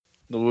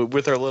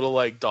with her little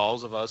like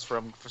dolls of us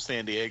from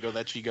San Diego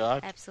that she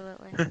got.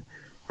 Absolutely.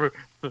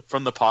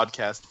 From the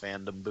podcast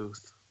fandom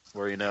booth,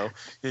 where you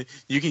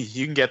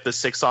can get the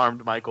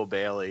 6-armed Michael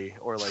Bailey,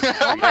 or like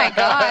Oh my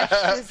gosh,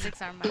 the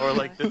 6-armed Michael or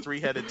like the Bailey.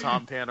 3-headed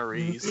Tom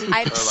Panarese,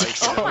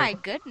 Oh my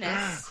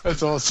goodness.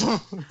 That's awesome.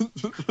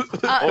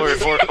 or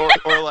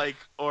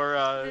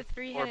The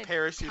three-headed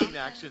parachuting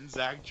action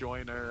Zach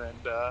Joyner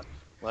and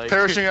like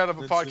Perishing out of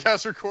a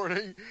podcast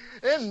recording,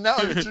 and now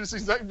introducing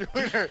Zach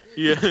Joyner.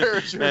 Yeah,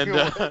 Parachuting and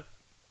away.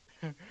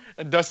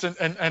 And Dustin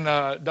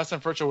Dustin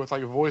Fritchell with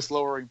like voice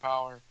lowering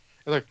power.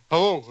 He's like,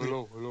 hello.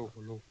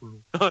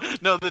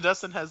 no, the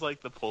Dustin has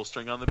like the pull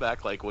string on the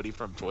back, like Woody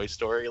from Toy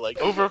Story, like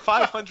over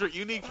 500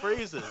 unique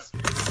phrases.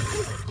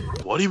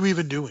 What are you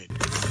even doing?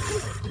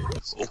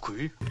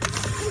 Okay.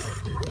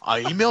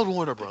 I emailed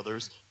Warner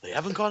Brothers. They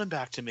haven't gotten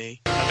back to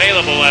me.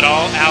 Available at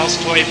all Al's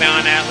Toy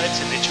Bound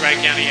outlets in the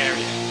Tri-County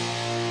area.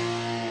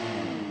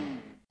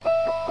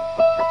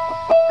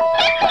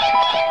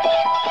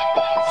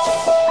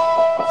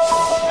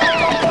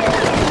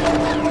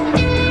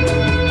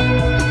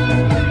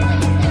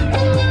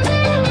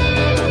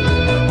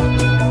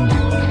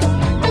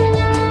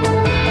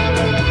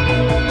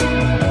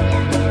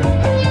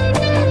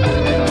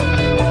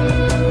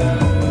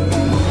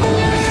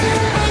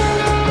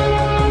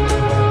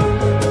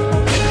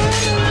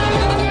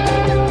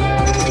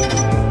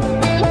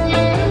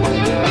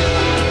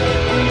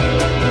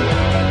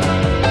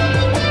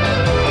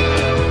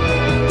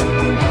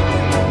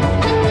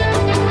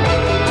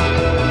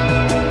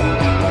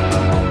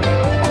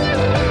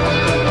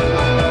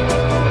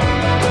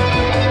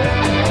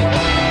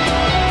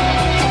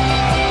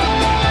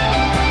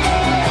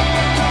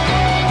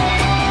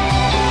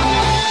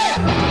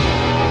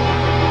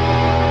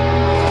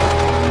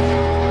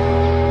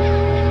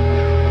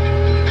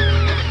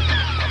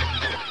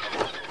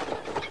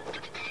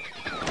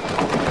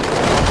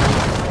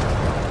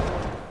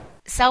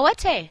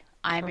 Salwete.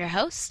 I'm your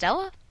host,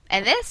 Stella,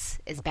 and this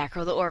is Back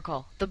Row the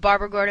Oracle, the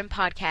Barbara Gordon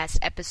Podcast,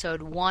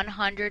 episode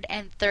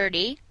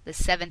 130, the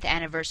 7th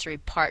anniversary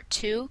part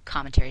 2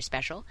 commentary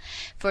special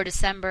for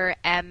December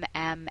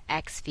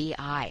MMXVI.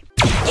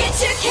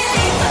 Get your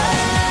cape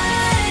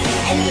on,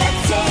 and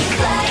let's take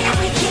flight.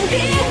 We can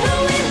be who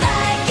we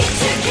like. Get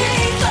your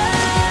cape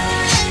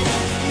on.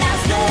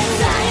 Now's the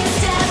time.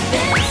 Step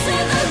into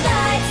the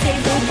light. Save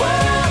the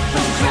world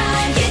from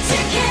crime. Get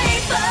your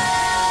cape on.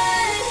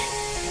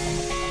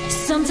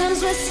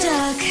 Sometimes we're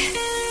stuck,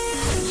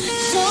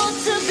 told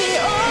to be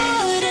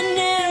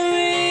ordinary.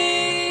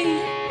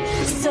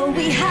 So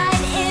we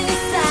hide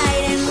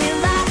inside and we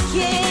lock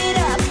it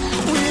up.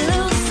 We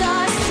lose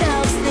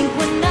ourselves, think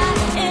we're not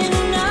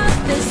enough.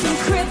 There's some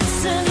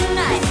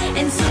kryptonite,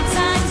 and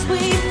sometimes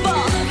we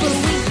fall, but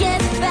we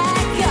get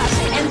back up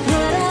and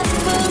put up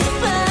a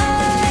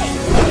fight.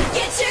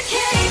 Get your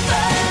cape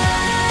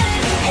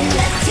on, and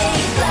let's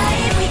take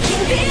flight. We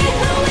can be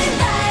who we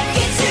like.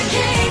 Get your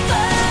cape on.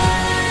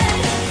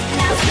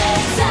 Now's the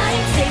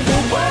time, save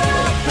the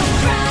world from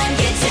crime.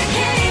 Get your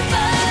cape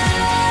on.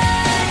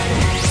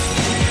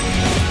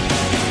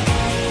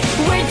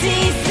 We're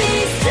DC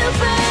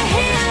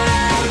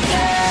superhero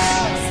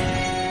girls.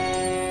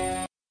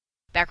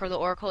 Back Row the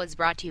Oracle is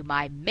brought to you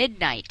by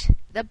Midnight,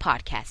 the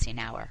podcasting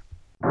hour.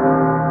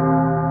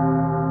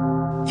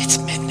 It's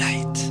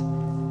midnight,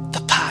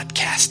 the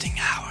podcasting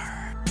hour.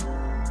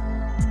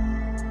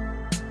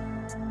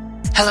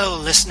 Hello,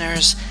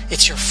 listeners.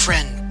 It's your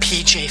friend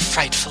PJ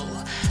Frightful.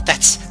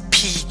 That's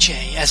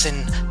PJ as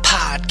in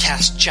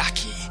podcast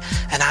jockey,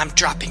 and I'm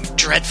dropping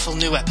dreadful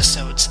new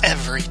episodes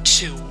every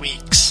 2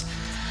 weeks.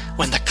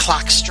 When the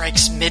clock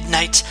strikes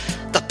midnight,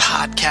 the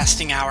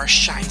podcasting hour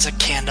shines a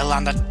candle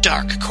on the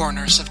dark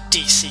corners of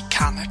DC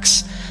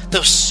Comics.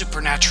 Those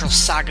supernatural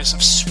sagas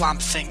of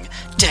Swamp Thing,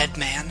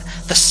 Deadman,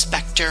 The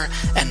Spectre,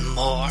 and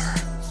more.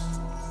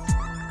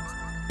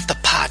 The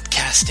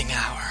Podcasting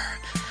Hour.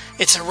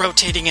 It's a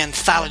rotating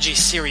anthology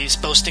series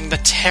boasting the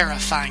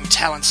terrifying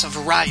talents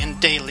of Ryan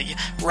Daly,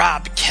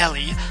 Rob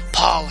Kelly,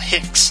 Paul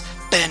Hicks,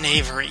 Ben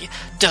Avery,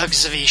 Doug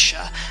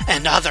Zawisza,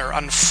 and other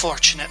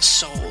unfortunate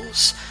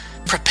souls.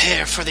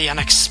 Prepare for the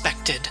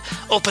unexpected,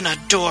 open a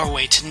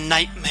doorway to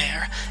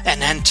nightmare,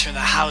 and enter the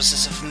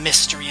houses of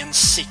mystery and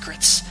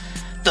secrets.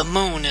 The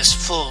moon is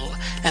full,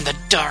 and the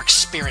dark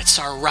spirits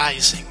are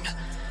rising.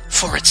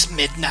 For it's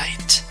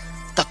midnight,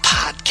 the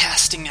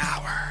podcasting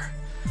hour.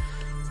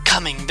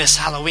 Coming this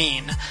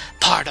Halloween,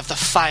 part of the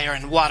Fire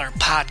and Water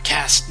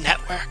Podcast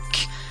Network.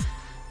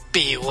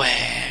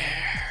 Beware.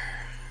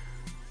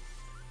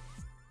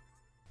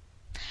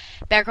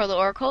 Back Row the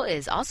Oracle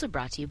is also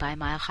brought to you by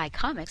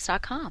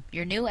MileHighComics.com,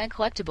 your new and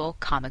collectible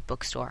comic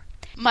book store.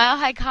 Mile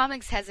High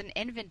Comics has an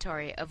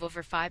inventory of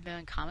over 5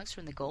 million comics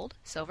from the gold,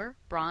 silver,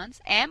 bronze,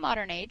 and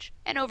modern age,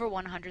 and over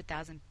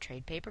 100,000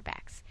 trade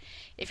paperbacks.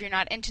 If you're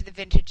not into the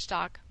vintage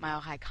stock, Mile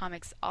High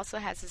Comics also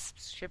has a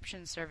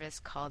subscription service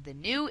called the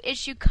New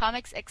Issue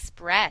Comics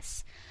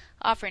Express,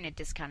 offering a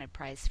discounted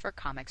price for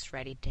comics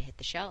ready to hit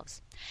the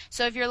shelves.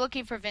 So if you're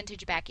looking for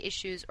vintage back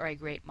issues or a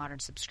great modern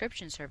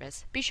subscription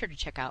service, be sure to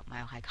check out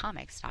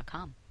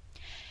MileHighComics.com.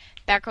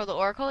 Batgirl the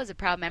Oracle is a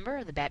proud member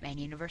of the Batman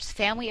Universe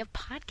family of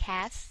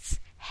podcasts.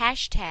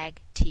 Hashtag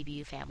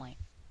TBU family.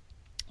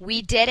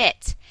 We did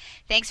it!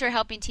 Thanks for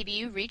helping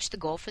TBU reach the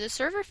goal for the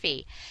server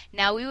fee.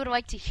 Now we would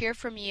like to hear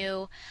from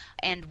you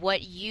and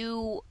what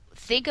you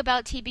think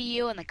about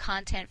TBU and the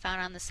content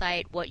found on the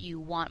site, what you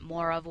want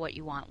more of, what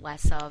you want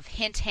less of.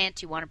 Hint,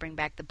 hint, you want to bring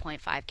back the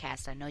 .5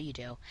 cast. I know you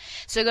do.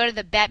 So go to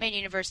the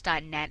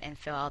BatmanUniverse.net and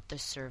fill out the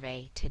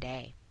survey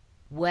today.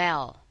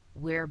 Well,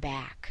 we're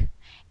back.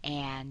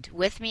 And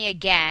with me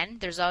again,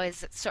 there's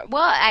always...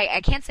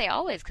 I can't say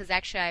always, because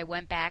actually I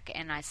went back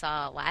and I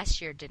saw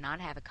last year did not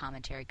have a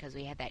commentary because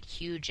we had that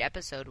huge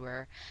episode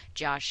where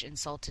Josh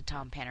insulted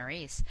Tom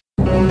Panarese.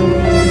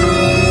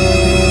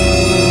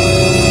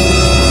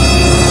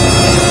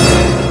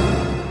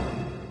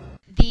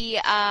 Do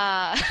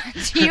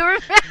you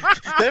remember?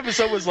 The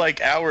episode was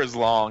like hours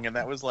long, and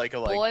that was like a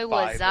Boy, 5,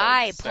 was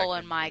I second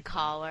pulling my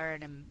collar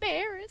and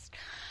embarrassed.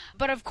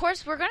 But of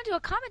course, we're going to do a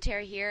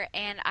commentary here,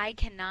 and I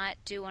cannot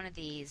do one of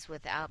these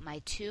without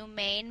my two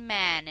main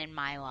men in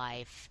my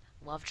life.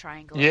 Love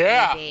triangle.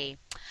 Yeah. BB.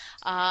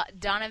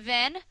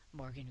 Donovan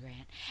Morgan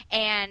Grant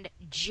and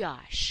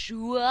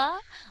Joshua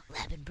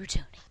Levin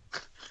Bertoni.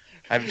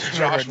 I've never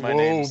Josh, heard my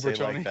name say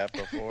Bertoni. like that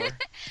before.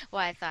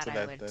 Well, I thought So I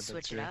that- would that's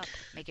switch it true. up,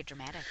 make it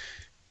dramatic.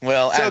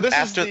 Well, So this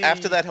is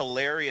after the- that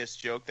hilarious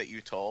joke that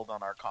you told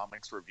on our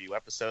comics review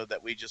episode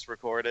that we just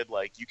recorded,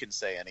 like, you can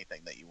say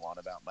anything that you want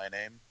about my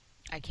name.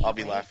 I can't I'll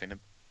be wait. laughing.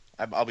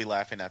 I'll be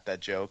laughing at that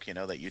joke,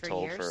 that you For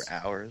told years? for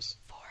hours.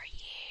 4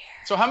 years.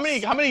 So how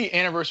many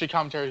anniversary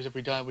commentaries have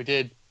we done? We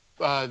did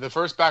the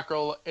first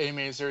Batgirl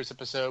animated series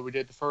episode. We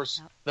did the first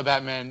Yep. the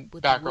Batman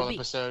With the Batgirl movie.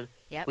 episode.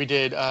 Yep. We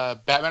did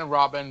Batman and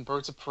Robin,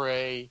 Birds of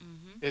Prey.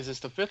 Mhm. Is this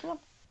the fifth one?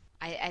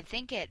 I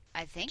think it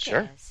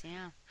Sure. is,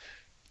 yeah.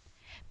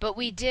 But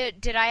we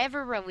did I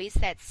ever release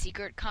that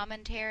secret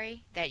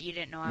commentary that you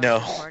didn't know I was No.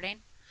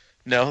 recording?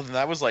 No,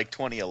 that was like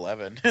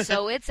 2011.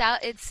 So it's out.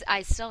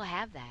 I still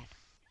have that.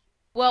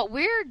 Well,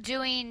 we're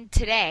doing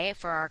today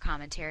for our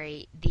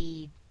commentary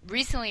the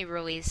recently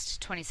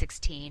released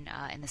 2016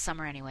 in the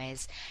summer,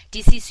 anyways.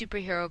 DC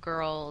Superhero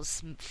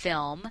Girls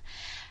film.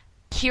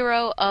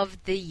 Hero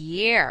of the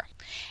Year.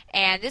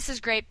 And this is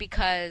great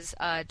because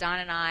Don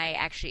and I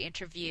actually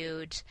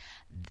interviewed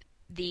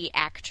the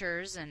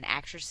actors and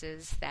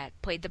actresses that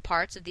played the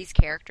parts of these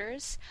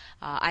characters.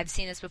 I've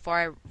seen this before.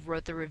 I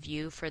wrote the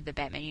review for the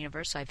Batman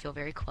universe, so I feel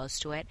very close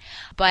to it.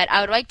 But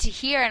I would like to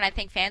hear, and I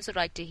think fans would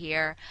like to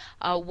hear,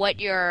 what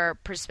your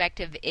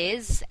perspective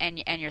is and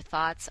your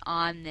thoughts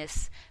on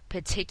this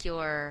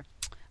particular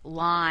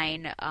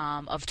line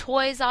of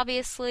toys,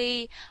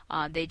 obviously.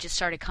 They just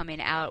started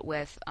coming out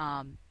with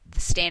the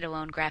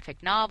standalone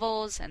graphic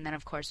novels, and then,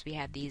 of course, we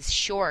have these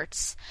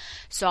shorts.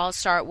 So I'll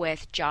start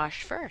with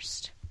Josh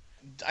first.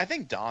 I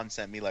think Don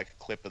sent me like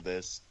a clip of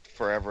this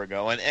forever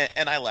ago,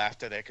 and I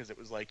laughed at it because it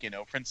was like,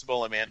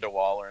 Principal Amanda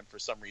Waller, and for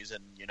some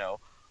reason,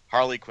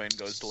 Harley Quinn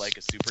goes to like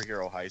a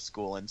superhero high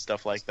school and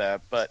stuff like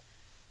that. But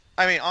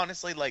I mean,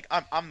 honestly, like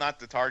I'm not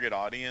the target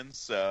audience,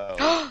 so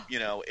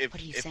if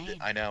What are you if saying?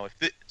 I know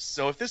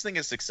if this thing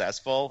is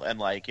successful and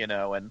like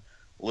and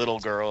little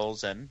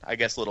girls and I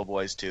guess little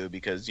boys too,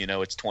 because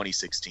it's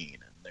 2016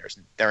 and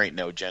there ain't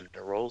no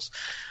gender roles.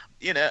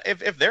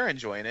 If they're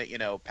enjoying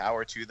it,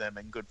 power to them,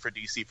 and good for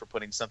DC for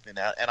putting something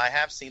out. And I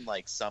have seen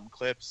like some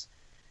clips.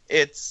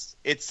 It's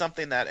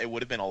something that it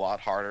would have been a lot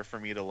harder for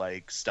me to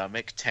like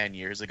stomach 10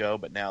 years ago,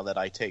 but now that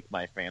I take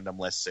my fandom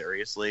less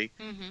seriously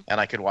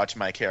and I could watch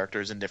my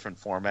characters in different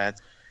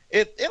formats,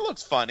 it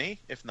looks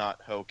funny, if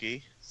not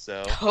hokey.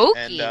 So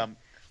Hokey? and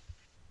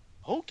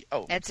hokey.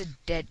 Oh, That's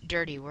a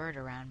dirty word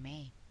around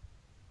me.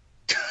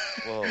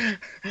 well,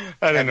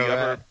 I didn't know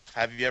that.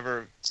 have you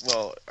ever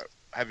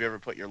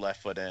put your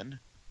left foot in?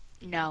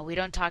 No, we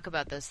don't talk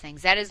about those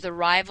things. That is the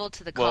rival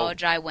to the Well,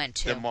 college I went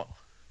to.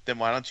 Then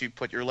why don't you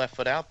put your left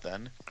foot out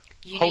then?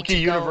 You Hokey need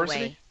to go University?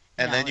 away.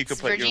 And No, then you it's could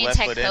put Virginia your left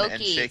Tech foot in and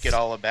Hokies. shake it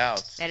all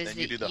about. That is then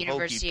you do the the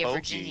University hokey of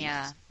Virginia.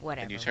 pokies,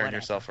 Whatever. and you turn whatever.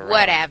 yourself around.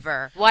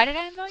 Whatever. Why did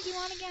I invite you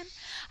on again?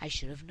 I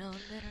should have known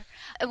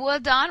better. Well,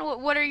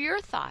 Don, what are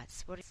your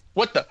thoughts?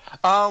 What the?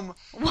 What?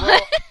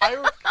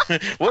 Well,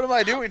 What am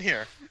I doing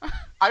here?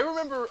 I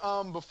remember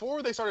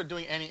before they started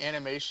doing any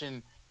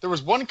animation, there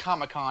was one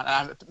Comic-Con,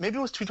 and maybe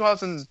it was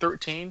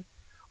 2013,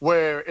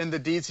 where in the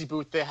DC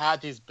booth they had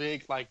these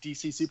big like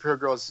DC superhero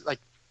girls, like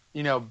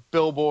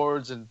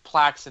billboards and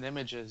plaques and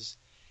images.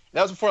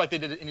 That was before like they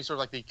did any sort of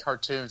like the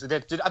cartoons. I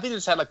think they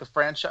just had like the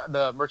franchise,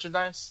 the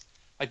merchandise,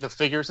 like the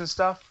figures and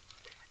stuff.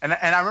 And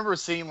I remember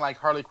seeing like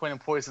Harley Quinn and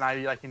Poison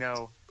Ivy like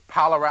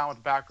pal around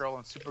with Batgirl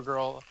and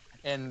Supergirl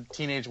and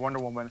Teenage Wonder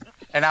Woman,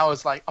 and I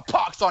was like, a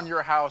pox on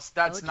your house.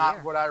 That's Oh, not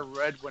dear. what I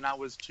read when I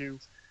was 2.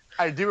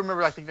 I do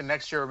remember, I think the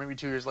next year or maybe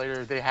 2 years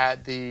later, they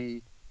had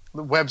the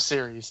web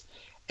series.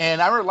 And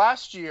I remember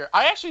last year,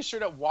 I actually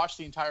straight up watched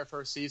the entire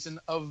first season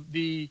of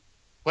the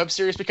web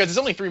series because it's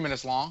only 3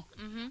 minutes long.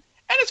 Mm-hmm.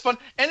 And it's fun.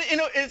 And,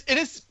 it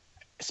is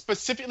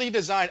specifically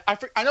designed.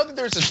 I know that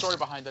there's a story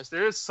behind this.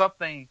 There is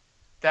something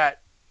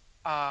that,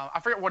 I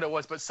forget what it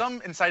was, but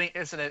some inciting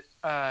incident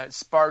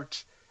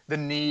sparked the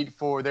need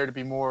for there to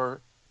be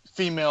more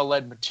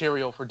female-led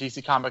material for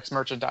DC Comics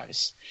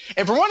merchandise.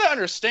 And from what I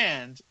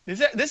understand,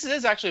 this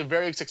is actually a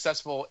very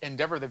successful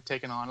endeavor they've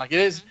taken on. Like, it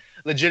is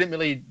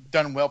legitimately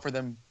done well for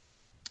them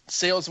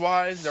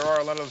sales-wise. There are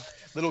a lot of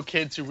little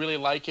kids who really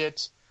like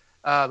it.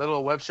 The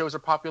little web shows are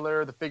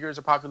popular. The figures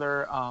are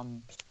popular.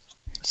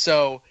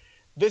 So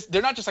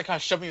they're not just like kind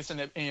of shoving this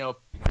in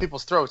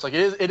people's throats. Like,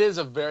 it is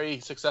a very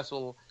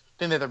successful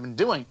thing that they've been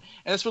doing,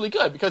 and it's really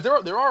good because there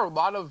are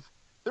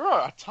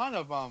a ton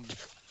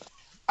of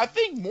I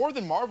think more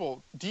than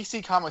Marvel,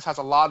 DC Comics has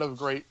a lot of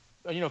great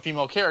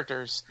female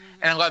characters,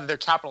 and I'm glad that they're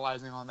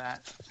capitalizing on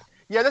that.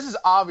 Yeah, this is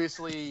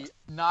obviously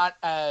not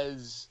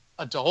as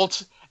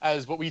adult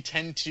as what we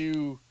tend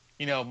to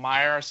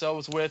mire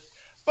ourselves with,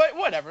 but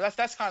whatever.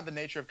 That's kind of the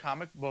nature of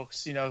comic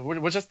books.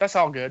 That's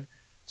all good.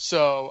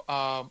 So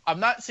I've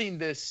not seen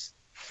this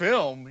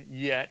film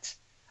yet.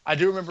 I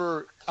do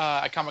remember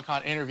at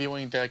Comic-Con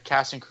interviewing the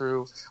cast and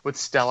crew with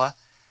Stella.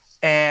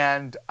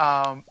 And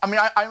I'm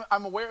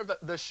aware of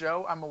the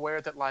show. I'm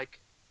aware that like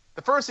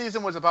the first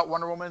season was about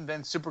Wonder Woman,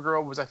 then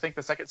Supergirl was I think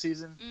the second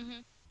season.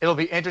 It'll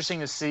be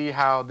interesting to see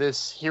how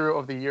this Hero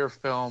of the Year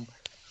film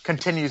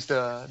continues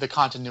the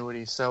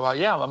continuity. So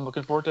I'm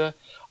looking forward to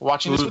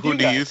watching this with you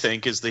guys. Who do you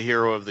think is the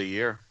Hero of the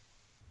Year?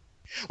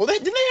 Well,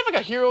 didn't they have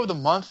like a Hero of the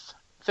Month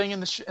thing in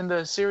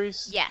the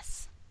series?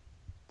 Yes.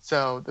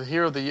 So the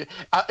Hero of the Year,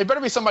 it better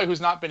be somebody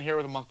who's not been Hero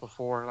of the Month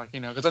before,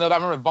 because I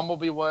remember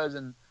Bumblebee was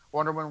and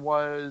Wonder Woman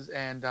was,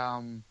 and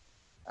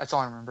that's all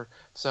I remember.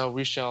 So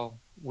we shall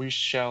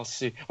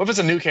see. What if it's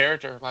a new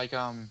character like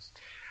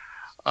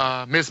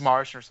Ms.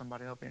 Marsh or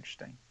somebody? That'll be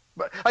interesting.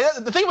 But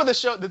the thing about this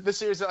show, this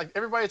series, is like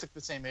everybody's like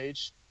the same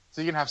age,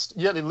 so they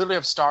literally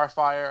have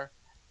Starfire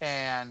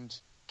and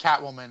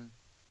Catwoman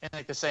in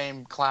like the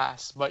same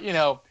class. But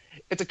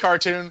it's a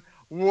cartoon.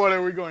 What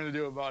are we going to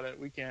do about it?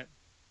 We can't.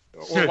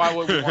 Or why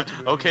would we want to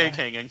do okay, that?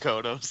 King and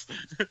Kodos.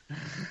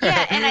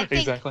 Yeah, and I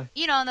think, Exactly.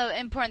 The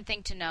important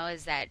thing to know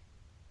is that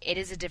it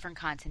is a different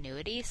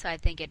continuity, so I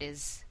think it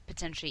is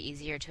potentially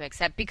easier to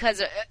accept,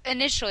 because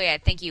initially I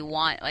think you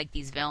want, like,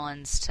 these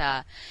villains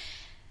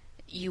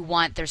you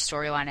want their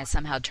storyline to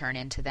somehow turn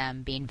into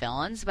them being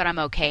villains, but I'm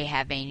okay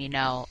having,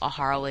 a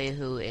Harley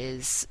who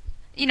is,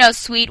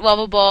 sweet,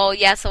 lovable,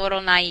 yes, a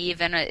little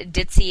naive and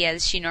ditzy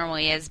as she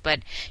normally is, but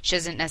she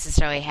doesn't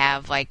necessarily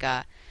have, like,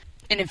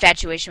 an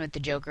infatuation with the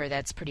Joker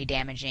that's pretty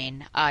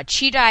damaging.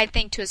 Cheetah, I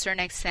think, to a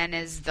certain extent,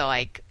 is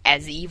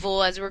as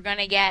evil as we're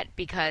gonna get,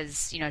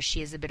 because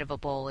she is a bit of a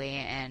bully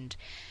and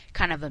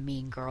kind of a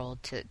mean girl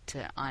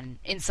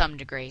in some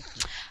degree.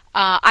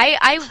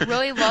 I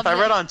really love. I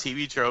read on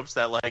TV Tropes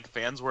that like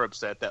fans were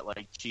upset that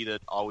like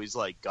Cheetah always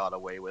like got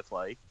away with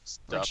like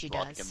stuff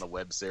like in the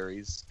web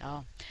series.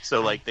 Oh,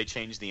 so like they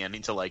changed the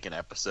ending to like an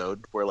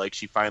episode where like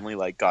she finally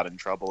like got in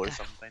trouble or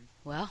something.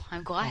 Well,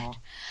 I'm glad.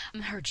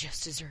 Her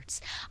just desserts.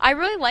 I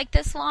really like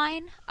this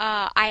line.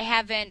 I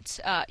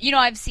haven't,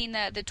 I've seen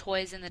the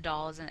toys and the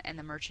dolls and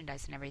the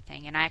merchandise and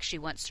everything, and I actually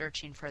went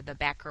searching for the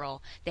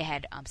Batgirl. They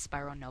had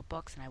Spyro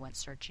notebooks, and I went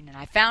searching, and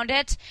I found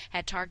it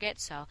at Target,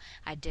 so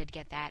I did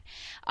get that.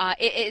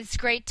 It's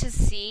great to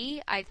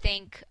see, I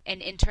think,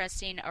 an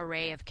interesting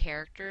array of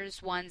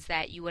characters, ones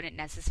that you wouldn't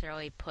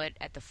necessarily put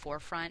at the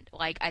forefront.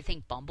 Like, I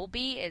think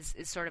Bumblebee is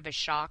sort of a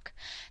shock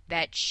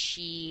that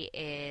she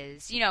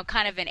is,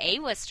 kind of an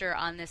A-lister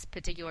on this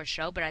particular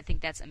show, but I think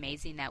that's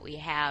amazing that we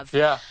have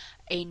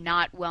a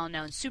not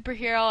well-known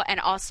superhero and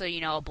also,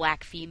 a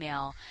black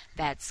female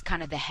that's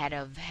kind of the head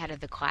of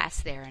the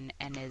class there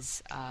and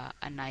is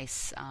a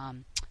nice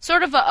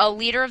sort of a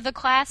leader of the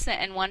class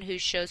and one who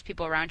shows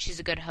people around. She's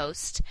a good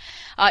host.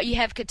 You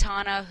have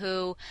Katana,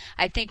 who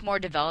I think more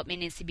development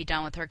needs to be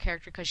done with her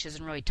character because she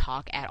doesn't really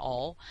talk at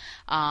all.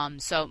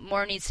 So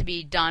more needs to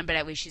be done, but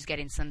at least she's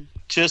getting some...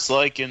 Just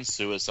like in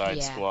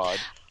Suicide Squad.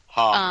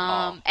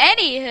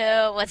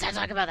 Anywho, let's not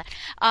talk about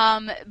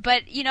that.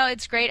 But,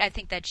 it's great. I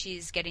think that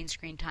she's getting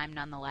screen time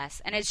nonetheless.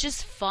 And it's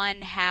just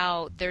fun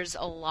how there's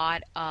a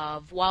lot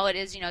of, while it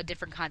is,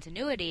 different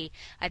continuity,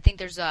 I think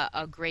there's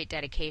a great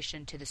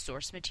dedication to the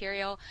source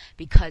material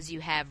because you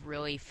have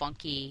really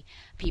funky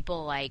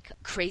people like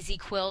Crazy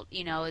Quilt,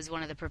 is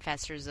one of the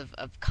professors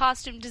of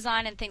costume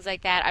design and things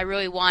like that. I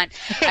really want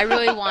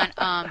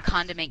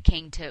Condiment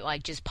King to,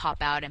 like, just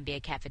pop out and be a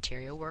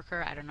cafeteria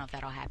worker. I don't know if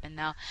that'll happen,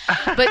 though.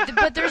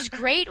 But there's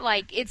great,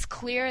 like, it's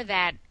clear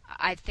that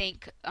I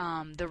think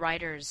the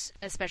writers,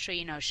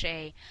 especially,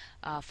 Shea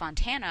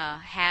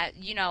Fontana,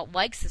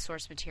 likes the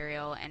source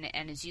material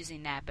and is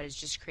using that, but is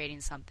just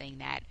creating something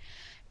that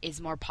is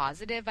more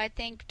positive, I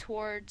think,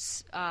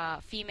 towards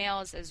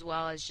females, as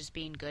well as just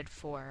being good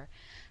for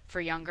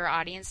younger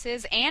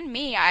audiences. And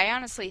me, I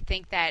honestly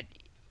think that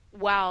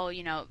while,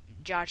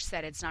 Josh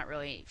said it's not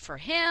really for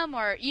him,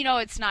 or,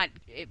 it's not,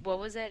 what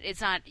was it?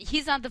 It's not,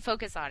 he's not the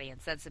focus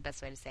audience. That's the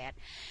best way to say it.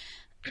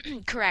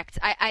 Correct.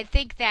 I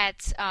think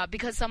that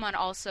because someone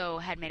also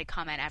had made a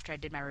comment after I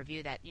did my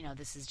review that,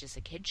 this is just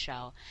a kid's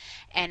show.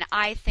 And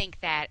I think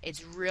that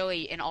it's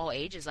really in all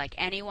ages. Like,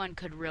 anyone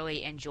could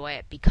really enjoy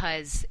it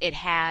because it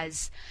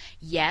has,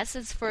 yes,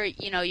 it's for,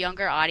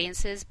 younger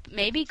audiences,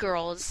 maybe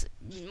girls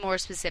more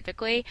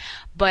specifically.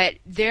 But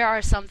there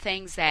are some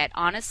things that,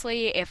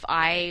 honestly, if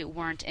I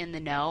weren't in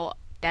the know,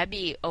 that'd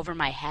be over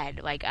my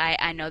head. Like,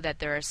 I know that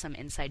there are some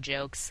inside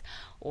jokes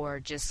or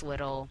just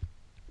little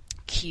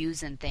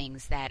cues and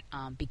things that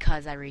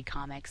because I read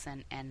comics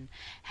and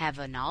have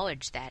a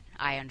knowledge that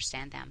I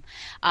understand them.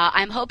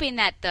 I'm hoping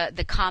that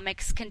the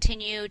comics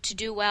continue to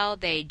do well.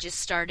 They just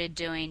started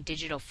doing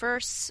digital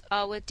firsts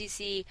with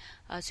DC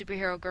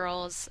Superhero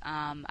Girls.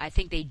 I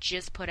think they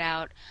just put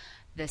out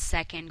the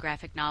second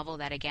graphic novel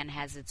that again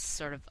has its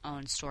sort of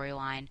own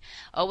storyline.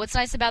 What's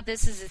nice about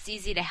this is it's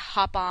easy to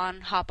hop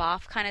on, hop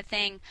off kind of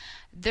thing.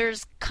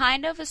 There's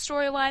kind of a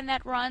storyline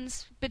that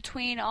runs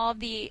between all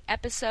the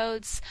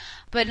episodes,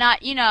 but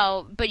not,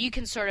 but you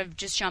can sort of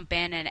just jump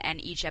in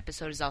and each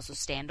episode is also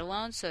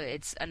standalone, so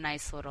it's a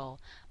nice little,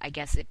 I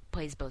guess it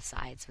plays both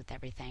sides with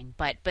everything.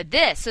 But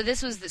this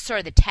was sort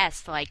of the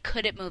test, like,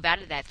 could it move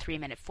out of that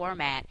 3-minute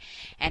format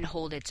and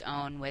hold its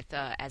own with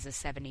as a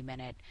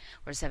 70-minute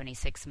or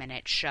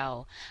 76-minute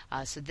show?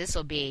 So this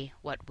will be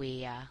what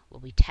we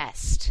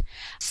test.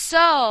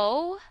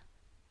 So,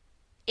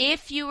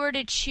 if you were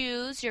to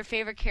choose your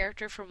favorite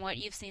character from what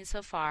you've seen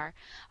so far,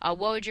 what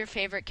would your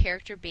favorite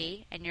character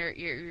be? And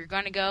you're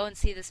going to go and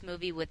see this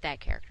movie with that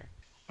character.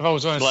 If I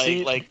was going to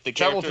see like the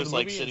travel to characters the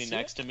like movie sitting and see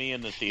next it? to me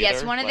in the theater.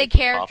 Yes, one of the like,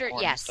 characters. popcorn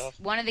and Yes, stuff?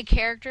 one of the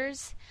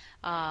characters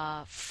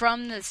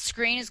from the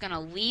screen is going to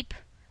leap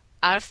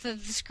out of the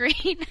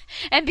screen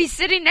and be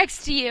sitting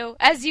next to you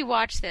as you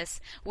watch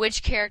this.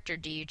 Which character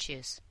do you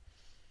choose?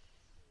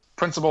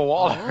 Principal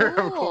Waller,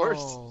 of course.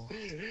 Oh.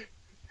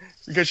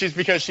 Because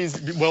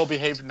she's well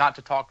behaved not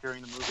to talk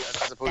during the movie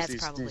as opposed That's to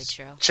probably these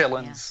true.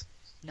 chillins.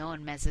 No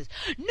one messes.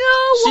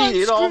 No one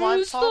She ate all my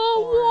screws the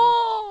popcorn.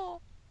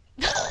 wall.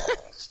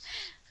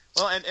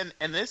 Well,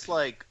 and this,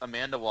 like,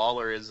 Amanda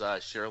Waller is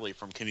Shirley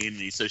from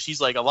Community, so she's,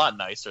 like, a lot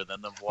nicer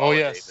than the Waller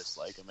yes. Davis,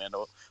 like,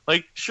 Amanda.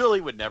 Like,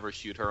 Shirley would never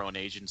shoot her own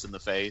agents in the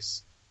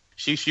face.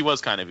 She was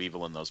kind of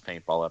evil in those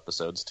paintball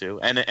episodes, too.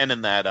 And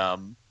in that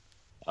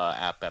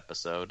app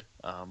episode.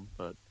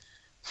 But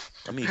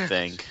let me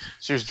think.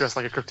 She was dressed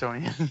like a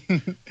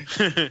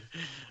Kryptonian.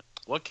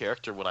 What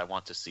character would I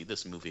want to see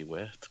this movie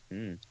with?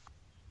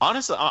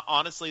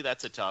 Honestly,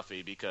 that's a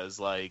toughie because,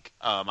 like,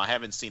 I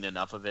haven't seen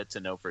enough of it to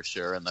know for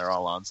sure, and they're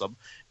all on some.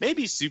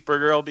 Maybe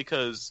Supergirl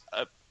because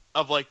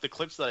of like the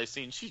clips that I've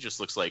seen, she just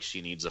looks like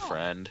she needs a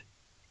friend.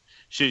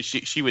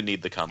 She would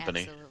need the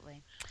company.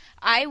 Absolutely.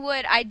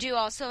 I do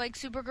also like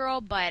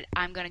Supergirl, but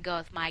I'm going to go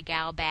with my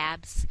gal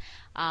Babs.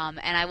 And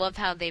I love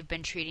how they've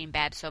been treating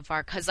Babs so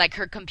far, because, like,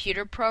 her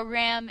computer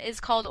program is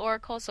called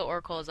Oracle, so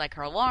Oracle is, like,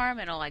 her alarm,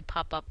 and it'll, like,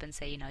 pop up and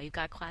say, you've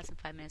got class in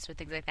 5 minutes, or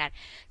things like that.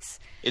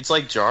 It's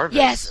like Jarvis.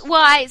 Yes,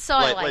 well, I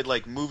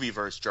like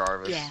movieverse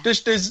Jarvis. Yeah.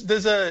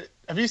 There's a.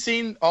 Have you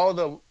seen all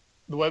the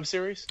web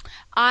series?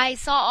 I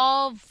saw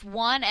all of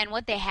 1 and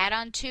what they had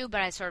on 2,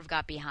 but I sort of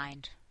got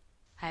behind.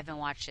 I haven't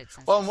watched it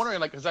since. Well, I'm wondering,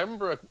 like, because I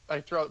remember,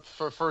 like, throughout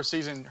for first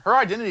season, her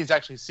identity is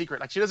actually secret.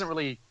 Like, she doesn't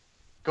really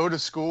go to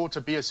school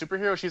to be a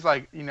superhero. She's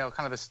like, kind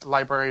of this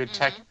library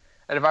tech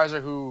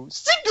advisor who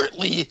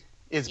secretly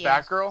is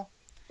Batgirl,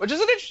 which is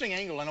an interesting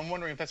angle, and I'm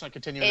wondering if that's going to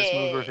continue in this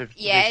movie. Or if it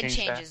they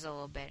changes a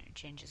little bit. It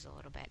changes a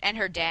little bit, and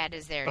her dad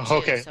is there too.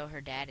 Okay. So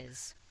her dad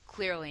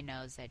clearly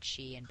knows that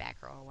she and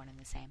Batgirl are one and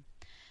the same.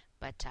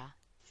 But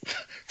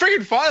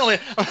freaking finally,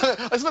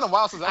 it's been a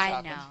while since that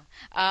happened.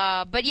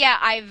 I know. But yeah,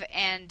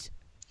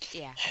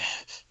 yeah.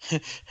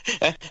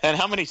 And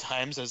how many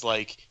times has,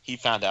 like, he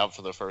found out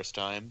for the first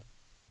time?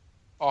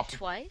 Often.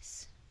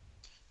 Twice?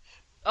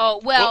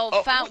 Oh, well,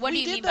 what we do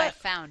you did mean that-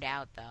 by found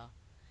out, though?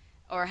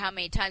 Or how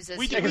many times does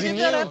We he did because he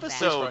that knew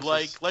episode.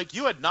 that. Like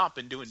you had not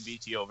been doing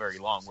BTO very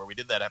long, where we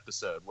did that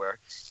episode where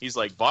he's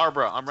like,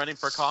 Barbara, I'm running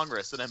for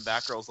Congress, and then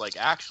Batgirl's like,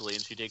 actually,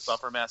 and she takes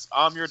off her mask,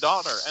 I'm your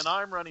daughter, and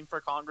I'm running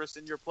for Congress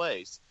in your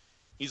place.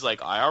 He's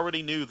like, I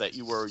already knew that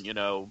you were,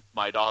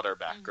 my daughter,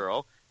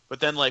 Batgirl. But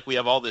then, like, we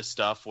have all this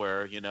stuff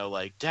where,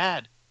 like,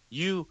 Dad,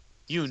 you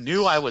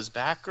knew I was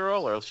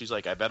Batgirl? Or she's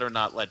like, I better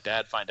not let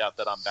Dad find out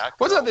that I'm Batgirl.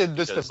 Wasn't that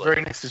the because,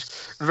 very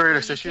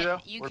next issue, though?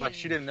 You Where, can like,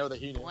 she didn't know that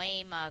he knew.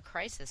 blame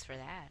Crisis for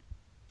that.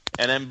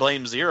 And then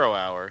blame 0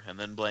 Hour, and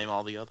then blame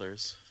all the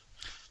others.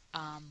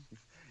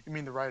 You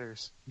mean the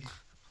writers?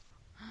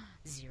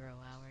 0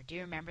 Hour. Do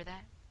you remember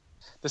that?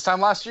 This time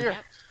last year.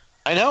 Yep.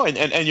 I know,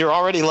 and you're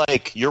already,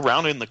 like, you're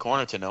rounding the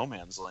corner to no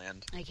man's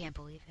land. I can't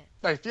believe it.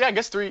 Like, yeah, I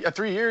guess 3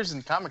 years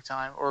in comic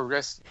time, or I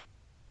guess,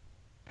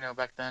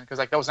 back then, because,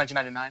 like, that was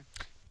 1999.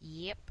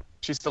 Yep.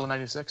 She's still in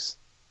 96.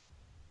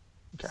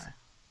 Okay.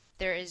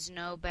 There is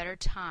no better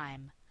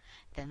time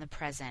than the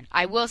present.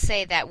 I will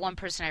say that one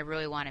person I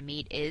really want to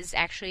meet is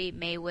actually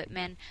Mae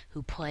Whitman,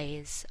 who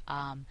plays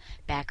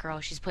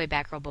Batgirl. She's played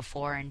Batgirl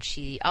before, and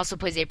she also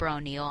plays April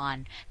O'Neil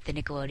on the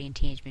Nickelodeon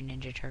Teenage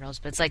Mutant Ninja Turtles.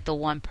 But it's like the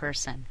one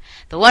person,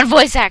 the one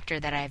voice actor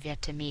that I have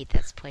yet to meet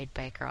that's played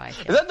Batgirl. I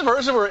feel. Is that the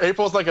version where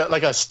April's like a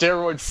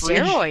steroid freak?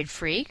 Steroid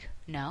freak?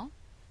 No.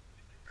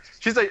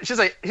 He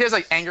has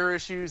like anger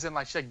issues and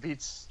like she like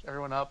beats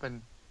everyone up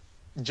and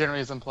generally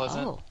is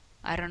unpleasant. Oh,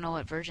 I don't know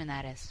what version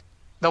that is.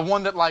 The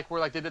one that like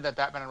where like they did that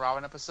Batman and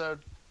Robin episode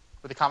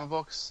with the comic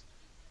books,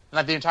 and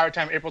like the entire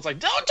time April's like,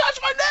 "Don't touch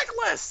my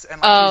necklace!"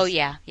 And like,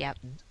 yep.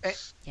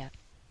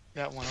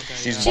 That one. Okay,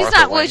 She's She's Martha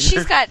not. Well, Wayne.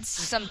 she's got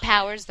some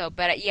powers though,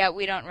 but yeah,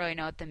 we don't really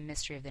know what the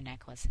mystery of the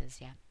necklace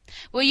is yet.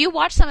 Well, you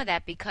watched some of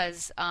that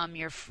because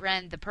your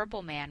friend, the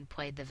Purple Man,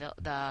 played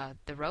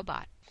the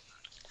robot.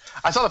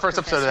 I saw the first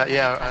episode of that.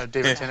 Professor Yeah,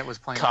 David Tennant was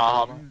playing.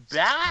 Come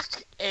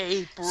back,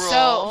 April.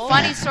 So,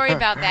 funny story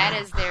about that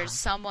is there's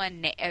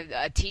someone,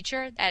 a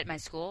teacher at my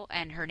school,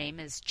 and her name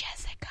is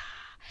Jessica.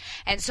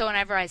 And so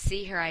whenever I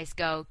see her, I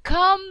go,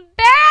 "Come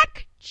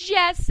back,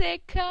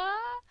 Jessica!"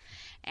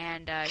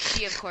 And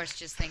she, of course,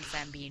 just thinks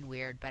I'm being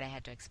weird, but I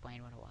had to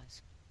explain what it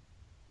was.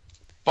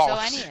 So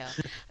anyhow,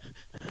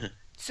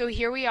 so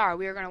here we are.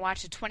 We are going to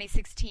watch the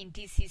 2016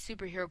 DC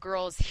Superhero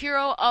Girls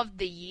Hero of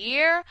the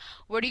Year.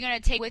 What are you going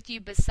to take with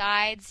you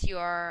besides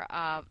your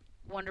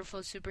wonderful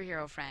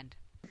superhero friend?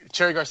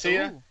 Cherry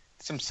Garcia, Ooh.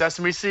 some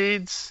sesame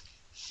seeds,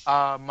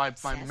 my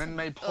Sesame.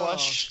 Minmay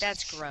plush. Oh,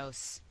 that's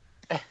gross.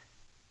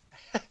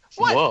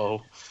 What?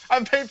 Whoa.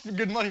 I paid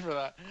good money for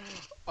that.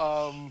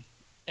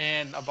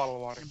 And a bottle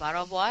of water. A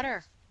bottle of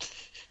water.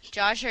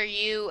 Josh, are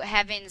you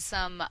having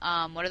some,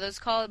 what are those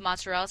called?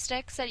 Mozzarella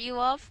sticks that you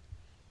love?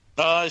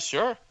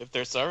 Sure, if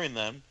they're serving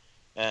them.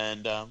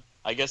 And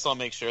I guess I'll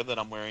make sure that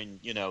I'm wearing,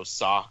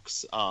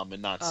 socks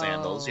and not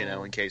sandals,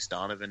 Oh. in case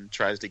Donovan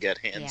tries to get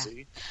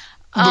handsy.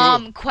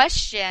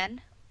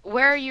 Question.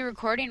 Where are you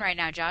recording right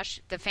now, Josh?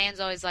 The fans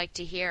always like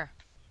to hear.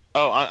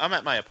 Oh, I'm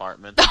at my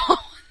apartment.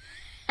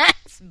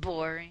 That's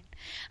boring.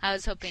 I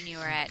was hoping you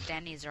were at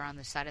Denny's or on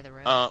the side of the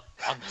road.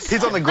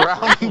 He's on the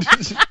ground.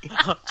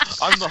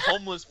 I'm the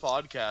homeless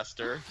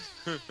podcaster.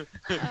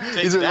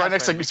 He's right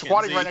next to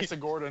squatting right next to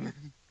Gordon.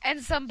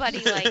 And somebody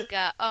like,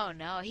 oh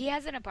no, he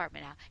has an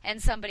apartment now.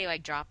 And somebody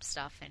like drops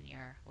stuff in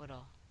your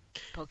little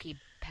pokey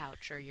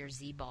pouch or your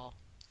Z-ball.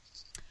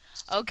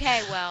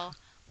 Okay, well,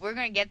 we're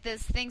going to get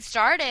this thing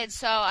started.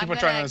 So I'm People going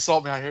trying to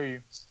insult me. I hear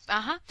you.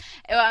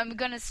 I'm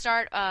going to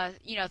start,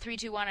 3,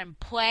 2, 1 and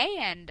play.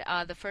 And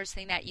the first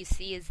thing that you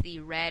see is the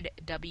red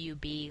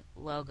WB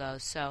logo.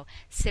 So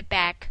sit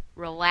back,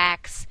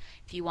 relax.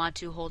 If you want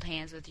to, hold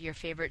hands with your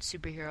favorite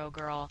superhero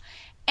girl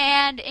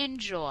and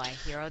enjoy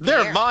Hero of the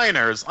They're Year.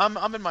 minors. I'm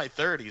in my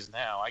 30s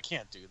now. I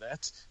can't do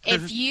that.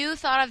 If you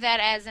thought of that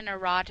as an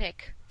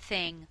erotic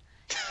thing,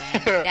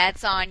 then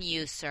that's on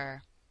you,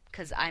 sir.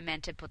 Because I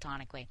meant it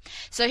platonically.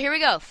 So here we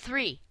go.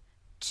 3,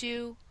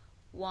 2,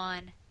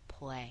 1,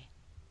 play.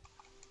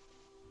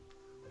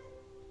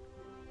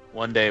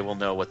 One day we'll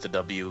know what the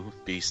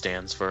WB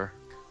stands for.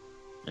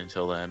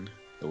 Until then,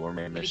 it will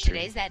remain Maybe mystery.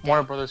 today's that day.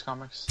 Warner Brothers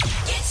Comics.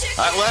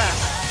 At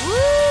last. Woo!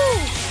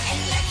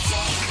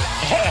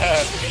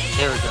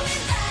 There we go.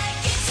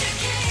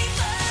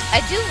 I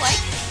do like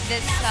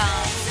this.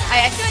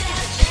 I feel like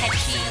it's a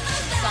catchy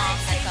song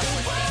that's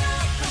uplifting.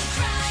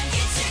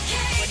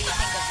 What do you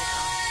think of the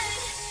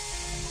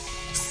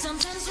song?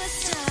 Sometimes we're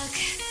stuck.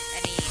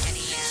 Any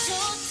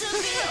Told to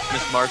be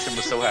Miss Martian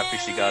was so happy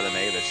she got an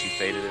A that she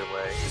faded it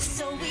away.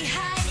 so we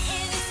hide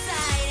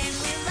inside and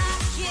we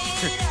lock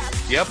it up.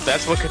 Yep,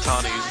 that's what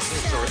Katana uses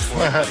her sword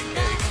for. Cutting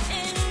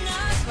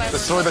cake. The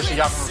sword that she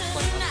got from her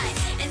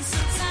flame. And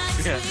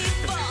sometimes Yeah.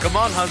 Come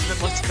on, husband,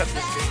 let's cut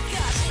this cake.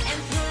 and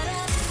put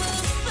up a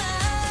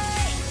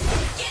fight.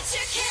 Get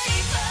your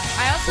cape up.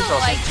 I also It's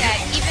awesome. like that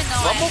even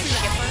though I'm a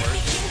shipper,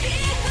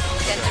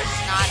 then there's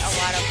not a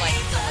lot of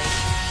like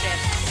relationship,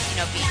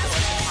 being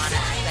forced upon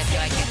us. Because I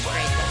feel like it's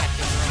great to have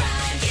your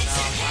relationship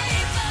develop on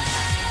their own,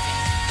 not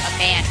having a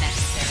man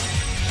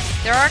necessarily.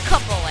 There are a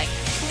couple like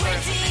sort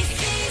of romantic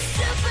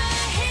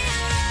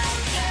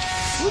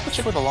Who's the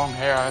chick with the long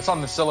hair? I saw in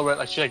the silhouette,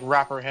 like she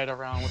wrap her head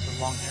around with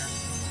her long hair.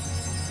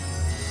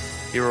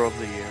 Hero of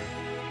the Year.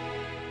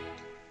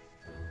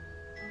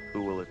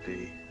 Who will it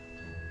be?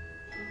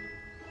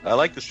 I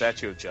like the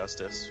Statue of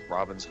Justice,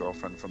 Robin's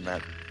girlfriend from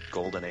that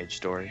Golden Age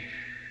story.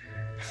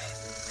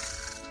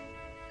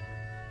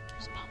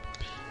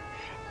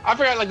 I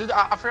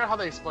forgot how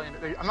they explained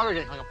it. I'm not gonna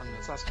get hung up on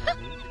this. That's gonna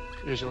be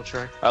the usual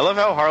trick. I love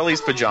how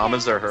Harley's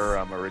pajamas are her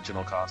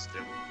original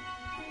costume.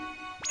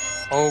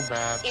 Oh,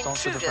 Babs, don't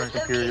sit in front of the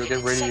computer. You'll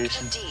get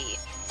radiation.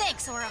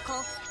 Thanks,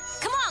 Oracle.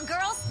 Come on,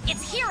 girls.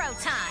 It's hero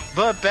time.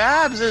 But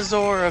Babs is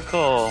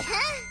Oracle.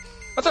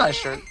 That's a nice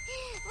shirt.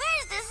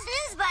 Where's the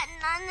snooze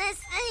button on this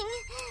thing?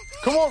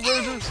 Come on,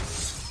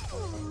 Rangers.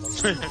 Oh.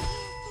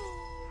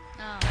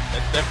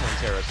 That's definitely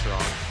Tara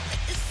Strong.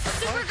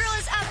 Supergirl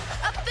is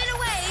up and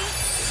away.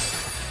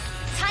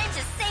 Time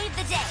to save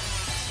the day.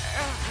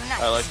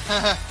 Nice. I like.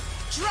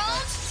 Drone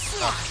Oh,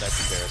 swan. that's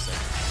embarrassing.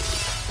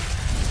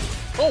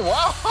 Oh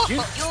wow!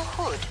 Your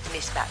hood,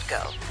 Miss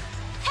Batgirl.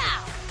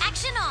 Pow!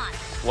 Action on!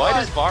 Why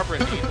does Barbara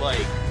need like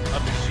a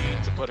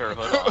machine to put her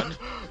hood on?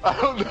 I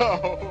don't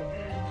know.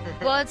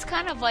 Well, it's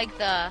kind of like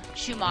the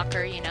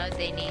Schumacher, you know,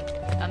 they need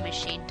a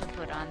machine to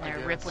put on their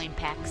guess. rippling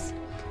pecs.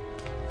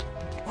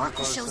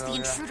 Oracle suppose shows so, the yeah.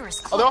 intruder is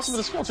close. Oh, they're also in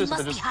the school too, He so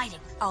must they're be just hiding.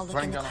 I'll look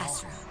running in the down the hall.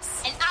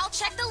 classrooms. And I'll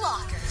check the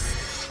lockers.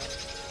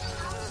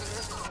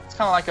 It's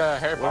kind of like a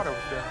Harry Potter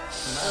with the.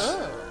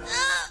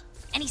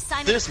 Any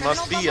sign This of a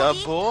must criminal, be a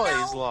Bumblebee?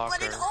 boy's No, locker.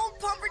 but an old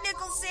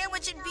pumpernickel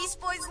sandwich in Beast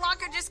Boy's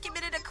locker just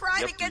committed a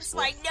crime Yep, against Beast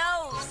my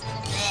nose.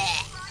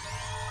 Blech.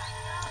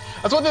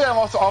 That's one thing I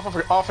also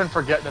often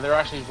forget that they're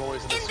actually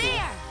boys in the In school.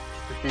 there!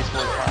 The Beast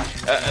Boys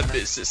class.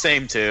 It's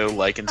same too.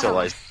 Like until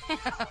I.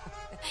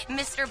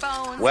 Mr.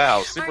 Bones. Wow,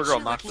 aren't Supergirl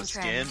you knocked the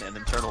looking skin trim? and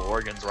internal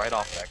organs right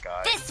off that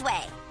guy. This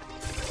way.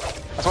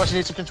 That's why she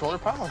needs to control her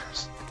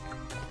powers.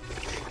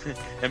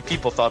 And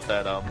people thought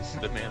that the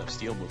Man of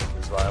Steel movie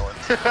was violent.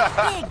 Big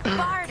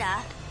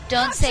Barda.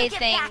 Don't How'd say you get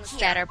back things here?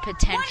 that are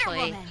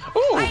potentially Wonder Woman.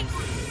 Ooh! Right?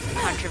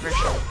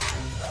 controversial.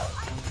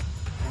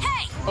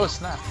 Hey! Oh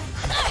snap!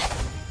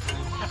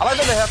 I like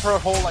that they have her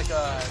whole like You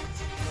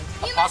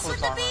mess with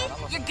apocalypse the armor. bee, on. I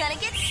love you're gonna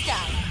get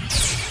stung.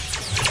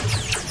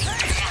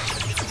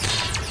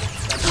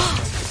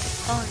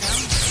 Oh no,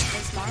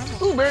 Ms.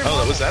 Marvel. Ooh, Mary Oh,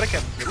 Marvel. was that a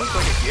Captain? It looked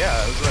like it.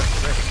 Yeah, it was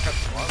like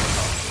Captain Marvel.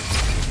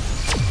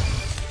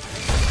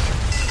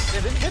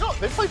 Yeah,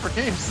 they play for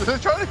keeps. They're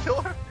trying to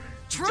kill her.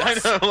 I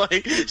know,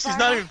 like she's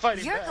not even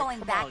fighting You're back. going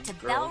Come back on, to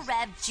girls. Bell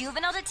Rev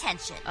juvenile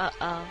detention.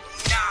 Uh-oh.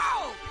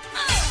 No!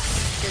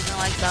 Doesn't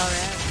like Bell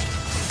Rev.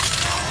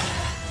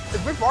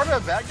 Is Big Barda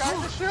a bad guy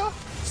in this show?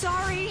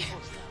 Sorry.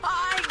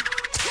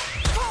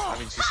 I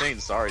mean, she's saying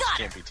sorry. She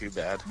can't be too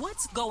bad.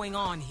 What's going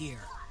on here?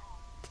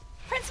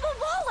 Principal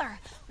Waller,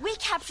 we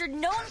captured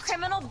known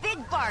criminal Big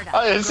Barda.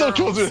 Oh, yeah, it's so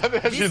cool too. That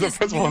This she's the is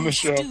principal in new the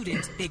show.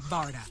 Student Big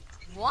Barda.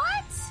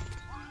 What?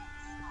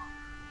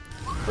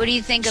 What do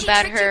you think She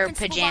about tricked you, her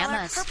Principal Waller.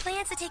 pajamas? Her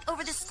plans to take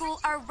over the school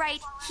are right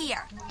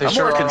here. They I'm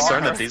sure more are concerned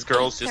on that her. these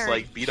girls just 8:30.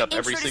 like beat up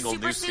every Intro to single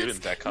Super new Suits,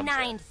 student that comes in.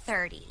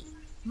 9:30.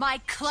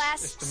 My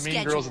class It's the mean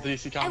schedule. girls of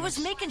DC I was Comics.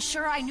 making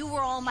sure I knew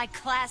where all my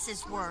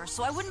classes were,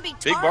 so I wouldn't be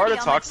Big tardy Barda on my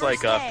talks first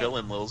like day. Phil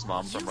and Lil's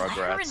mom from You let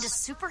her into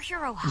Rugrats.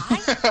 superhero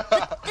high?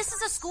 But this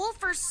is a school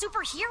for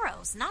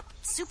superheroes, not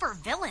super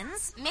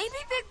villains. Maybe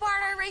Big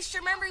Barda erased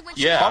your memory when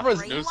she Yeah, got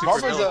Barbara's- new brainwashed.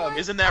 Barbara's,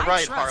 Isn't that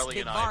right, Trust Harley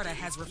Big and Barda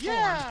Ivy? has reformed,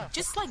 Yeah.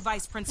 just like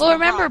Vice Principal. Well,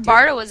 remember, Rob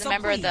Barda did. was a So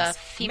member of the please,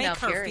 Female make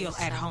her Furies,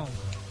 feel at so. home.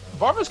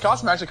 Barbara's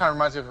costume actually kind of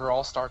reminds me of her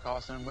All-Star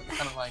costume, but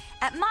kind of like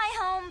At my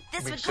home,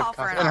 this would makeshift call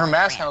for an costume. And her olive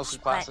mask branch, handles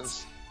with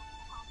glasses.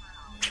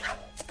 but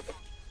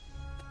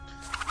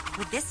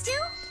Would this do?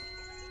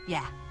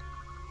 Yeah.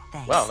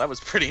 Thanks. Wow, that was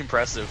pretty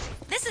impressive.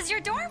 This is your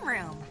dorm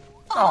room.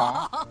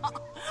 Aw.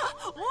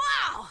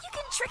 Wow! You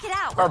can trick it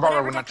out Our with Barbara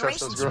whatever would not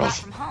trust those decorations you got girls.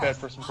 from home. Bad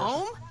person.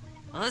 Home?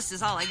 Well, this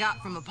is all I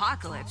got from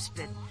Apocalypse,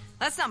 but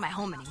that's not my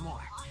home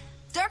anymore.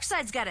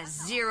 Darkseid's got a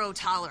zero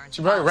tolerance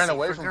She probably ran policy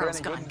away for from girls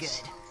Granny gone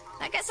Goodness. good.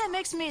 I guess that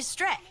makes me a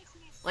stray.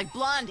 Like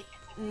Blondie.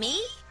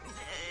 Me?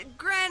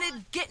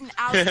 Granted, getting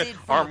ousted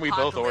from Aren't we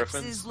both Apocalypse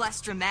orphans? is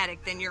less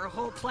dramatic than your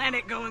whole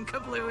planet going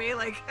kablooey,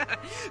 like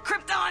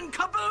Krypton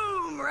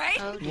kaboom, right?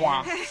 Oh,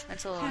 Wow. dear.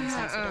 That's a little Oh,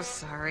 insensitive.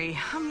 sorry.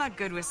 I'm not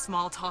good with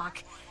small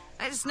talk.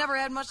 I just never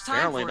had much time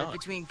Apparently for it not.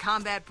 between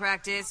combat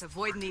practice,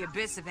 avoiding the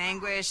abyss of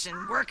anguish,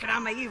 and working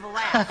on my evil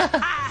laugh.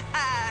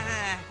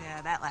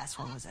 Yeah, that last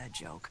one was a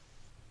joke.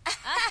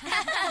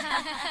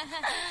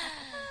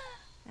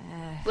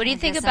 What do you I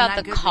think guess I'm about not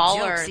the good with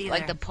collar, jokes either.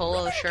 like the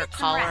polo better shirt get some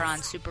collar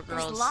rest. on Supergirl's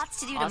There's lots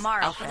to do aus-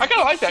 tomorrow. outfit? I kind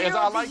of like that because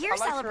Hero I of the like Year her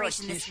like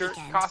celebration this t-shirt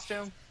weekend.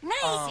 costume.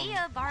 Nice. See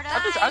ya, Barda. I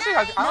think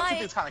I Night.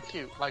 think it's kind of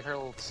cute, like her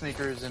little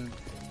sneakers and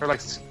her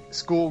like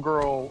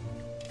schoolgirl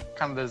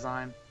kind of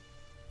design.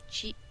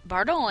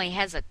 Barda only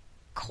has a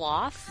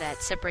cloth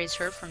that separates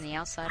her from the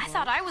outside I world.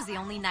 thought I was the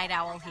only night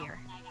owl here.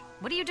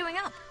 What are you doing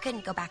up?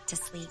 Couldn't go back to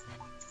sleep.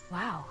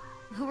 Wow.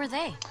 Who were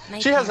they?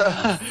 She has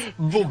a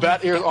little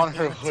bat ears on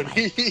her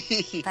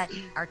hoodie. But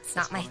art's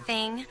not my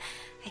thing.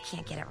 I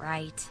can't get it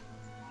right.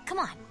 Come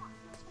on.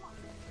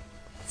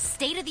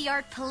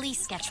 State-of-the-art police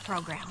sketch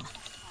program.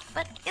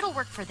 But it'll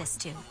work for this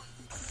too.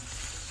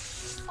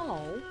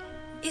 Oh,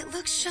 it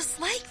looks just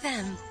like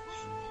them.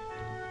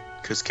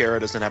 Because Kara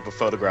doesn't have a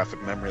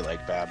photographic memory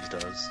like Babs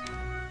does.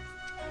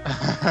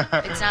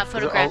 It's not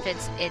photograph,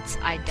 it's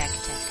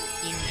eidectic.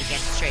 You need to get it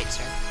straight,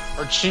 sir.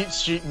 Or cheat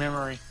sheet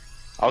memory.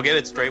 I'll get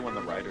it straight when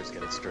the writers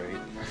get it straight.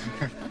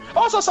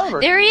 Oh, I saw Cyber.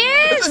 There he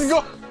It's is!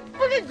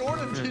 Freaking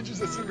Gordon teaches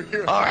a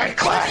superhero. All right,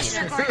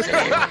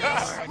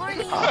 class.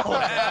 Morning.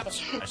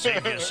 Babs, I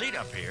saved you a seat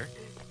up here.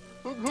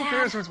 Who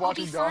cares who's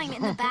watching I'll be fine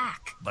in the Gotham?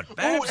 back. But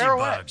Babsy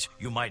Arrowhead. Bugs,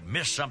 you might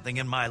miss something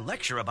in my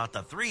lecture about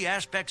the 3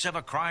 aspects of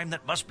a crime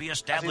that must be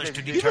established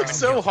to He He determine looks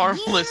so guilt.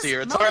 harmless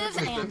here. It's hard motive,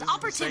 to and the same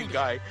opportunity.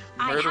 guy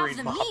I murdering have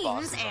the mob means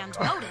bosses. and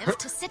motive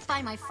to sit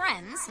by my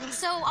friends,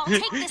 so I'll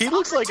take this He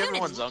looks like opportunity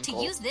everyone's to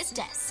uncle. use this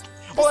desk.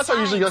 Well, that's how it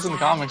usually goes in the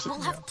comics. We'll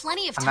have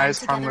plenty of A time nice,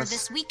 together harmless,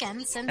 this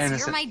weekend since innocent.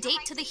 you're my date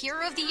to the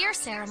Hero of the Year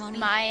ceremony.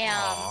 My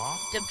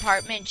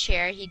department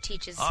chair, he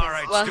teaches his, All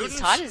right, well, students,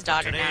 he's taught his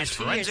daughter now today's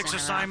 2 years in forensics a row.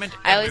 assignment,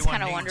 I always everyone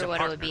kind of needs wonder a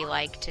what it would partner. be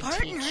like to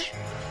Partner?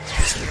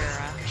 teach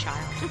your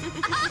child.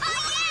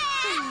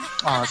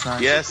 Oh, that's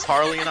nice. Yes,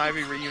 Harley and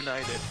Ivy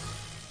reunited.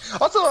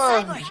 Also,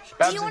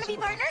 Do you want to be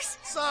partners?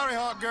 Sorry,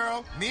 Hawk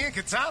Girl. Me and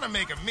Katana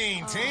make a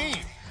mean team.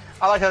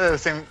 I like how they're the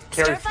same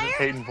character Starfire,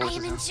 Peyton I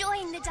am voices.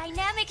 enjoying the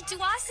dynamic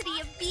duosity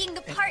of being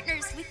the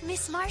partners with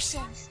Miss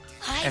Martian.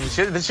 Hi, And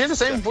she has the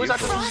same voice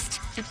actor. Frost,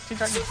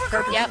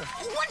 Supergirl, Yep.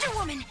 Wonder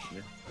Woman.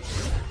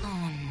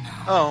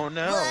 Oh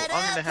no,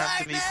 I'm gonna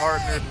have to be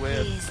partnered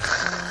with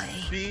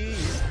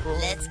Beast Boy.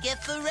 Let's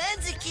get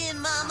forensic in,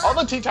 Mama. All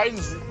the Teen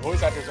Titans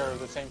voice actors are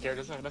the same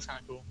characters. That's kind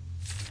of cool.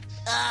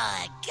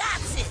 I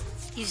got it.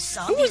 You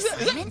saw Who the is that?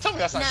 assignment? Tell me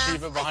that's not Nah,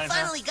 Shiva behind I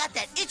her. finally got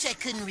that itch I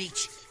couldn't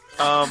reach.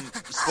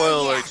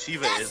 Spoiler alert, yeah,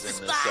 Shiva that's is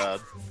the in this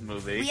spot.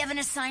 movie. We have an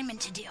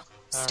assignment to do.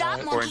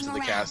 Stop According monkeying to the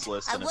around. cast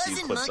list I and a few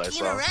wasn't clips I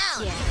monkeying saw.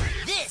 around.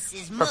 Yeah. This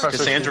is Professor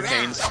monkeying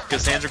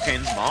Cassandra around.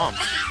 Cain's mom.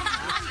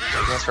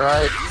 That's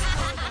right.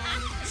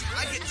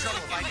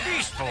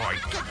 Beast Boy,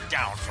 get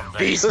down from there.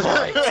 Beast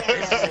Boy.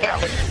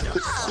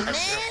 Oh,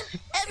 man.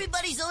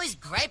 Everybody's always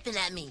griping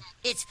at me.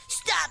 It's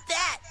stop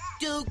that.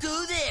 Don't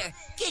go there.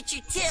 Get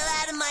your tail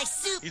out of my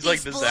soup, He's like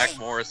Beast the Boy. Zach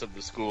Morris of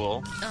the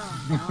school.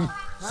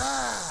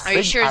 Are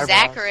you sure eyebrows.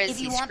 Zach or is If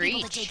he you want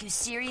people to Screech? take you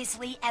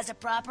seriously as a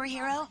proper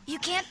hero, you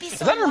can't be so Is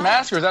that her loud.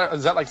 mask or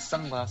is that like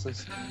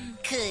sunglasses?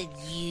 Could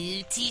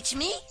you teach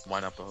me? Why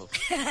not both?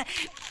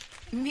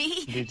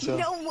 Me? Indeed so.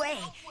 No way.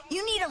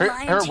 You need a Her,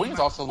 lion her tamer wings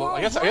also look. or a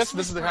I guess horse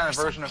this is the whisperer kind or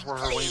of version of something.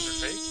 where her wings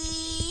are fake.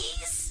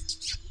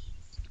 Please?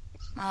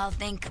 I'll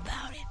think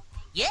about it.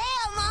 Yeah,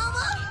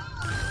 Mama.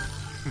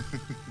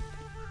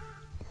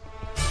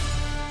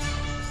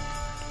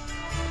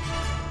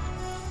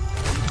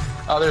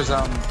 Oh, there's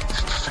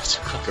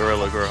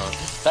Gorilla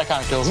Grodd. that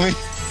kind of kills me.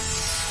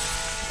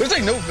 There's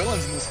like no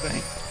villains in this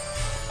thing.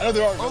 I know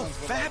there are Oh, villains.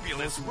 but, like,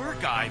 fabulous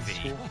work,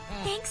 Ivy.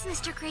 Thanks,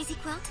 Mr. Crazy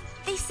Quilt.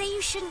 They say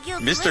you shouldn't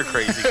gild Mr. lilies.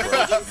 Crazy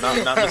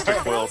Quilt, not Mr.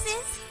 Quilt. Roses?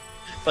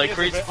 Like Yes,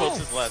 Crazy but- Quilt's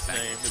his last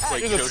name. It's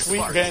like He's a Joe sweet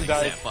Sparkling Van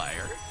Dyke.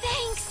 Sapphire.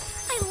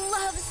 Thanks. I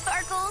love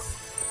sparkles.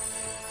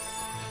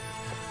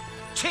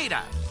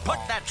 Cheetah, put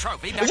that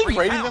trophy back Is where he you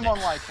rating found them it.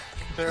 on like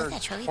their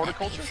That trophy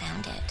horticulture?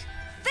 found it.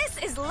 This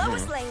is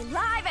Lois Lane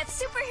live at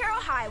Superhero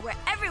High, where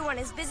everyone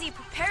is busy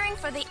preparing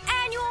for the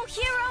annual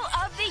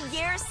Hero of the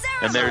Year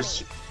ceremony. And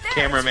there's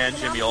cameraman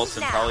Jimmy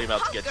Olsen probably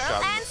about to get Hawkgirl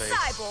shot in and the face.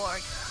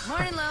 Cyborg.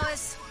 Morning,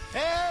 Lois.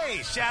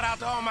 Hey, shout out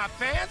to all my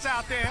fans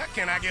out there.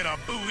 Can I get a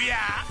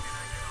booyah?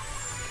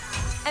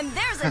 And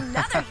there's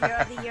another Hero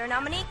of the Year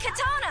nominee,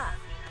 Katana.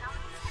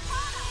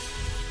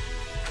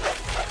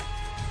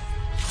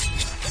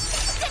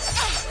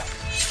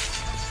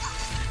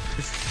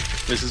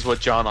 This is what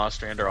John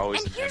Ostrander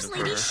always And here's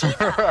intended Lady for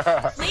her.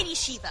 Shiva. Lady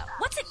Shiva,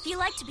 what's it feel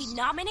like to be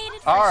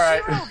nominated for All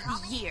right. Hero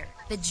of the Year?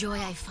 The joy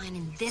I find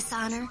in this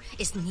honor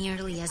is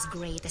nearly as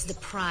great as the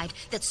pride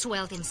that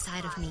swelled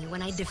inside of me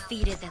when I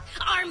defeated that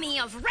army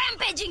of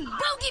rampaging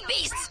bogey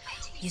beasts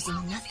using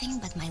nothing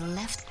but my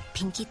left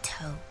pinky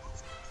toe.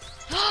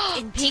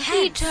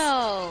 Pinky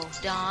toe,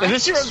 Dawn. And then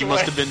she runs She away.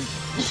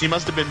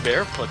 must have been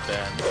barefoot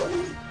then.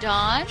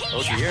 Dawn.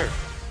 Oh dear.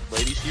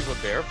 Lady Shiva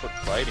barefoot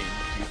fighting.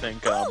 Do you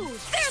think what do you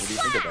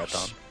think of that,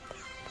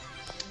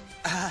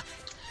 Don?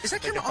 Is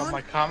that Take it from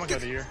my comic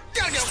of the year.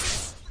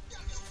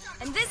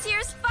 And this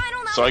year's final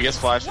nominees, So I guess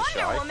Flash is Wonder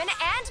shy. Woman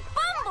and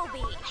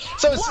Bumblebee.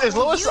 So What is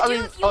will Lois? you I do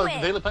mean, if you oh,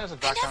 win? Daily Planet's a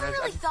background. I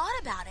never really thought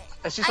about it.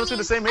 Is she supposed to be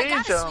the same I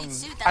age? got a sweet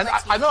suit that I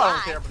lets me know I don't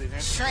fly, care about these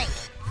names. shrink,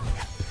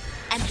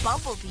 and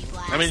Bumblebee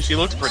blast. I mean, she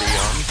looks pretty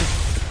young.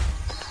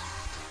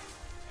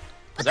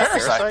 Is that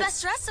Parasite? Parasite?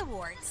 Best Dress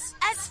Awards.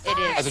 As far It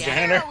is, As a as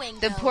janitor? heroing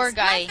The goes, poor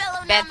guy, my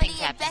fellow bad nominee things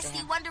and happen to bestie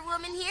him. Wonder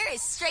Woman here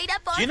is straight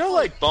up on Do you know point.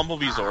 like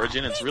Bumblebee's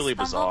origin? It's really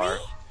bizarre.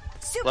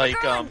 Supergirl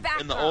Like, and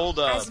in the Batgirl. old,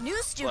 As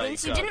new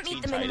students like, who didn't Teen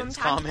meet the minimum Titans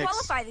time to comics,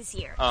 qualify this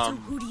year. So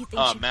who do you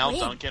think should Mal win?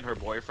 Duncan, her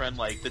boyfriend,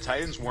 like the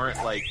Titans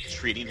weren't like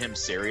treating him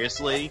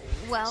seriously.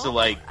 Well, So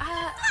like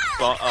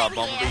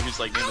Bumblebee, whose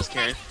like name is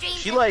Karen,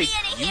 she like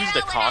used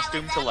a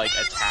costume to like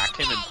attack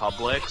him in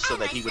public so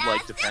that he would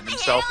like defend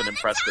himself and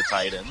impress the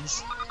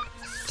Titans.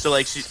 So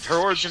like her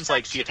origins,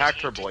 like she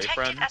attacked her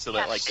boyfriend so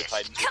that like the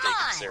Titans would take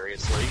him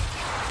seriously.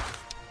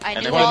 I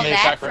And knew then all when they that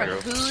attack from her-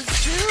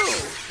 Who's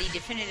Who, the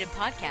definitive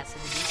podcast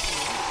of the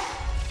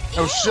DCU.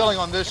 No shilling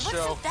on this What's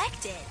show.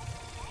 affected?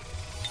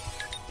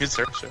 It's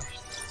her show.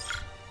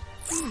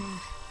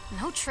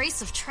 No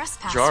trace of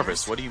trespassers.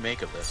 Jarvis, what do you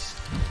make of this?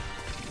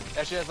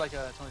 Yeah, she has like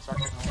a Tony Stark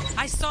technology.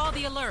 I saw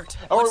the alert.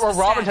 Or What's the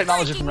Robin status?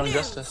 technology from Young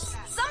Breaking news. Justice.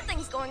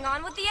 Something's going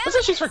on with the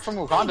Isn't she from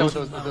Wakanda with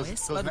those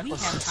Lois, but we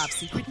have necklaces? top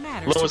secret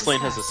matters. Lois to Lane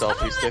has a discuss.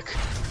 selfie stick.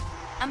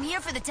 I'm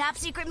here for the top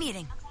secret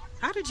meeting.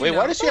 How did you Wait, know?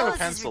 why does she have a Lois's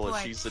pencil if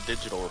report. she's the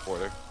digital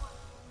reporter?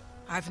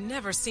 I've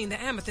never seen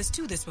the amethyst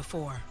do this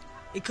before.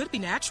 It could be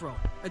natural,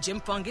 a gem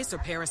fungus or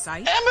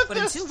parasite. But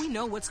Amethyst! until we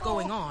know what's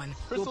going on,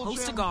 we'll Crystal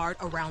post a gem. guard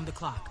around the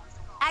clock.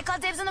 I call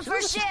dibs on the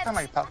first shift.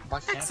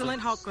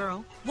 Excellent, Hawk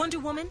Girl. Wonder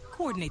Woman,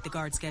 coordinate the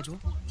guard schedule.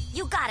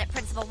 You got it,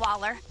 Principal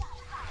Waller.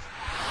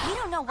 We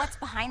don't know what's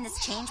behind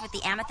this change with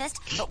the amethyst,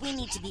 but we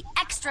need to be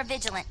extra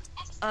vigilant.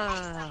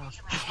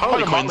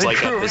 Harley Quinn's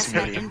like at this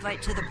That meeting.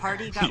 invite to the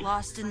party got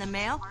lost in the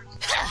mail?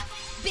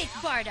 Big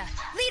Barda,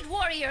 lead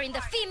warrior in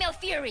the Female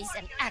Furies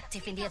and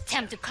active in the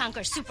attempt to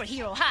conquer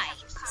Superhero High.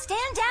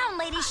 Stand down,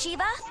 Lady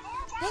Shiva.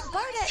 Big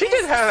Barda She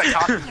did have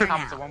that here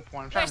comment now. at one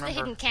point. I'm trying Where's to the remember.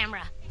 hidden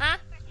camera, huh?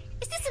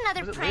 Is this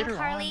another Was it prank, later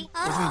Harley?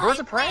 on? Was it Birds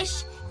of Prey?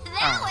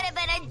 That would have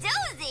been a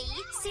doozy.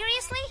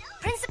 Seriously?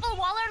 Principal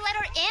Waller let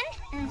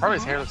her in?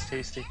 Harley's hair looks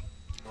tasty.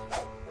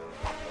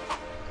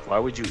 Why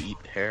would you eat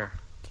hair?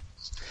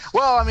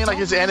 Well, I mean, like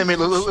his anime, it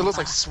looks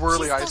like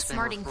swirly She's ice still cream.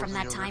 smarting from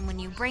that time when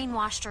you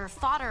brainwashed her,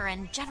 fought her,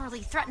 and generally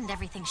threatened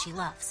everything she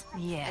loves.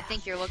 Yeah. I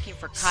think you're looking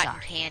for cotton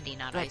Sorry. candy,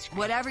 not But ice cream.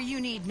 whatever you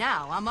need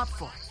now, I'm up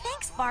for it.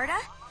 Thanks, Barda.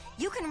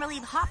 You can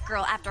relieve Hawk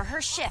Girl after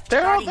her shift.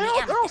 They're all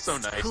guarding the so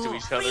amethyst. nice to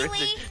each other.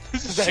 Really?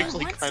 This is She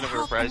actually wants kind of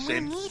help and we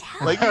refreshing. need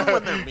help. Like even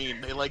when they're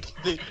mean,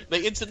 they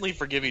instantly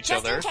forgive each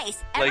Just in other. case,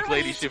 Like everyone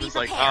Lady needs to be Shiva's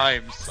like,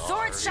 prepared. I'm sorry.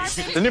 Swords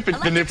sharpened. The Nipper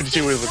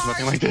was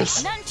looking like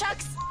this.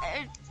 Nunchucks,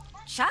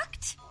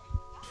 chucked?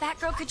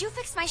 Batgirl, could you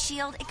fix my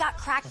shield? It got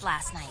cracked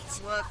last night.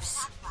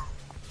 Whoops.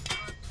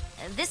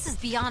 This is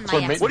beyond my So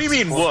expertise. What do you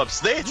mean, whoops?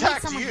 They You need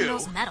attacked someone who you.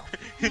 knows metal.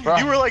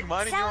 You were like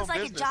minding your own Sounds like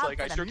a business. job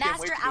Like I for sure the can't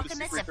wait master to go to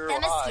alchemist of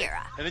Superhero High.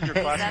 Themyscira. And then your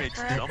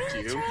classmates dumped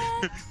you.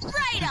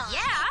 Right on.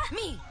 Yeah.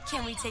 Me.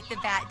 Can we take the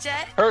bat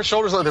jet? Her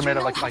shoulders look they're You made know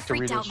of like how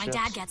freaked Doritos out my chips.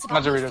 dad gets Not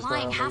about me Doritos,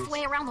 flying but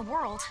halfway around the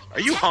world. Are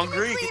you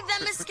hungry?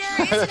 Technically,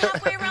 Themyscira isn't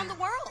halfway around the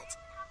world.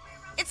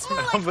 It's more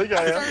like I think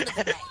I a am. third of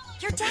the way.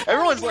 Your dad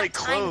Everyone's won't like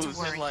even have time to clothes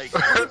and worry. like.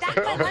 We'll be back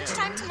by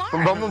lunchtime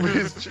tomorrow.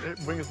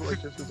 Bumblebee's wings look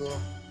like chips as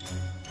well.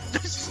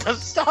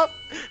 Stop!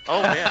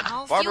 Oh man,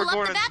 I'll Barbara fuel up the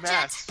Gordon's bat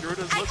mask jet. sure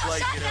does I look call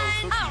like shotgun.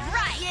 cookies. All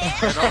right. Yeah.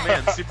 And oh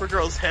man,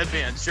 Supergirl's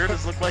headband sure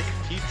does look like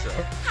a pizza.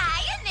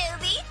 Hiya,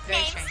 newbie. Very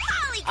Name's strange.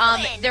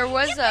 Harley Quinn. There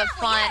was You a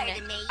probably fun. heard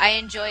of me. I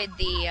enjoyed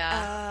the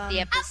Of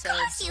episodes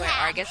course you where, or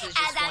I have. guess it was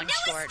As just our one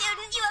newest short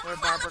student, you have where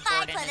Barbara qualified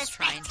Gordon for the is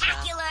trying to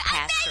spectacular,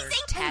 pass her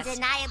amazing, test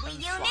undeniably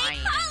from unique flying,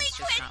 and Harley it's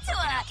just Quinn not tour.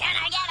 working out. Can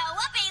I get a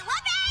whoopee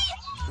whoopee?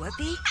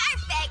 Whoopee?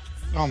 Perfect.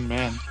 Oh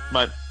man.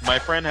 My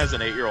friend has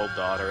an 8-year-old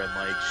daughter, and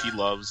like she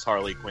loves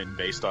Harley Quinn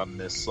based on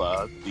this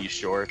these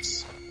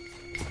shorts.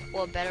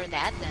 Well, better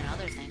that than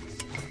other things.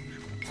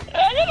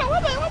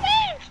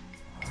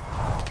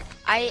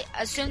 I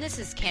assume this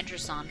is Kendra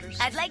Saunders.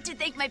 I'd like to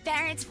thank my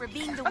parents for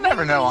being the I never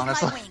wind know,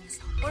 beneath my honestly. wings.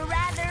 Or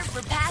rather,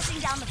 for passing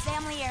down the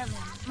family heirloom.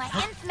 My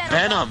nth metal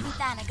Venom. belt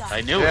from Thanagar.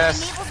 I knew it.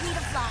 Yes. Enables me to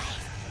fly.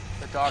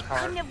 The dog Couldn't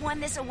heart. have won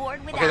this award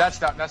without Okay, that's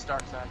Dark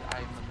Side.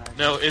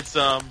 No, it's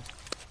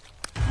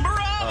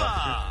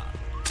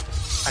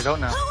I don't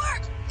know.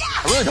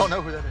 I really don't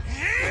know who that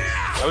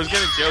is. I was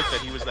gonna joke that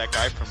he was that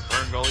guy from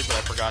Fern Gully, but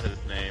I forgot his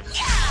name.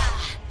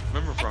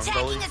 Remember Fern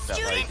Gully? Attacking a That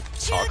student, like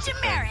choose toxic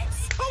your thing.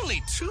 merits.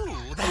 Only 2?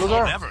 That Those will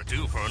are- never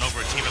do for an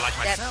overachiever like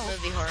That myself.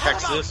 movie horror.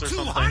 Texas or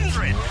something.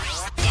 200.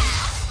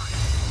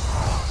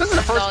 This is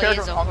the first Dolly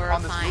character is a on this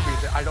horrifying-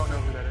 movie that I don't know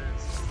who that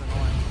is. This is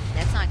annoying.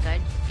 That's not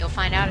good. You'll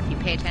find out if you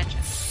pay attention.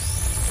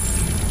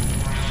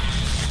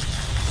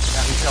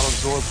 Now he shall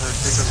absorb her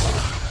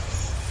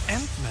bigger.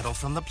 Nth metal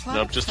from the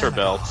planet. Nope, just her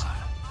belt.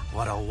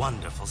 What a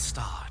wonderful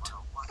start.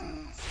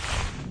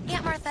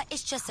 Aunt Martha,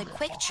 it's just a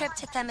quick trip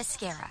to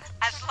Themyscira.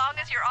 As long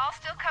as you're all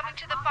still coming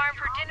to the farm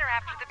for dinner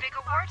after the big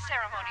award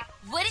ceremony.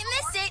 Wouldn't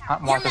miss it.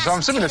 Aunt Your Martha. So I'm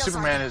mashed assuming that potatoes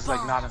Superman are is like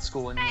bomb. not in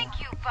school anymore. Thank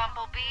you,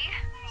 Bumblebee.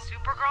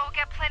 Supergirl will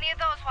get plenty of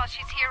those while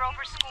she's here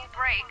over school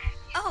break.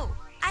 Oh,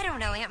 I don't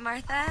know, Aunt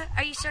Martha.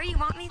 Are you sure you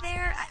want me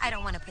there? I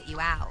don't want to put you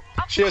out.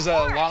 She has a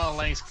Of course. Lana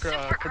Lang's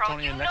Supergirl, you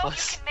Kryptonian know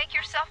necklace. you can make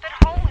yourself at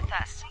home with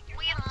us.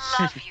 We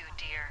love you,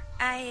 dear.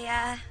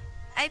 I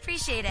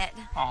appreciate it.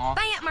 Aw.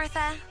 Bye, Aunt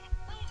Martha.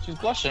 She's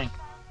blushing.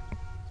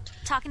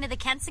 Talking to the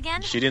Kents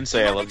again? She didn't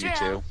say I know the love you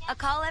drill. too. A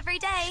call every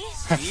day.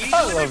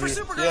 I love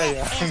you. Yeah,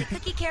 yeah. And a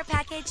cookie care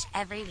package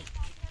every week.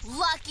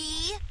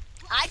 Lucky.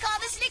 I call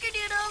the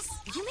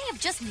snickerdoodles. You may have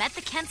just met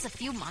the Kents a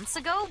few months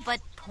ago,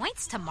 but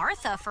points to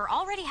Martha for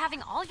already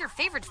having all your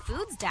favorite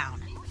foods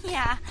down.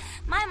 Yeah,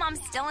 my mom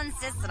still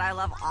insists that I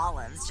love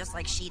olives, just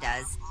like she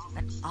does.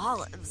 But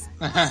olives,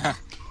 the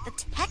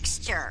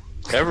texture.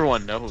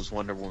 Everyone knows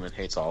Wonder Woman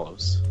hates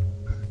olives.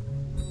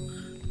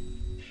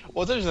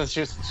 Well, there's that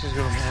she's doing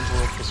man's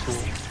work for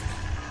school.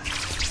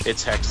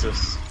 It's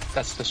Hexus.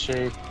 That's the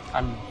shade,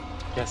 I'm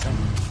guessing.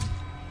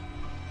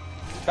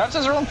 That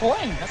says her own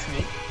plane. That's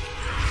neat.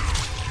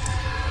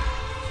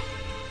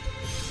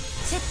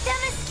 To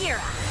Themyscira.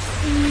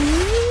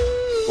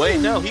 Wait,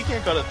 no, he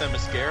can't go to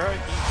Themyscira.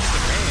 He's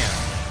a man.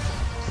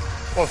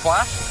 What,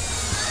 Flash?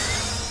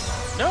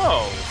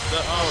 No,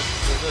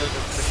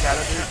 The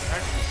shadow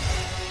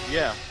dude?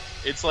 yeah,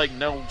 it's like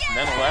no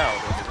men allowed,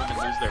 or the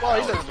women lose their Well,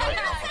 he power. doesn't like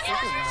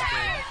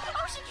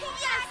Oh, she came.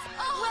 Yes.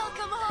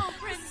 Welcome home,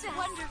 Prince.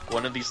 Wonderful.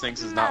 One of these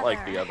things is not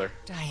like the other.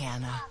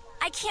 Diana.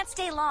 I can't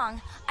stay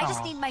long. I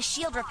just Aw. need my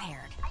shield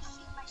repaired.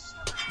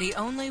 The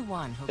only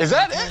one who Is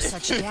can that repair it?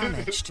 such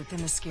damage to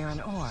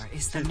Themysciran ore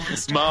is the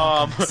Master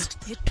Mom, Alchemist.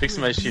 fix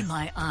my shit.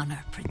 My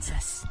honor,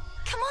 princess.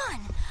 Come on.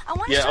 I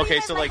want to Yeah, show okay, you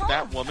guys so my like home.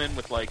 that woman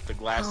with like the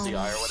glassy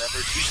eye or whatever,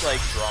 she's like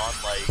drawn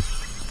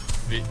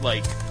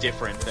like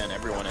different than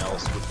everyone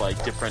else with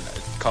like different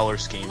color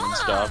scheme and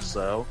stuff.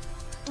 So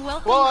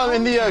Well,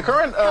 in the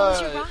current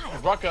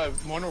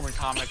Rucka Wonder Woman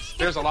comics,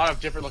 there's a lot of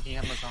different looking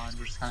Amazons.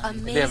 Which is kind of,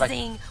 Amazing. they have, like,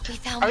 We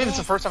found I think it's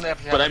the this. first time they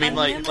ever had. But I mean,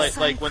 like,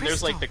 like when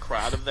there's like the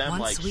crowd of them,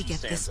 Once like we she get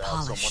stands this out. So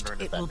I'm polished, wondering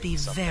if it that will be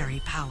means something.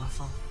 very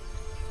powerful.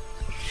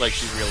 Like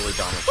she's really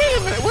done it. Wait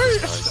a minute, where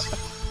is?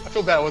 I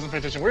feel bad. I wasn't paying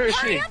attention. Where is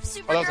Hurry she? up, Oh, that was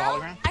a Supergirl.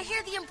 hologram. I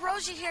hear the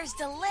ambrosia here is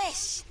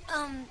delish.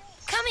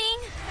 Coming.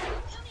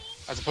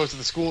 As opposed to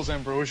the school's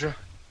ambrosia.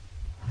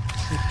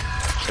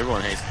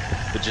 Everyone hates,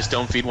 but just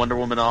don't feed Wonder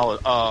Woman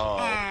olive. Oh,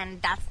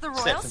 And that's the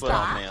royal set foot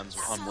spot.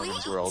 on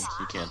Woman's World.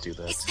 You can't do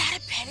that. Is that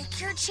a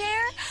pedicure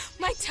chair?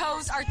 My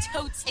toes are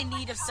totes in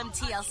need of some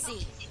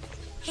TLC.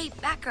 Hey,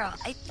 Batgirl,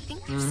 I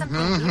think there's something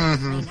weird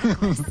with my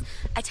necklace.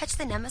 I touched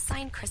the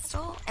Nemesign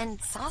crystal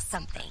and saw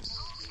something.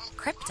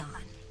 Krypton.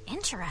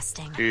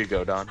 Interesting. Here you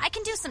go, Don. I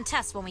can do some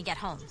tests when we get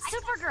home.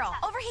 Supergirl,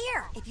 over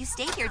here. If you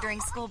stayed here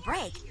during school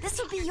break, this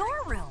would be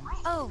your room.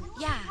 Oh,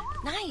 yeah,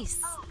 nice.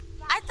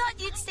 I thought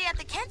you'd stay at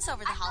the Kents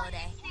over the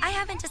holiday. I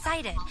haven't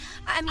decided.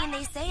 I mean,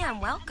 they say I'm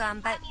welcome,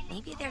 but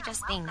maybe they're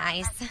just being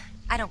nice.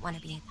 I don't want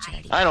to be a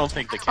charity. I don't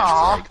think the cats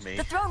Aw. like me.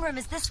 The throne room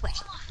is this way.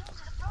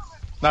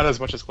 Not as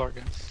much as Clark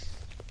Kent.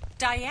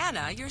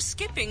 Diana, you're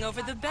skipping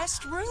over the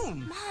best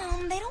room.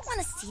 Mom, they don't want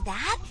to see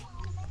that.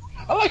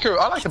 I like her.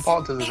 I like the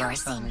Paulton design.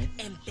 It's kinda neat.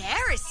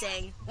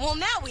 Embarrassing? Well,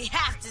 now we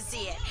have to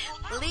see it.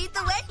 Lead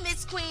the way,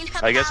 Miss Queen.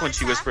 I guess when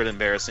she whispered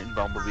embarrassing,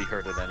 Bumblebee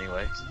heard it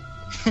anyway.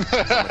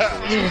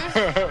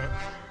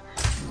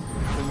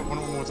 One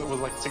of them was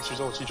like 6 years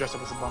old. She dressed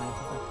up as a bunny.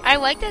 I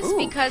like this Ooh.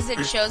 because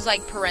it shows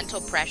like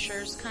parental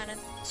pressures, kind of,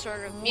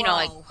 sort of, you know,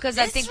 like because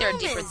I think there are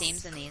deeper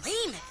themes in these.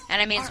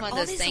 And I mean, it's one of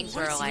those things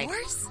where like, I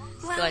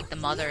feel like the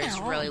mother is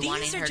really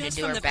wanting her to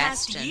do her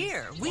best. And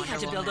Year. We Wonder had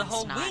to build a Woman's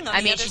whole not. wing on I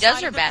the mean, other she does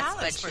side her of the best,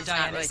 palace but for she's not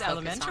really Diana's focused on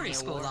elementary the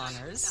school awards.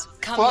 honors.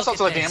 Well, that's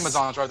also like the this.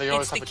 Amazons, right? They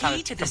always It's have the the kind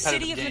key of to the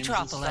city of competitive games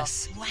and Metropolis.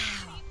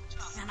 stuff.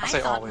 And I I say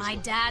thought always, my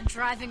but- dad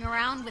driving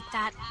around with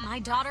that "My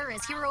daughter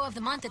is hero of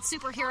the month at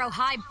Superhero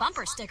High"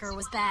 bumper sticker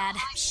was bad.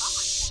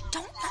 Shh,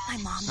 don't let my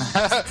mom know.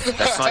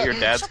 That's not your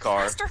dad's She'll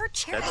car. plaster her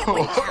cherry That's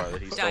away. the car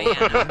that he stole.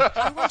 Diana,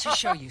 I want to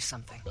show you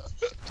something.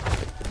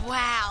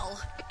 Wow,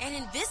 an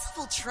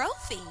invisible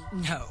trophy.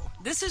 No,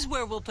 this is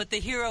where we'll put the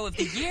Hero of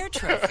the Year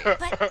trophy.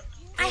 But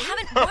I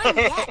haven't won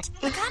yet.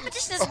 The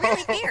competition is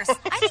really fierce.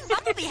 I think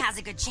Bumblebee has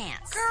a good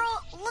chance.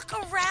 Girl, look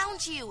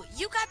around you.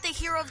 You got the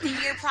Hero of the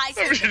Year prize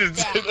Maybe she in didn't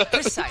say the that.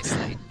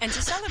 Precisely. And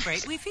to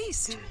celebrate, we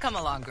feast. Come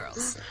along,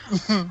 girls.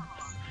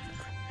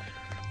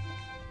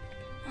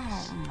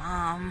 Oh,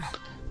 Mom.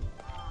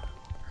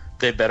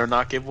 They better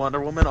not give Wonder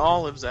Woman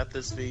olives at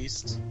this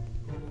feast.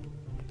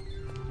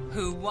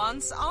 Who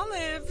wants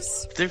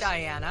olives? There's-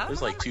 Diana?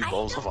 There's like 2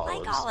 bowls of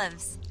olives. Like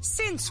olives.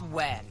 Since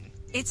when?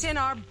 It's in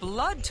our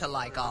blood to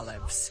like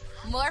olives.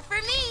 More for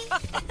me.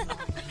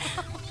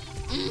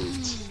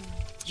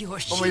 You're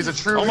Bumblebee's a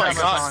true Oh my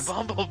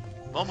Amazon. god,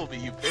 Bumblebee,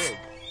 you pig.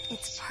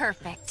 It's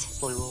perfect.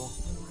 Bully rule.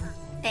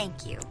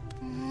 Thank you.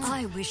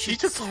 I wish She it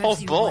took the serves whole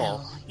you bowl.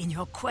 well in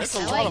your quest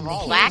That's a to lot win of the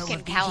olives. Black hero and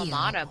of the year.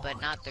 Kalamata,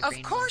 but not the green.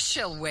 Of course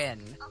she'll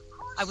win.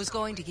 I was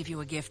going to give you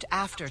a gift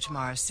after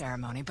tomorrow's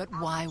ceremony, but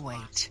why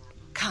wait?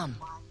 Come.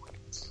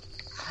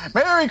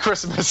 Merry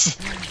Christmas.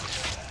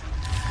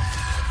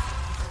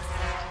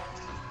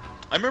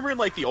 I remember in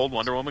like the old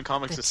Wonder Woman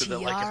comics, The it said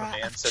that like if tiara a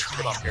man of sets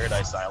foot on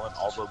Paradise Island,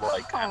 all the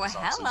like Oh,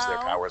 Amazons lose their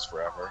hello. powers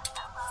forever.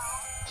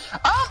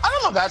 I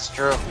don't know if that's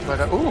true, but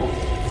ooh,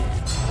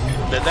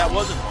 That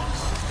wasn't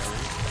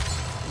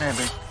one.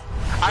 maybe.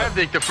 I have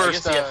the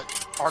first guess,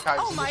 yeah.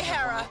 archives. Oh, my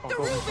Hera, the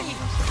ruby.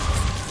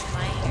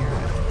 My hair.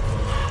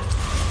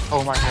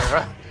 Oh my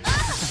Hera.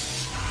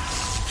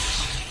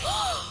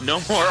 No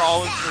more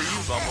olives for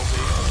you,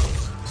 Bumblebee.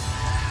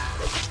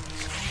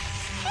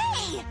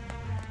 Hey!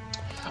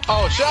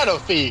 Oh, Shadow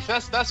Thief.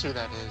 That's who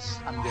that is.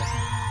 I'm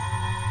guessing.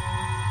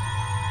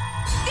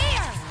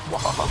 There!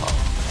 Wow.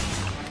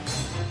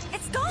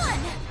 It's gone!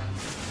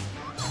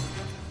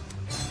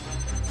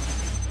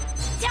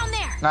 Down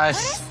there! Nice.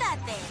 What is that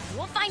thing?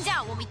 We'll find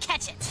out when we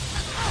catch it.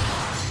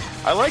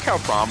 I like how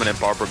prominent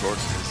Barbara Gordon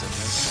is in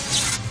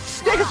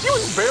this. Yeah, because she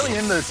was barely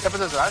in the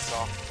episodes that I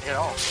saw at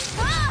all.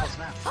 Ah! Oh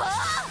snap.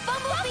 Ah!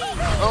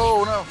 Bumblebee!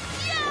 Oh no.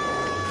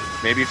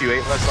 Maybe if you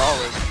ate less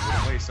olives, you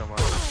wouldn't weigh so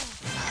much.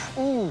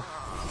 Ooh.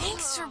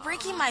 Thanks for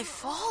breaking my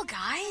fall,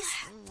 guys.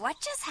 What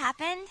just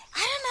happened?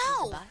 I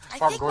don't know. I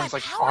Barbara think Gordon's my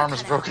like power arm is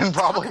cut broken, out.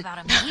 probably. Talk about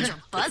a major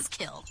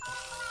buzzkill.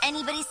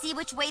 Anybody see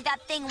which way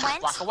that thing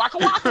went? Waka waka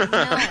waka.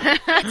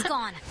 No, it's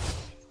gone.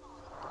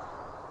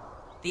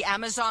 The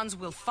Amazons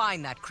will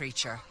find that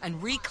creature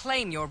and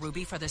reclaim your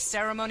ruby for the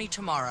ceremony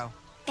tomorrow.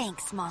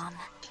 Thanks, Mom.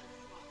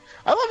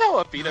 I love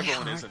how upbeat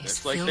everyone is in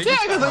this. Like, they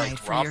just got,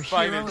 like, rough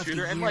fighting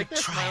shooter, and like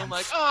this, and I'm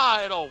like,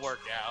 it'll work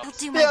out.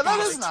 Yeah, that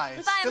is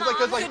nice.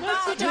 Because like,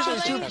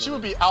 usually she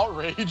would be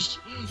outraged.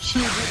 She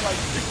would be like,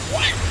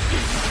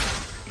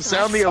 what?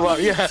 Sound the alarm,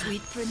 yeah.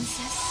 Sweet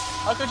princess.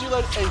 How could you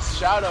let a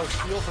shadow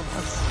steal from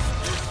us?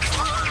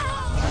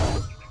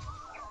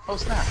 Oh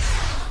snap!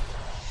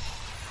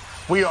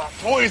 We are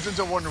poisoned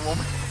to Wonder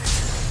Woman.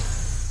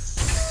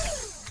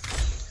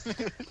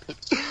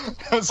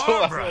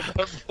 Barbara,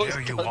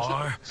 there you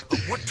are.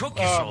 What took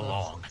you so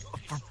long?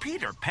 For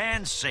Peter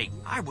Pan's sake,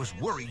 I was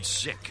worried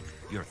sick.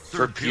 Your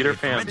third Peter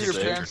period Pan's forensics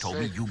sake. teacher told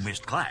me you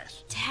missed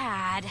class.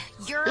 Dad,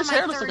 you're This my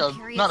hair looks third like a-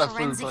 period not a food,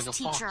 forensics but like a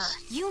teacher. fox.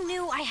 You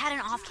knew I had an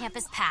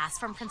off-campus pass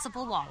from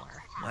Principal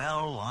Waller.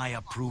 Well, I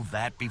approved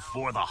that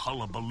before the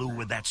hullabaloo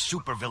with that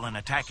supervillain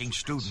attacking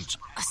students.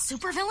 A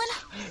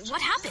supervillain?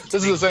 What happened?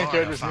 This is the same Big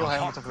character as Barda Neil found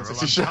Hamilton from Hawkgirl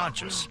 60 Show.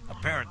 unconscious.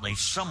 Apparently,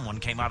 someone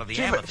came out of the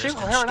She- amethyst she- and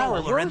her and I stole were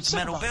Lorenz's sick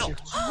metal about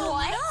belt. you.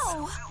 What?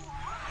 No.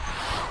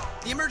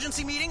 The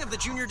emergency meeting of the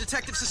Junior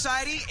Detective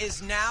Society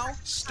is now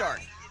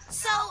starting.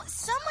 So,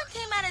 someone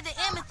came out of the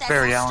amethyst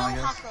Barry and Allen,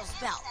 stole I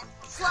Hawkgirl's belt.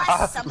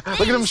 Plus, some Look at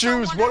them things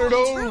shoes. from What are Wonder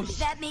Woman's those? room.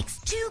 That makes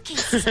 2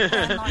 cases of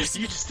grand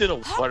larceny. You just did a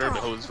water Hawkgirl,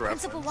 hose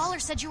reference. Principal Waller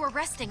said you were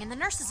resting in the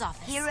nurse's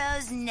office.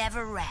 Heroes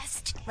never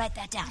rest. Write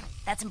that down.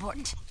 That's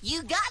important.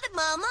 You got it,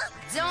 Mama.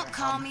 Don't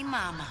call me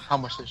Mama. How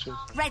much they should?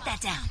 Write that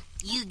down.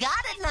 You got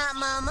it, not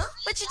Mama.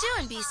 What you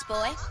doing, Beast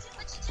Boy?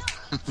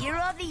 Hero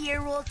of the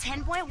Year Rule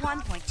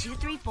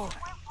 10.1.234.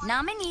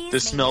 Nominees.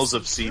 This may smells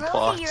of receive C Hero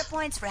plot. of the Year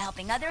points for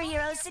helping other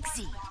heroes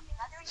succeed.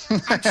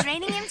 I'm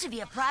training him to be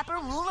a proper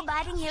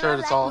rule-abiding hero Sure,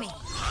 it's like all me.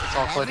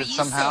 coded Whatever you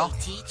somehow.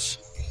 say, Teach.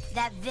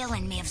 That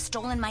villain may have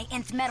stolen my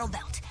nth metal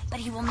belt,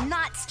 but he will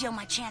not steal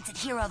my chance at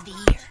Hero of the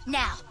Year.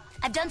 Now,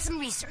 I've done some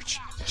research.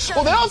 Show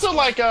Well, they me also these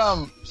like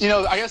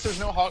I guess there's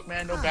no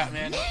Hawkman, no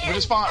Batman, which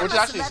is fine, which I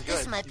must actually is have left this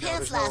good. in my You know,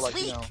 pants there's no, last like,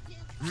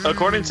 week.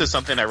 According to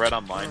something I read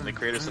online, the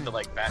creators said that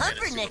like Batman and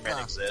Pumpernickel.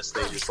 Superman exist.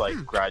 They just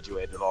like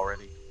graduated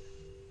already.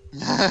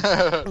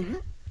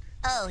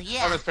 Oh,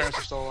 yeah. his parents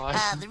are still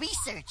alive. The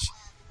research.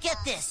 Get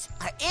this.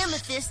 Our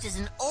amethyst is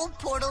an old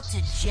portal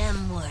to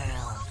Gem World.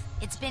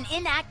 It's been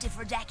inactive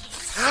for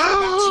decades.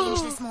 That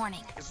changed this morning.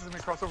 This is gonna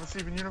be crossover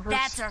Steven Universe.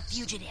 That's our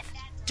fugitive.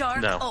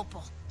 Dark No.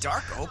 Opal.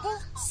 Dark Opal?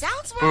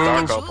 Sounds more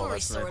Dark like a Opal, jewelry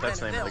that's store the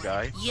than name a of the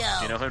villain. guy.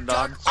 Yo, You know him,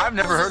 Don? I've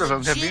never heard of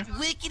him, have you? legit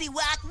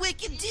wickety-whack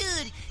wicked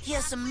dude. He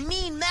has some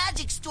mean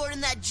magic stored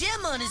in that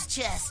gem on his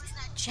chest.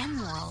 Gem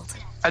World.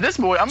 At this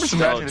point, I'm just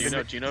No,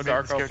 imagining. do you know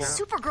Dark Opal?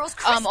 Supergirl's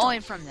crystal. Only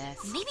from this.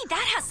 Maybe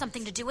that has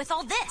something to do with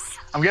all this.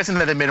 I'm guessing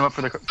that they made him up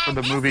for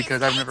the movie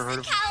because I've never heard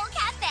of him. Cowl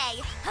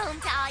Cafe, home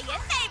to all your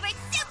favorite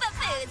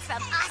superfoods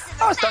from awesome.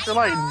 Oh, it's Dr.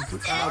 Light.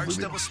 Large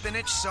double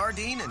spinach,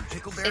 sardine, and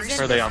pickleberry.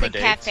 Isn't Are they this on the the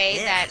date? cafe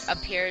Yeah. that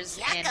appears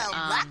in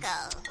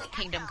Wacko.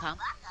 Kingdom Come?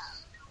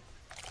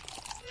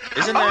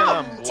 Isn't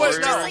that Tastes Warriors?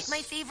 just like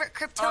my favorite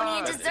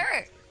Kryptonian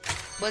dessert.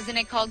 Wasn't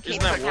it called Isn't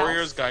Cape that Hotel?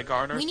 Warriors Guy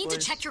Garner? We need to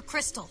check your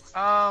crystal.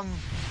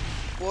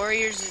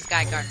 Warriors is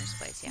Guy Gardner's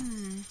place,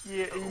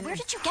 yeah. Where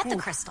did you get the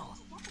crystal?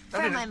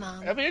 From my mom.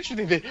 That'd be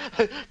interesting.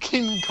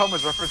 Kingdom Come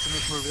is referenced in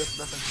this movie. That's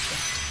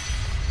interesting.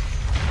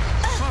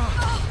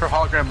 Her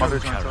hologram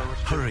mother's on Kara,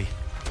 hurry.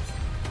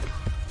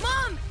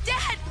 Mom,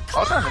 Dad, I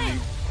was trying to be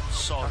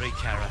Sorry,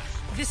 Kara.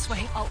 This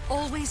way, I'll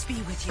always be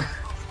with you.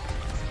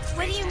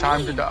 what do you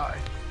time to mean? die.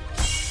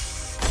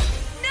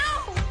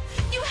 No!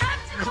 You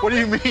have to What do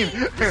you mean?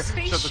 The Shut the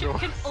spaceship door.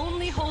 can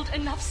only hold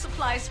enough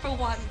supplies for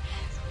one.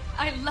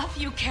 I love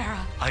you, Kara.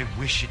 I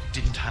wish it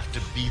didn't have to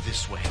be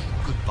this way.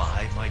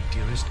 Goodbye, my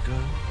dearest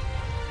girl.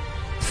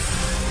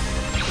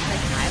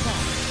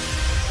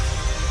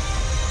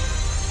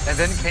 And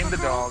then came the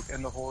dog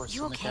and the horse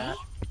You and the okay? cat.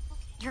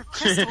 Your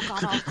crystal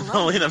got all glowing.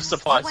 Only enough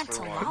supplies I went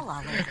for to one. La La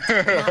Land.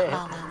 Not La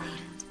La Land.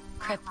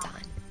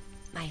 Krypton.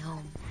 My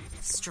home.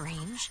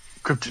 Strange.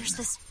 Krypton. There's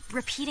this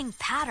repeating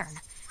pattern.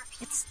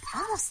 It's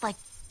almost like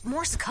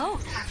Morse code.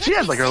 She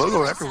has like her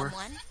logo everywhere.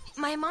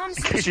 My mom In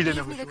said case she you didn't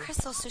gave know me the what you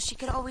crystal so she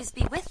could always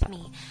be with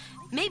me.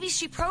 Maybe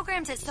she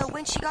programmed it so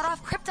when she got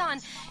off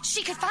Krypton,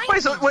 she could find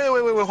Wait, me.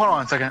 wait, hold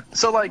on a second.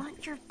 So like,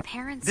 Weren't your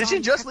parents Did she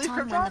on just leave Krypton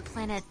when Krypton? the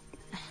planet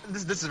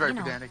this is very You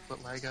know, pedantic,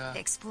 but like,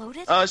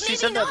 exploded? She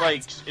said that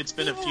like it's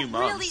been a few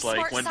months. really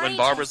Like smart when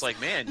Barbara's scientists.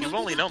 like, man, you've Maybe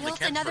only they known the built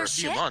Kents for another a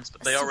few ship? months,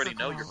 but they already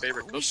know your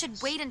favorite We cookies.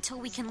 should wait until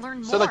we can learn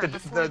more so like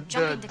before the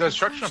jumping to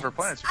destruction of her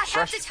conclusions. planet. I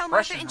have to tell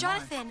Martha and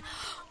Jonathan.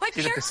 My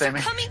She's like the parents same are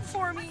age. coming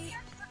for me.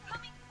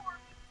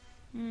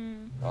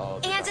 Oh,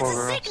 And it's Poor a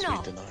girl.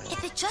 signal. Sweet denial.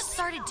 If it just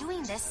started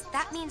doing this,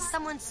 that means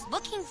someone's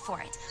looking for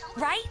it,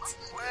 right?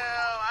 Well,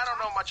 I don't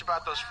know much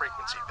about those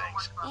frequency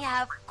things.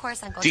 Yeah, of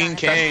course, Uncle Dean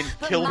Jonathan. Cain,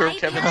 But kill her, my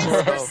Kevin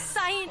parents Sorbo. are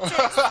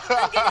scientists.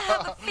 I'm gonna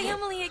have a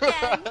family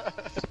again.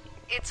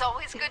 It's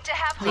always good to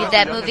have Leave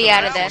that movie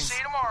out of Well, this. see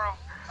you tomorrow.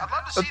 I'd love to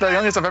That's see the that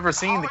youngest I've ever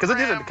seen because they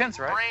did it at the Kents,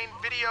 right? brain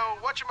video,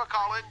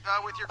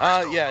 whatchamacallit, with your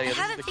crystal. Yeah, I this is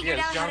haven't the figured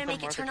out how to Jonathan make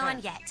it Martha turn Kent.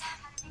 on yet.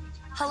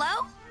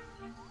 Hello?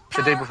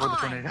 The day Power before the on.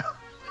 tornado.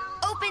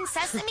 Open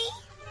sesame?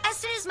 I As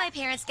soon as my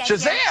parents get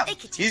Shazam! here, they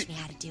could teach me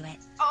how to do it.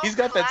 He's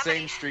got that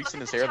same streaks in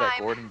his hair that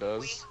Gordon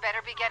does. Better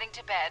be getting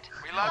to bed.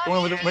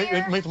 One with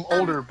make them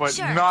older, but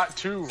Sure. not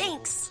too.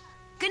 Thanks.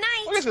 Good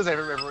night. I guess because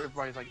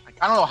everybody's like,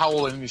 I don't know how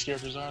old any of these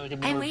characters are. They could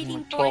be I'm from, waiting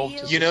like for 12 you.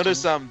 to You 16.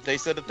 notice they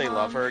said that they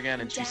love her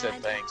again, and she Dad. said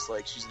thanks.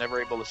 Like she's never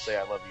able to say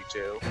I love you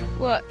too.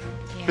 What?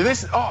 Did they?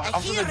 Oh, I A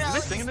was hero like, did they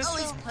is sing in this?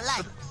 always show?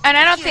 polite. And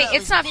I don't A hero think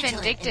it's is not vigilant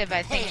vindictive. and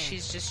I think prepared.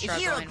 she's just A hero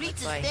struggling greets with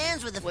his like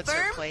fans with a what's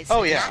firm, her place.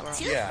 Oh in yeah, this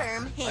too world. yeah.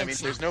 firm I mean, handshake.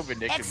 there's no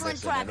vindictiveness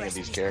Excellent in any progress of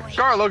these at this characters.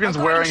 Scar Logan's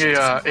wearing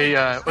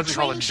a what's it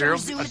called, a train Daryl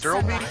shows a at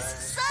Daryl beat?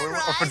 sunrise.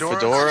 A fedora?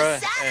 Fedora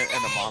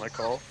and a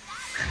monocle.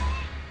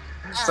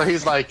 So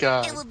he's like,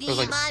 It will it be was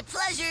like my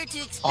pleasure to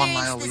on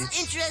my experience this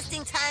leave.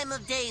 interesting time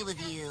of day with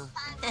you.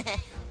 I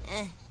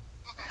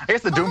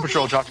guess the Doom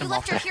Patrol dropped You him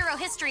off left your there. hero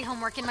history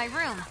homework in my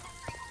room.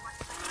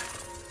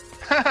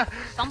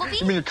 Bumblebee?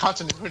 You mean your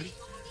continuity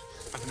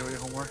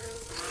homework?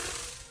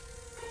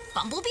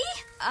 Bumblebee?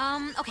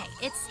 Okay,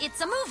 it's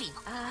a movie.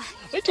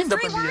 They teamed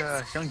up in 3 the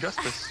words? Young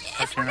Justice If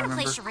cartoon, I we're gonna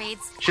play remember.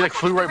 charades, She like I'll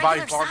flew play right by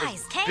the regular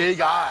Barbara's size, 'kay? big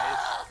eyes.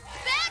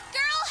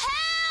 Batgirl,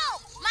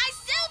 help! My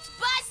suit's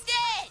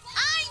busted!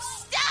 I'm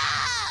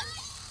stuck!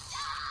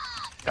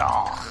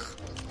 Oh.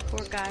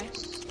 Poor guy.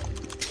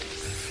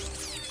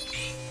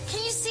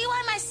 Can you see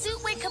why my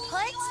suit went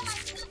kaput?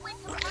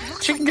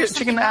 She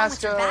can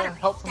ask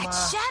help from That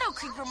shadow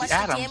creeper must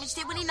Adams. have damaged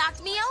it when he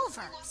knocked me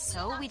over.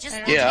 So we just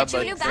Yeah, get you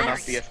a but new they're not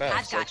battery. BFFs,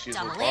 I've got like she's with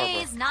double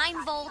Barbara. A's,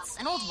 9 volts,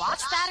 an old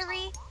watch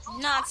battery.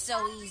 Not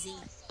so easy.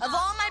 Of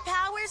all my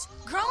powers,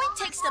 growing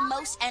takes the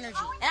most energy,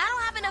 and I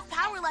don't have enough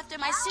power left in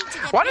my suit to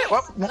get What? big.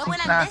 What? But when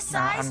Nah, I'm this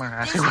nah, size, I'm gonna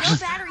ask there's you no questions.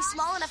 battery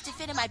small enough to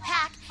fit in my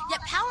pack, yet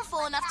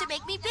powerful enough to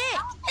make me big.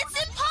 It's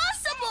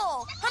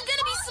impossible! I'm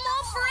gonna be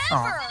small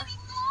forever!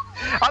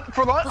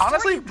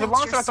 Honestly, you for the built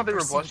longest your time I thought they were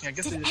super blushing. I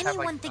guess suit, they did just had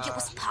anyone like think it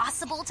was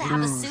possible to have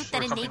a rouge suit or that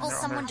something enables on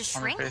someone their- to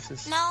on their shrink?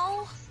 faces.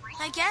 No,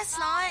 I guess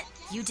not.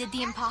 You did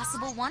the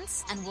impossible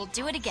once, and we'll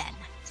do it again.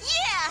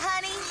 Yeah,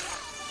 honey!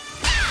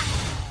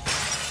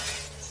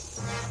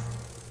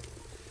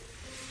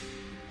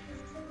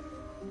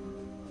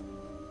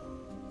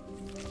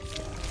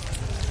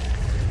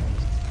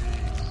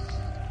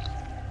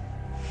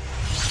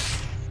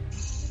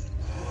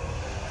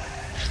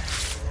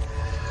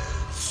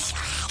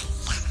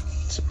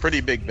 It's a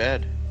pretty big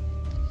bed.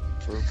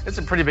 It's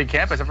a pretty big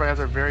campus. Everybody has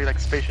a very like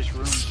spacious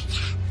room.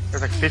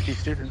 There's like 50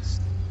 students.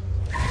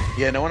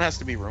 Yeah, no one has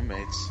to be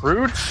roommates.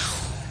 Rude.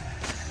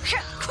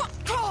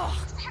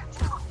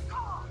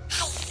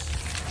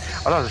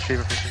 I thought it was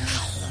Shiva for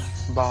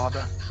sure. Bob.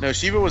 No,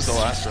 Shiva was the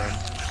last room.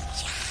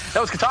 That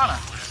was Katana.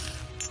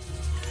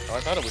 Oh, I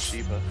thought it was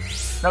Shiva.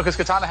 No, because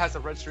Katana has a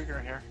red streak in her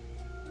hair.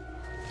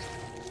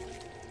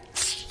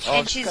 Oh,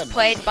 And she's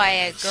played by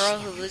a girl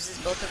who loses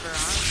both of her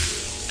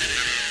arms.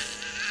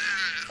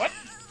 What?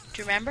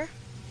 Do you remember?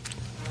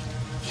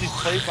 She's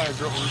played by a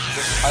girl who loses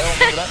her. I don't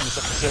remember that in this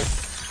episode.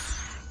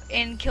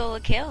 In Kill la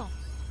Kill.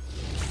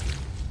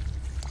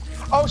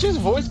 Oh, she's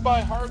voiced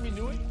by Harvey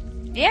Newey?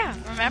 Yeah,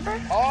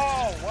 remember?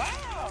 Oh,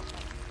 wow.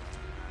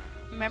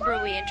 Remember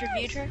we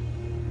interviewed her?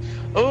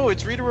 Oh,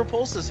 it's Rita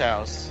Repulsa's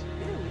house.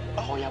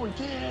 Oh, yeah, we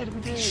did.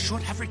 They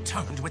should have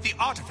returned with the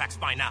artifacts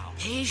by now.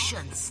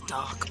 Patience,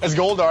 Doc. As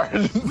Goldar.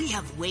 We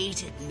have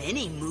waited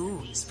many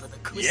moons for the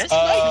Yes,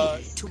 crystal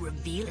to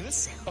reveal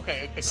itself.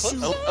 Okay, Soon,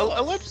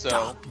 Ellipso.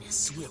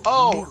 darkness will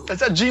Oh, is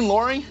that Gene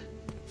Loring?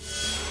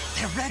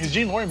 They're ready. Because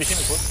Gene Loring became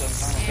Eclipse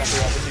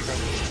after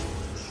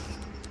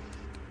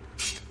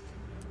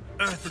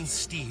Earth and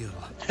steel.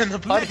 And the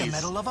Mega putties.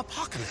 metal of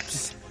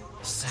Apocalypse.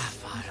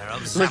 Sapphire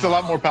of It makes it a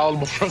lot more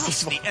palatable for us Plus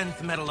to the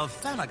nth metal of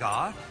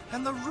Thanagar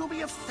and the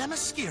ruby of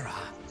Themyscira.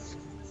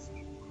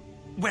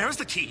 Where's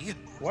the key?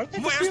 What?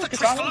 Where's the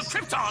crystal of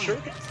Krypton?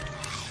 Sure.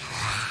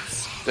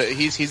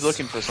 He's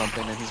looking for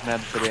something, and he's mad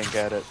that they didn't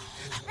get it.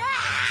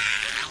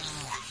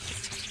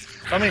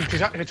 I mean,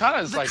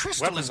 Katana's The like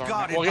crystal weapons is aren't.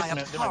 guarded Well, I by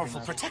guess a they might be powerful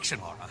magic. protection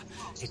aura.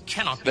 It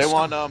cannot be They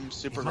want stolen. It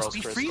Supergirl's must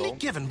be freely crystal.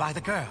 given by the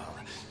girl.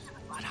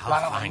 But I'll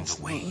Lana find Lang's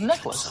a way.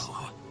 necklace.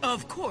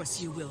 Of course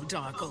you will,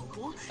 Dark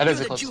Opal. That You're is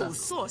the Eclipse, dual huh?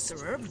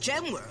 sorcerer of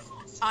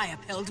Gemworld. I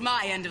upheld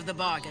my end of the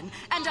bargain,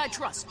 and I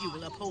trust you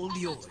will uphold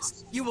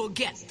yours. You will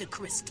get the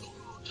crystal.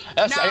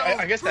 That's, Now,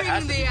 I guess that bring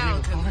has to be the Gene Loring.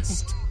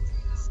 alchemist.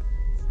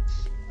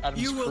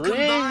 Adam's You will crazy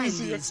combine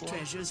these excellent.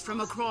 treasures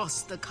from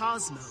across the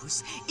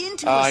cosmos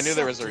into Oh, a I knew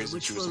there was a scepter reason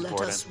which she was will let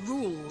important. us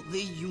rule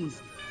the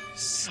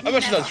universe. I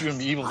bet she thought she was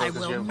gonna be evil. I though,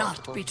 this will year,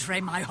 not but- betray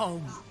my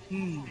home.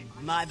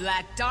 My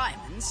black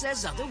diamond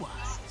says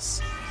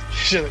otherwise.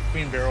 Shit, like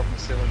Queen Beryl from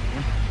Sailor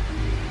Moon.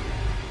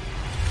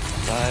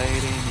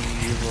 Fighting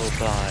evil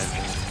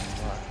diamond.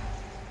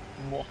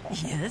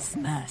 Yes,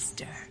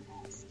 master.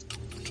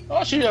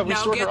 Oh, she Now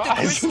restored get her the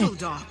eyes. crystal,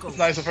 Dark That's Opal.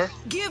 nice of her.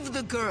 Give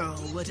the girl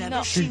whatever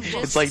No. she wants.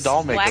 It's like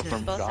doll makeup Black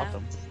from both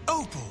Gotham.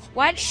 Opal.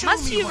 Why Show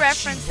must me you what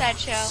reference she that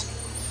show?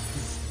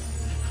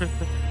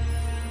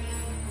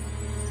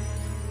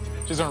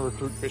 She's gonna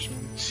recruit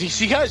Fishman.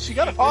 She got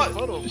a Oh,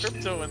 photo of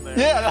Crypto in there.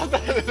 Yeah,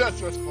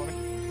 that's what's funny.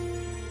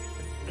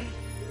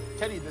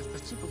 Teddy, the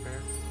super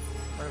bear.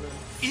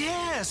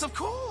 Yes, of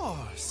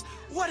course.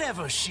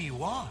 Whatever she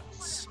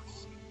wants.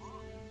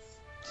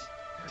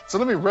 So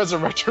let me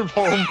resurrect her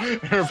poem in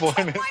her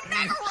planet.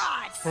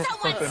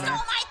 Someone stole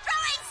my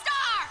throwing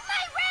star!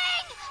 My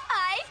ring!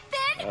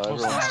 I've been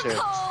everyone's here.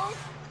 cold.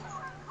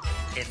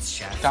 It's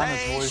Donna's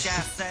chassé, voice.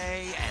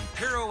 chassé, and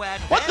pirouette.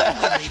 What the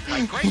and relief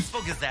by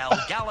graceful gazelle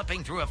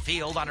galloping through a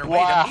field on her way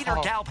Wow. to meet her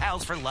gal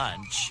pals for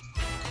lunch.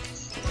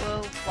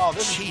 Wow,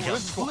 this Cheetah,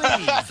 is please!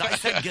 I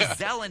said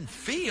gazelle and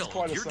field.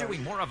 quite a You're sight.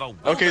 doing more of a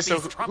Okay, so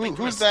wildebeest trumping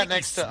through who's a that sticky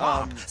next to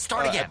swamp.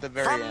 Start again at the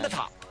very from end? the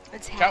top.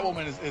 It's Cat.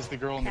 Catwoman is the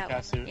girl in the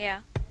cat suit. Yeah.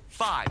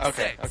 5,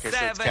 Okay, 6, okay,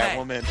 so it's 7, 8.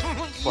 Catwoman,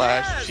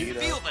 Flash, Yes, Cheetah,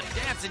 feel the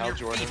dance in Hal your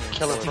Jordan, feet. and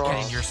Killer Killer Frost.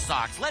 Getting your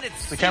socks. Let it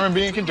The Cameron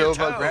Bean sink through your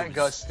Cordova, Grant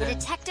toes. Gustin, The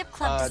Detective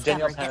Club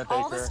Danielle discovered that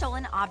all the Panabaker,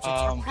 stolen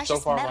objects were precious so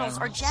far metals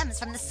or Ryan. gems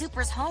from the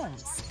supers'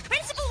 homes.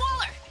 Principal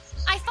Waller!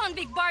 I found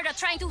Big Barda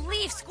trying to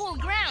leave school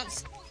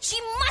grounds. She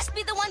must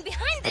be the one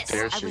behind this.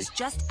 dare I she? was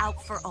just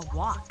out for a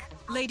walk.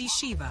 Lady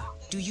Shiva,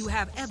 do you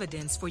have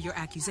evidence for your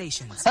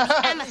accusations?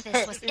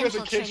 Amethyst was He was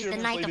a kid infiltrated the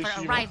shooting night of Lady her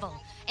Shiva. arrival,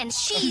 and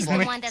she's the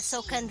one that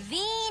so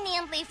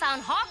conveniently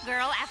found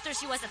Hawkgirl after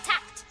she was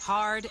attacked.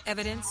 Hard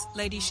evidence,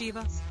 Lady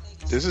Shiva?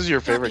 This is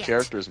your favorite yet.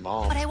 character's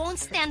mom. But I won't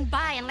stand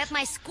by and let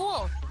my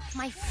school,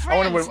 my I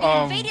wonder friends,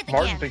 what be invaded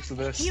Martin again. thinks of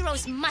this.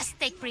 Heroes must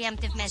take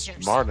preemptive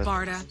measures. Martin.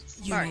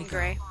 Barda, you Martin make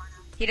Gray.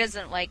 He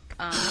doesn't like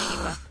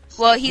Shiva.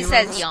 Well, he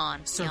says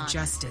yawn. So yawn.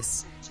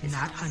 justice,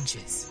 not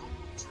hunches.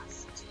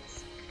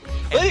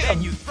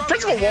 Lady,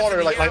 Principal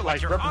Waller, like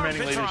your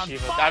reprimanding armpits Lady are on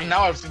Shiva. fire.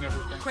 Now I've seen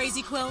everything.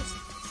 Crazy Quilt?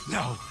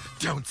 No,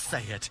 don't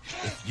say it.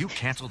 If you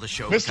cancel the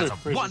show Mr. because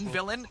of one Principal.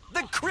 villain,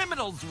 the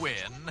criminals win.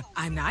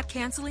 I'm not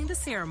canceling the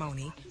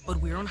ceremony, but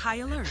we're on high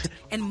alert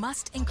and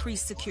must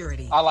increase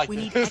security. I like We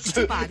this. need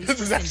extra bodies This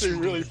for is actually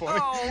Century. really funny.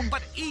 Oh,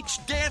 but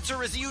each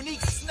dancer is a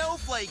unique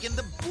snowflake in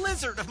the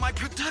blizzard of my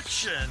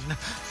production.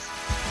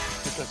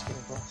 That's good,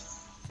 bro.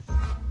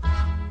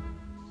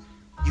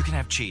 You can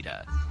have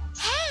Cheetah.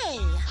 Hey!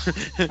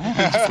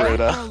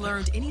 Britta. Or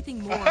learned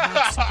anything more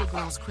about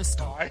Supergirl's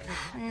crystal?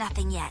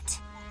 Nothing yet.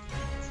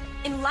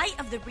 In light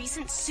of the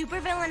recent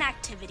supervillain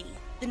activity,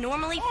 the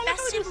normally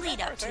festive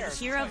lead-up to the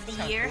Hero of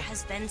the Year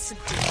has been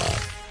subdued.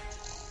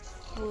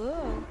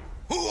 Whoa.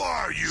 Who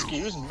are you?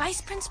 Excuse me.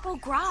 Vice Principal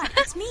Grodd,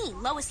 it's me,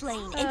 Lois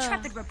Lane,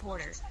 Intrepid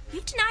reporter.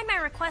 You've denied my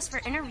request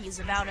for interviews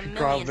about a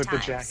Girl million with the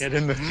times. jacket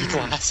and the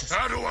glasses.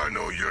 How do I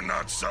know you're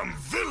not some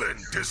villain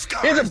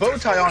disguised He has a bow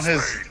as tie on Lois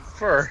his Lane?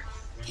 fur.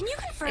 Can you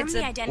confirm It's the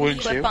a identity Wouldn't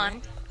of you? the Clip-on.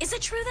 villain? Is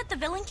it true that the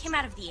villain came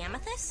out of the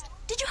Amethyst?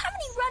 Did you have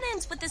any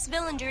run-ins with this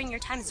villain during your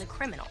time as a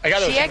criminal? I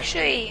got She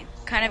actually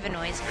kind of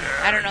annoys me.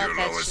 I don't know if You're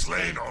that's Lois just me.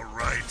 Lane, all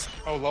right.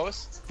 Oh,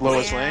 Lois?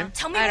 Lois Lane?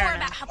 Tell me I don't more know.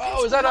 about how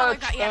Oh, is Principal that Waller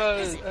got you out of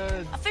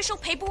prison. uh, Official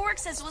paperwork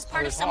says it was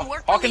part of some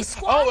work Hawkins? release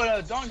squad.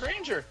 Oh, Dawn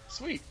Granger.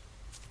 Sweet.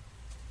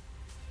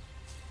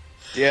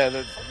 Yeah,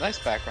 the nice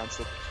background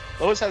stuff.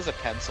 Lois has a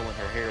pencil in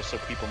her hair so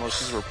people know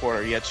she's a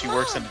reporter, yet she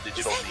works in a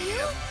digital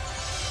medium.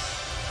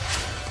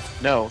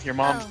 No, your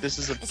mom, this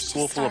is a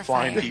school full of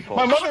blind people.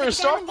 My mother I have is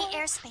examined Starfire. the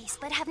airspace,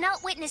 but have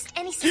not witnessed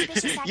any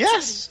suspicious activity.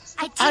 Yes,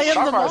 I did I am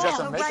the Starfire's got mom.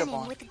 some a makeup run-in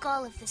on. with the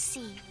Gull of the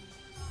Sea.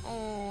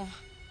 Oh,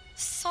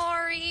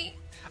 sorry.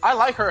 I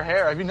like her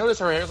hair. Have you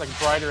noticed her hair is like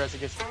brighter as it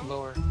gets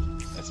lower?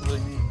 That's really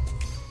neat.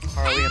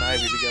 Harley and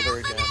Ivy together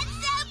again.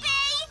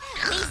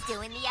 He's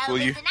doing the Will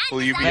you, Elvis and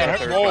will you be Yeah, our her-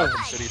 third whoa.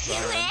 Gotham City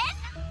siren?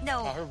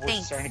 No, her voice is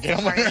thanks, starting to get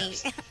on my Harley.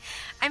 nerves.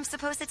 I'm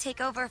supposed to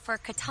take over for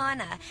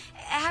Katana.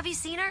 Have you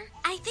seen her?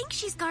 I think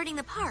she's guarding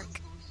the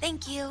park.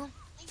 Thank you.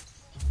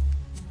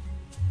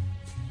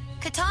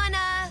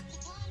 Katana!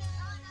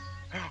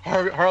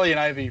 Harley and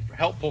Ivy,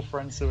 helpful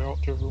friends to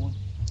everyone.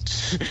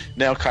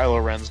 Now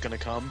Kylo Ren's gonna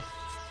come.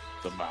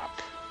 The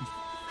map.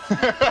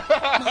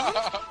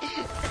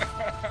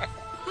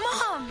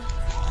 Mom!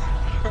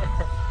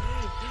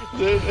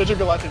 The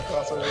intergalactic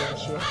crossover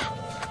show.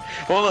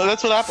 Well, no,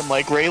 that's what happened.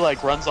 Like Rey,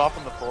 like runs off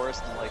in the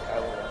forest, and like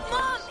Kylo Ren.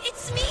 Mom,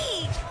 it's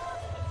me.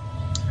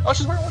 Oh,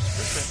 she's wearing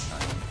what's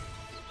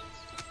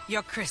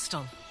Your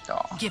crystal.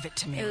 Give it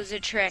to me. It was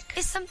a trick.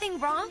 Is something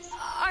wrong?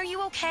 Are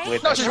you okay?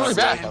 Wait, No, that's she's really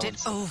bad. Hand it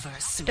over,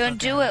 Supergirl. Don't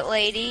do it,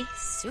 lady.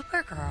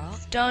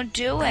 Supergirl? Don't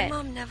do My it.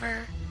 mom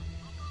never...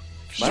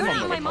 My You're mom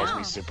not my never calls mom.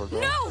 me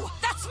Supergirl. No,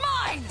 that's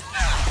mine.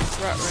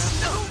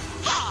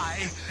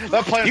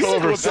 That planet's all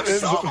over. It's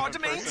so hard to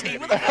maintain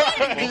with a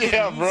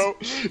Yeah, bro.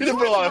 You didn't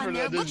put a lot of effort in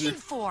that, did you?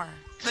 for.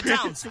 The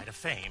downside of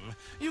fame,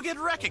 you get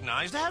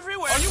recognized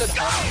everywhere Oh, you that's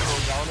go.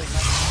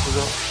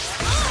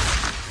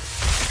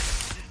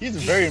 He's a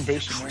very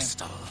impatient man.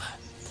 Crystal.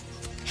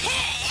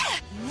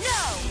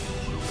 No.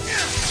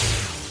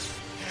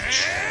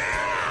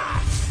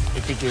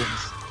 It begins.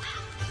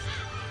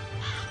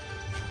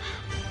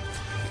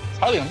 It's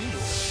highly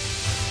unusual.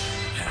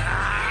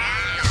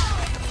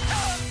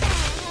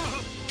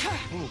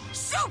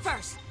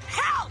 Supers,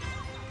 help!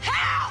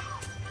 Help!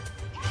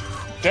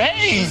 Dang!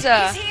 He's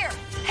He's here.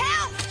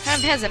 Help!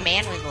 kind of has a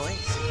manly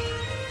voice.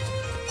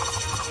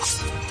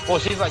 Well,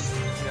 she's like,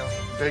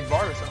 Big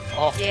Bart or something.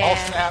 Oh, Yeah.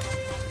 snap.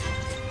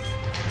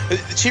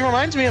 She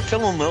reminds me of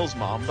Phil and Lil's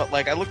mom, but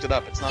like I looked it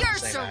up. It's not You're the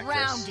same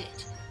actress. surrounded.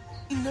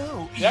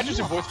 No. The actress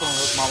who voiced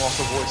Philomela's mom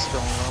also voiced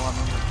Philomela. I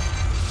remember.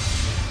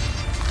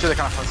 She's that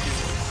kind of husky.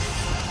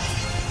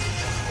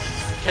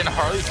 Can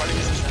Harley fight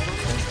against the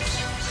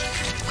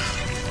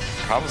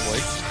Probably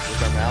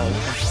with her mallet.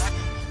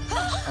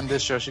 On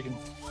this show, she can.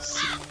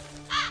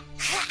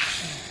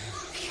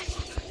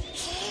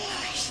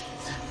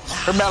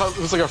 Her mallet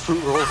looks like a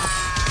fruit roll.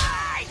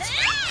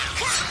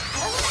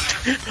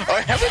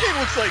 Oh, everything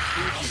looks like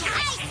fruit.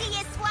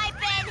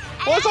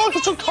 Well,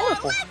 it's so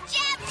colorful.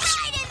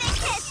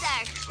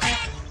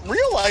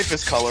 Real life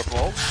is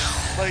colorful.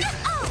 Like,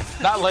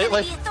 not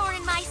lately.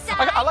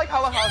 I like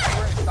how she's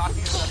wearing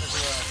stockings and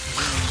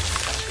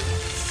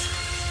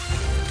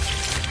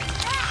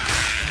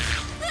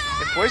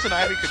if Poison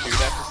Ivy could do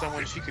that to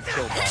someone, she could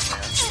kill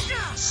Batman.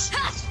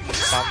 Stop.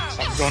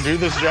 Don't do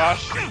this,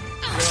 Josh. You've been on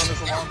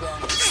this a long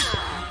time.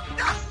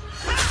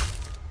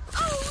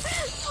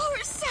 Poor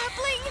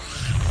sapling.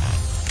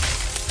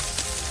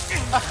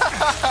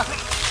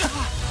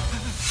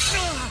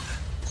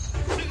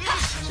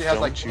 She has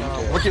like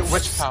wicked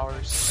witch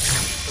powers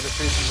for the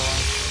trees and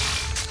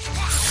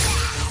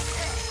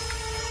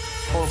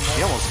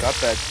He almost got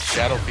that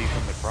shadow pea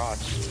from the crotch.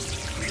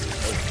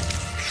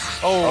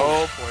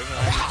 Oh, Poison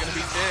Ivy's gonna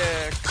be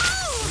sick.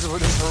 This is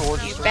her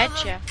origin You story.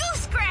 betcha.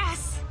 Goose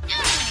grass.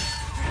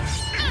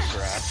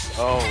 Grass.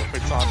 Oh,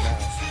 it's on now.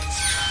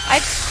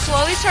 I've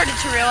slowly started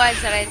to realize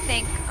that I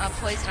think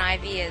Poison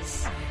Ivy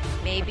is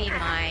maybe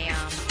my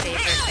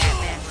favorite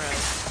Batman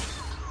rose.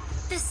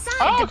 The sun.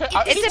 Oh, okay.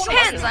 It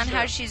depends on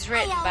how she's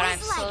written, but I'm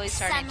slowly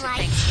starting to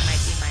think she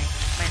might be my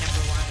number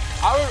one.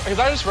 Because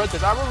I just read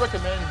this, I would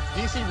recommend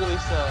DC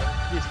release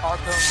these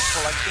Arkham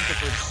collections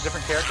with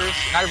different characters.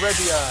 And I read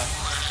the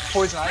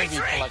Poison Ivy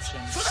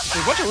collection. There's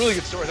a bunch of really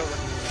good stories. I would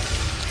recommend that.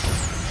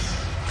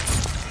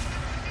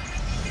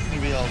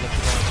 Maybe I'll look at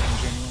that in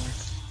January.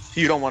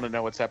 You don't want to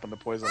know what's happened to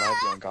Poison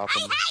Ivy on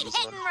Gotham.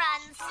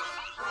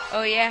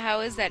 Oh yeah,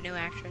 how is that new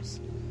actress?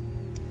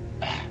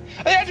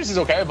 The actress is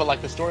okay, but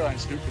like the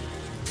storyline's stupid.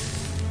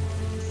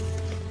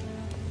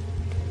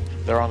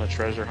 They're on a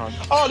treasure hunt.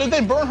 Oh, did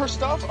they burn her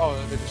stuff? Oh,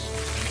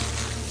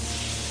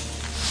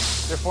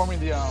 they're forming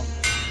the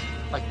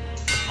like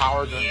the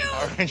Power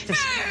Rangers.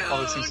 All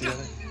the CC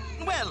together.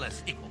 Well,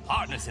 as equal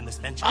partners in this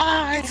venture,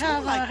 I it's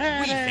have more a like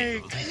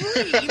headache.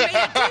 you made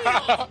a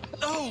deal.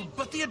 Oh,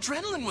 but the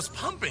adrenaline was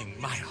pumping.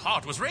 My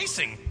heart was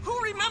racing. Who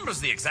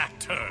remembers the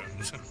exact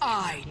terms?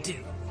 I do.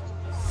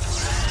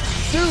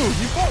 Dude,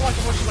 you fought like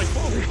a bunch of like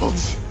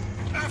 12-year-olds.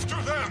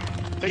 After them.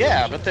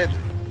 Yeah, but they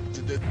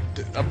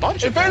a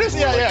bunch In of fairness,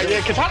 them were yeah.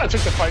 like- Katana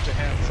took the fight to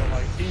him, so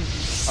like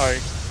he's. All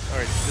right.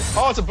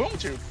 Oh, it's a boom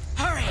tube.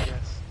 Hurry!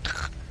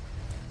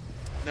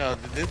 No,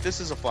 this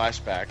is a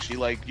flashback. She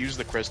like used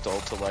the crystal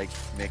to like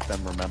make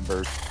them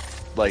remember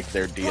like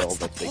their deal. What's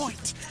the that they.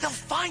 point? They'll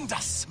find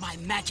us. My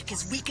magic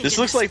is weakened. This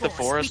in looks like the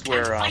forest. forest We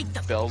can't where fight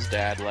them. Belle's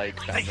dad like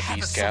found They the have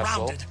Beast us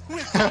Castle. surrounded. We're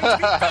going to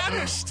be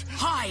banished.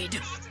 Hide.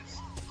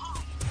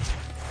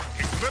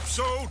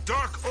 Calypso,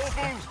 Dark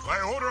Opal, by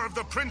order of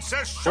the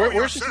princess, show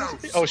Where's she supposed to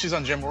yourselves. be? Oh, she's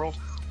on Gem World.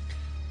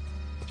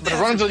 But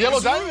it runs a yellow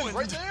diamond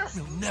right there.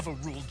 We'll never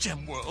rule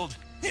Gem World.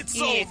 It's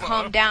You need over. to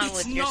calm down It's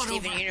with your not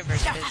Steven over.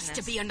 Universe There business. has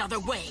to be another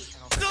way.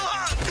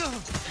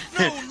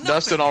 No,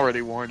 Dustin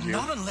already warned you.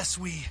 Not unless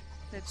we...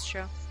 That's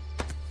true.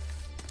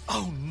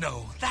 Oh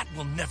no, that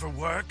will never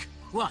work.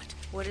 What?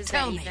 What is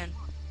Tell that me. even?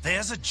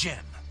 There's a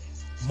gem,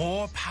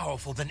 more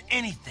powerful than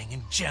anything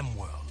in Gem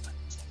World.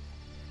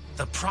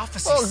 The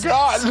prophecy Oh says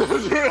God!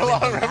 There's a when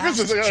lot the of last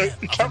references I gem gotta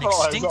of an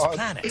capitalize extinct on.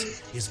 planet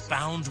is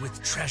bound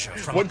with treasure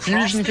from What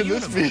across fusion the could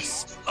this be?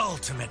 universe,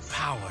 ultimate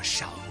power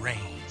shall reign.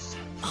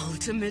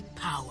 Ultimate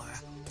power.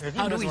 If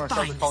How you do guys we want to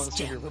start find calling this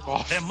this movie a gem?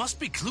 ripoff. There must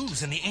be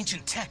clues in the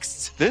ancient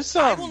texts. This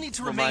I will need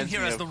to remain reminds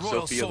here me as of the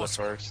royal Sophia the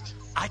sorcerer. First.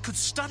 I could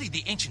study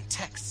the ancient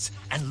texts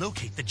and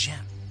locate the gem.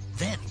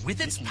 Then,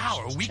 with its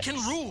power, we can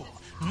rule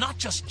not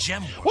just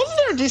Gem World. Wasn't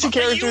there a DC but the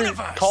character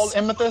universe. called But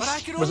I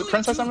Amethyst? could Was it only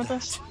Princess do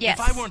Amethyst? that Yes.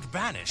 If I weren't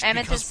banished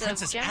Amethyst because of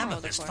Princess Gem World, of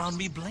Amethyst course. found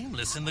me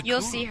blameless in the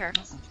You'll coup. see her.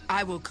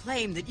 I will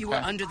claim that you are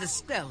Okay. under the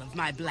spell of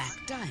my black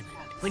diamond.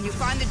 When you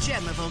find the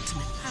gem of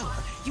ultimate power,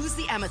 use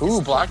the amethyst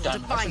Ooh, Black portal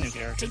to Diamond. That's a bind new it.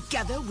 character.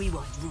 Together we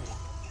will rule.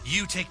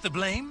 You take the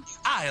blame,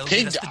 I'll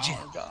King get us the Dog. gem.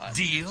 Oh, God.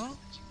 Deal?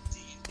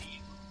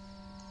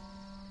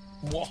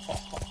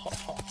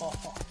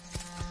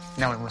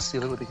 Now we must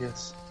seal it with a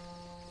kiss.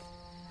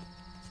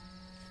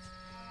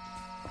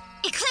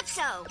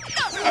 Eclipso.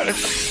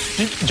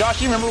 Josh,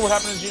 do you remember what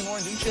happened to Jean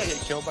Lauren? Didn't she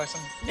get killed by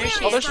some? There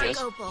she Oh, is. there she is.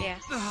 Opal. Yeah.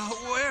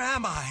 Where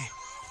am I?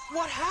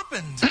 What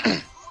happened?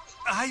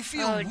 I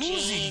feel Oh,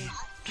 woozy. Jean.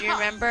 Do you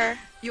remember?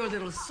 Your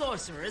little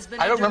sorcerer has been.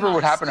 I don't under remember my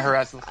what happened to spell. her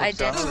as the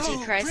Eclipso.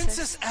 Identity crisis.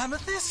 Princess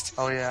Amethyst?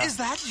 Oh, yeah. Is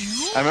that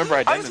you? I remember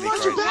Identity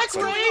want you Crisis.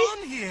 back, but- Ray.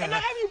 on here? And I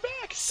have you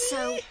back.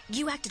 So,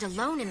 you acted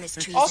alone in this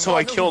treason. Also,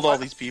 I killed all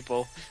these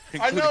people.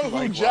 I know including, who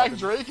like, Jack Robin.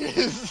 Drake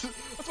is.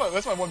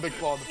 That's my one big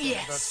flaw in the film,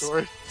 Yes. that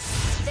story.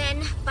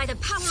 Then, by the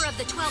power of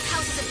the 12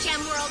 houses of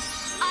Gem World,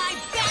 I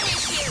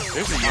banish you!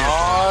 There's a year.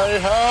 I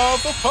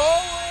have the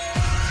power.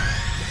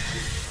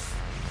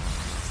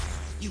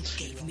 You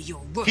gave me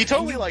your word. He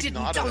totally and you like didn't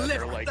nodded at her,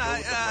 deliver. like, go with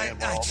the plan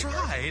while I all the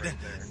tried.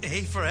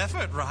 A for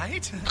effort,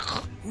 right?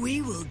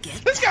 We will get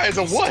This guy is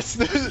a wuss.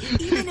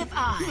 Even if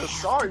I He's a have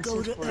sorry to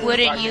go to super-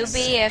 Wouldn't you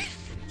be if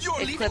You're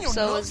leaving your Eclipso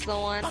note? was the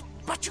one?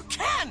 But you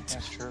can't.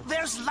 That's true.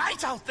 There's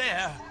light out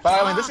there.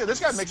 But I mean, this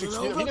guy makes excuse.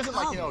 He doesn't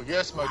like,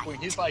 yes, my queen.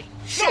 He's like,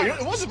 no,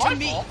 it wasn't my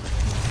fault.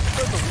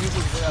 The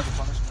weasels way out the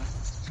punishment.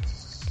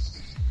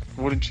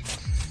 Wouldn't you?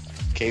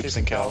 Capes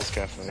and Cow's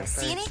Cafe.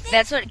 See anything?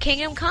 That's what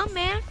Kingdom Come,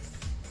 man.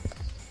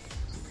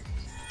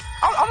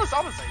 I'm gonna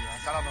say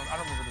yes. I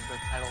don't remember the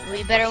title.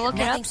 We better look it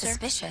Nothing up, sir.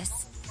 suspicious.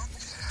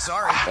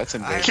 Sorry. That's I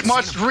embarrassing. haven't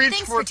Must seen him. reach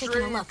Thanks for for taking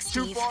a tree look,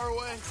 too Steve. far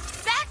away.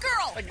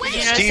 Batgirl! Wait! You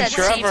notice Steve that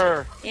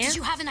Trevor. Yeah? Did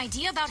you have an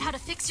idea about how to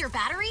fix your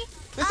battery?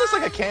 This looks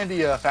like a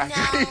candy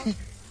factory. No.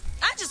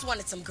 I just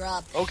wanted some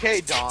grub.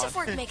 Okay, Dawn. Detective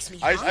work makes me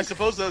I hungry.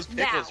 suppose those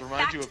pickles Now,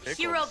 remind back you of to pickles.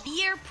 Hero of the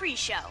Year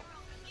pre-show.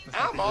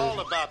 I'm all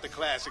about the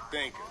classic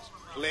thinkers.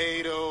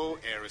 Plato,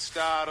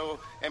 Aristotle,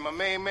 and my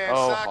main man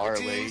Oh,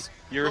 Socrates. Harley,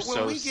 you're but when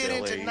so we get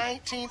into silly.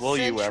 19th Will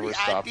you century ever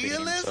stop being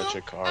idealism, such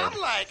a card? I'm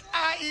like,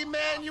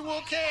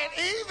 Emmanuel can't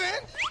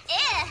even.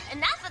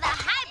 Enough of the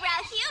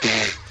highbrow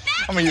humor.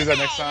 I'm gonna use that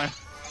next time.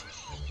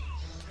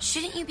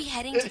 Shouldn't you be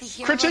heading to the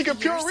Hero Critique of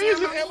of the Year pure reason,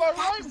 ceremony? am I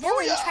right? That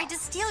villain Booyah. tried to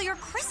steal your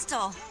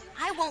crystal.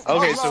 I won't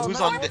Okay, follow so who's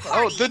the on?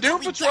 The Doom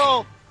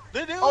Patrol.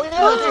 The Doom Oh, yeah,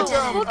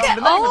 Patrol. look Look at.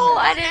 Oh,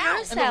 I didn't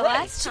notice And the that red.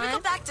 last Should we go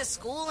time. back to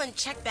school and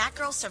check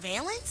Batgirl's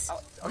surveillance?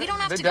 We don't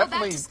have They to go back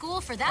definitely- to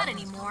school for that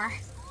anymore.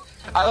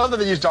 I love that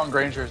they use John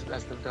Granger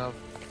as the dub.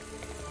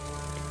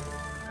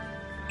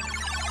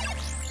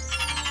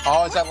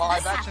 Oh, it's that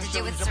live What does action this have to do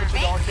show with jumping to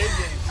the arcade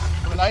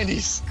games from the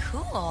 90s.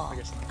 Cool.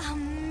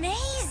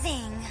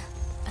 Amazing.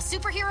 A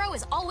superhero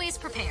is always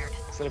prepared.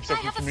 It's that I episode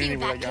have from a few Community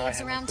where that guy Batcaves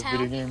had around like, the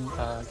video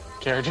town. game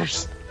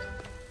characters.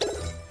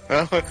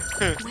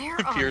 Where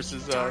are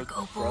Pierce's you, Dark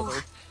Opal?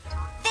 brother.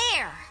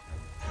 There.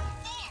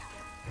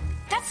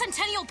 That's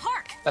Centennial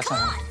Park. That's Come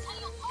not on. him.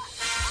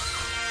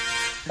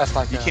 That's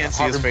like You can't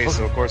see his Harvey face,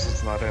 so Book- of course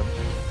it's not him.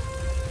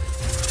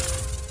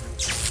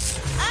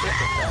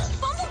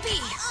 Bumblebee.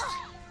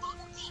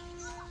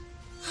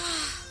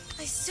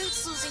 My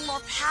suit's losing more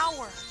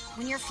power.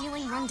 When you're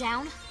feeling run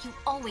down, you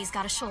always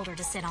got a shoulder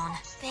to sit on.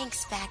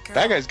 Thanks, Batgirl.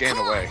 That guy's getting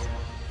away.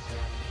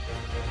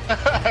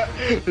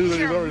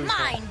 You're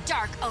mine,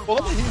 Dark Opal.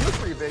 Well, he looks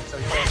pretty big, so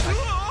he's like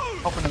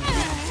helping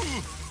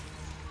him.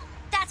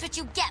 That's what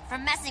you get for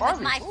messing Harvey,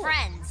 with my cool.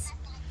 friends.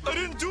 I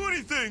didn't do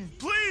anything.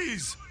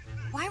 Please.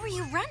 Why were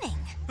you running?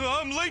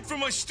 I'm late for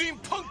my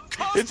steampunk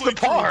cosplay. It's the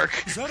park.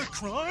 crew. Is that a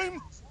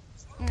crime?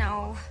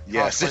 No.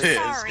 Yes, it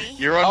Sorry. is.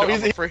 You're on.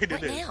 I'm afraid it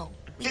What is. now?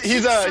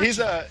 He's a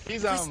We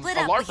split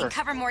up, we can larper.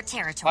 cover more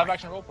territory. Live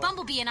action role play.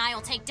 Bumblebee and I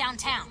will take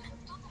downtown.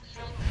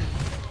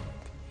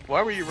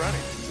 Why were you running?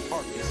 It's a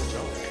park. It's a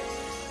joke.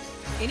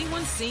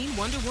 Anyone seen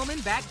Wonder Woman,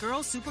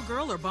 Batgirl,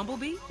 Supergirl, or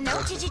Bumblebee?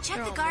 No, did you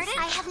check the garden?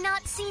 I have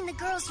not seen the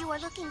girls you are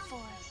looking for.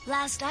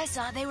 Last I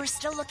saw, they were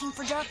still looking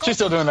for Dark She's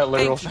still doing that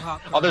literal Thank you, thing.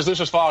 Hawkman. Oh, there's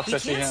Lucius Fox. We I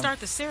see can't him. start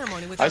the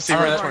ceremony I without see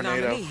some Red of our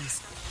Tornado.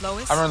 nominees.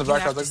 Lois, I remember in the you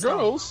back, I have was to like, start.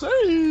 girl,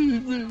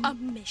 save me. A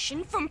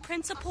mission from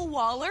Principal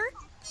Waller?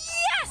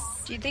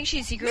 Yes! Do you think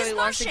she secretly Miss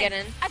wants to Martian,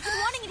 get in? I've been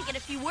wanting to get a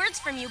few words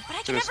from you, but I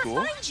To can the never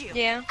school? find you.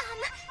 Yeah.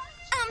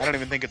 I don't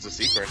even think it's a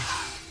secret.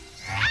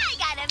 I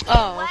got a few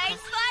Oh, words okay.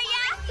 for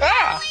ya.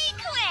 Ah!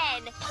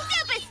 Harley Quinn,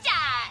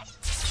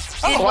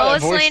 superstar. I Did don't know why that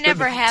Lois voice Lane did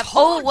ever that. have?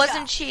 Oh,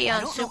 wasn't she I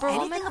on don't know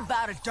Superwoman? anything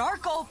about a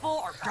Dark Opal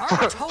or Dark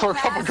For a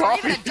cup of Topaz or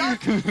even a coffee. Dark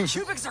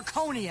cubic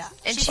zirconia.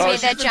 And she Oh, made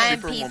she's that been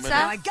giant Superwoman.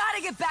 Now I pizza.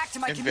 gotta get back to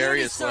my In community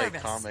various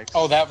service. comics.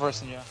 Oh, that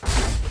person, yeah.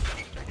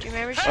 Do you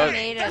remember she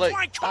made a? That's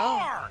my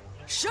car.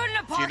 Shouldn't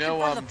have Do you parked know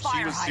in front of the she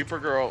fire was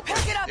hydrant. Supergirl?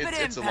 Pick it up at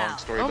It's a long impound.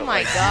 story, Oh but my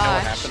like, you know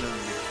what gosh. happened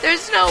in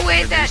There's no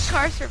way that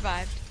car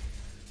survived.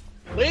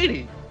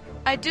 Lady.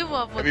 I do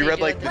love what Have they you read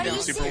do like with the it. new do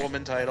you see?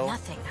 Superwoman title?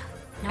 Nothing.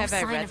 No Have I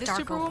sign read of the Dark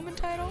Superwoman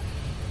title?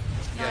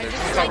 No, I it's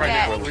just not like right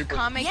that before we-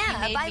 comic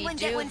Yeah, he buy made one, me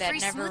get do one that free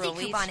never smoothie released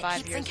coupon at 5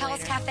 Keeps years and Kel's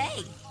later.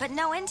 Cafe. But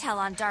no intel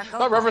on Dark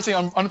Not Opal.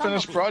 referencing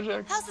unfinished Bumblebee.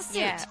 projects. How's the suit?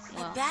 Yeah,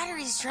 well, the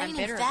battery's draining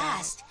bitter about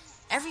fast.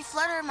 Every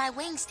flutter of my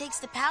wings takes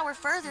the power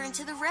further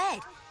into the red.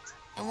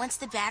 And once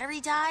the battery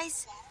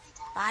dies,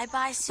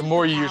 bye-bye superpowers. The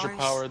more you use your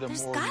power, the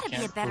There's more you gotta be a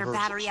can't better reverse it.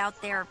 battery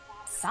out there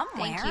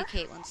somewhere. Thank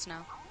you, Caitlin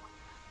Snow.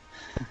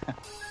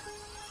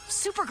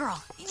 Supergirl,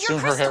 Soon your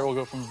her hair crystal. will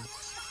go from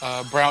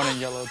brown and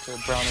yellow to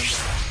brown and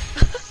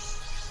black.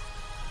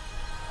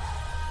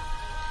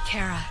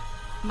 Kara,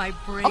 my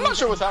brave I'm not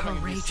sure what's and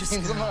happening in these courageous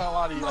scenes. I'm girl. not gonna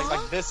lie to you.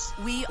 Like this.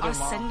 We with are her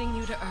mom. sending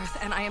you to Earth,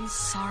 and I am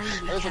sorry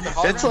we There's like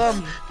cannot the It's help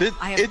you.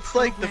 I have it's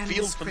like the programmed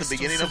feels this from the crystal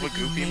beginning so of a that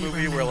you Goofy may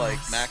movie where like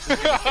remember Max is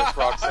gonna kiss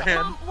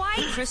Roxanne, Why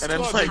and then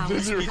Crystal like powers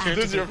Disney- activate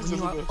Disney when references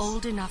you are this.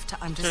 old enough to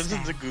turns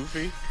understand. into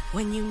Goofy.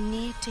 When you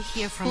need to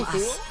hear from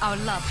us, our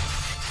love,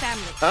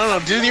 family. I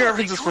don't know. Disney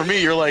references for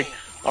me. You're like,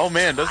 oh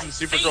man, doesn't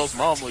Supergirl's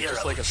mom look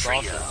just like a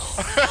sausage?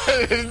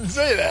 I didn't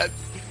say that.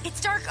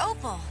 It's Dark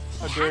Opal.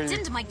 How dare Hacked you.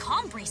 into my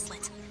comm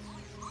bracelet.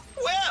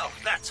 Well,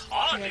 that's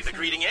hardly the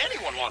greeting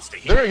anyone wants to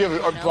hear. They're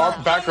gonna give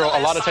Batgirl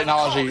a lot of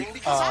technology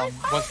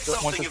once the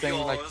Something thing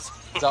of like yours.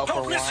 It's out for a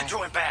Don't while. listen to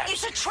him, Babs.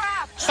 It's a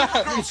trap!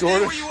 Supergirl, stay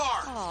Gordon. where you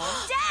are.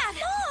 Dad,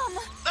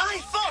 Mom! I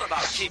thought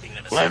about keeping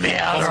them. Let me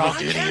out, or I'll I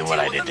do to can't you what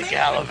deal I with did the to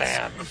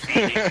maintenance.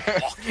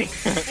 Galavan. Walking.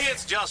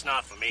 It's just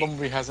not for me.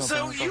 Bumblebee hasn't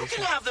So been you with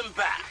can us. have them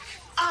back.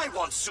 I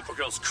want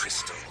Supergirl's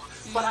crystal,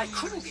 but I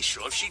couldn't be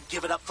sure if she'd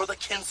give it up for the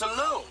Kents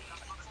alone.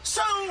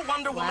 So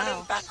Wonder Woman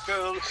and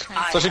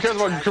Batgirl. So she cares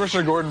about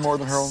Commissioner Gordon more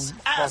than her own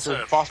foster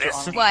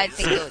aunt. Well, I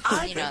think it would,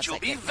 I you know, think it's you'll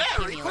like be a very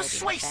accumulating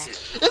persuasive.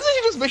 effect.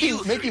 Isn't he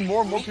just making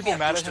more and more people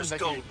mad at him that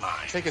can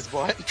take his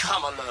butt?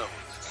 Come alone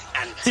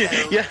and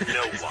tell Yeah,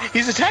 no one.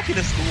 he's attacking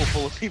a school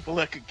full of people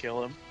that could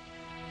kill him.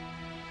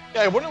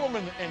 Yeah, Wonder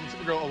Woman and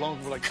Supergirl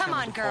alone were like. Come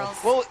on, girls.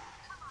 Well,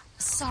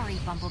 Sorry,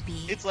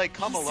 Bumblebee. it's like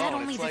come He said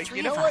alone. only It's the like three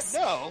you know of what? us.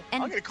 No,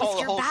 And I'm gonna call with the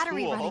your whole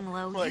battery school. running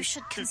low, you Like,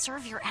 should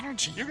conserve your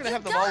energy. You're gonna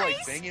have them all like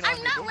Guys, banging on I'm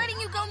the not door. letting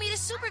you go meet a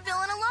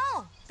supervillain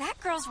alone. That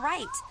girl's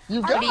right.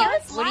 You Our got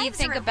parents' What do you lives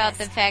think are at about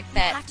the risk. fact You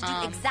that have to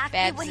do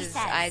exactly what he Babs'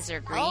 says. eyes are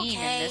green Okay,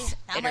 in this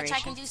not much I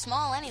iteration? can do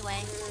small anyway.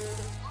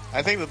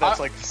 I think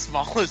that's like the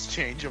smallest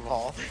change of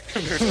all. I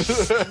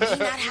may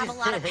not have a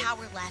lot of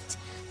power left,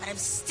 but I'm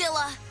still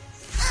a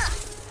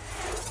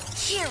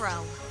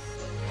hero.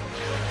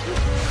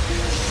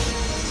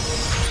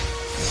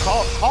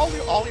 Call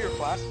all your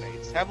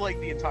classmates. Have like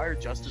the entire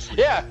Justice League.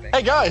 Yeah. thing.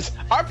 Hey guys,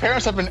 our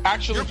parents have been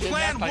actually Your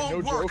plan kidnapped. I no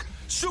won't work. joke.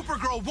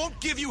 Supergirl won't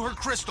give you her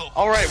crystal.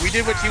 All right, we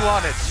did what you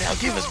wanted. Now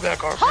give us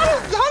back our.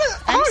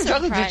 How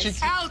exactly did she?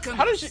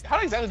 Alchemist. How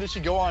exactly did she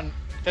go on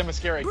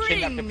Themyscira and Bring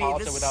kidnap me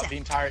Hippolyta the without set. the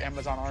entire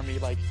Amazon army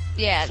like?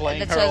 Yeah, slaying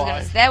that's her what I was gonna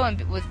alive? say. That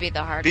one would be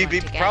the hard one to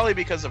get. Probably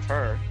because of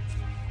her.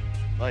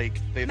 Like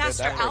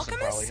Master that person Alchemist?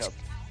 probably helped.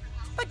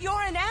 But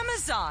you're an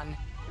Amazon.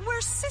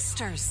 We're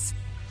sisters.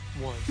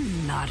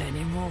 Not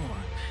anymore.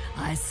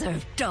 I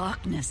serve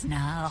darkness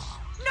now.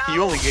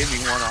 You only gave me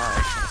one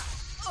eye.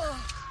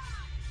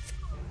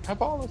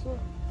 Hippolyta.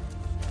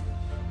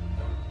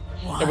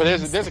 Yeah, but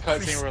there's a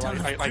cut scene where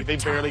like they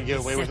barely get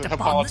away with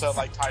Hippolyta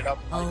like tied up.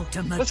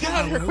 Ultimate Let's get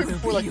out of here power quick will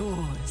before be like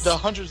yours. the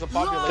hundreds of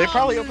population. They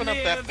probably open up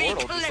that Live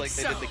portal just like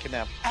they did Eclipso. the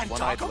kidnap And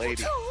one-eyed Dark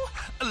lady.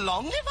 Too.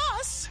 Long live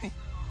us.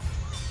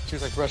 She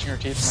was like brushing her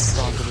teeth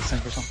and like gone to the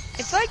sink or something.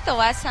 I feel like the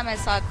last time I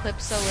saw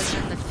Eclipso was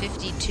in the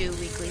 52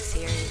 weekly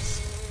series.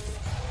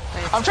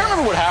 But it's I'm trying to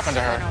remember what happened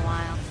to her. been a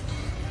while.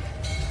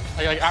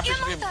 Like after she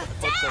became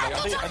Eclipse,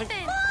 like, I think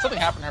something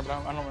happened to her, but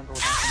I don't remember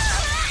what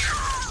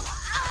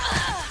happened.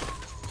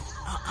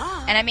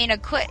 And I mean,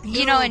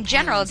 you know, in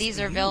general, these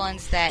are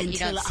villains that you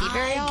don't see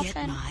very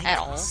often at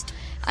all.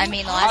 I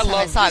mean, the last time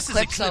I saw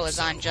Eclipso was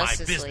on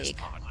Justice League.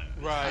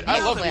 Right. I I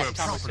love mean, this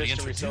comic properly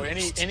history. So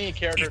introduced, any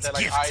character it's that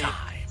like gift time.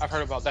 I've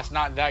heard about that's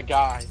not that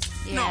guy.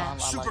 Yeah. No, I'm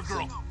like,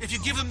 Supergirl. If you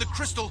give them the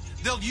crystal,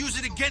 they'll use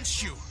it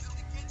against you.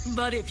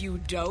 But if you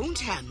don't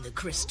hand the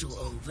crystal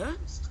over,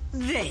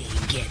 they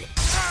get it.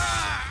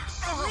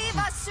 Leave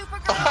us,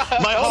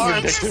 Supergirl. My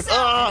arm. Save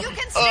yourself. You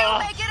can still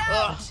make it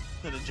out.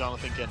 And then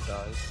Jonathan Kent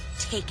dies.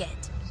 Take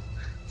it.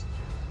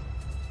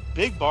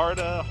 Big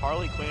Barda,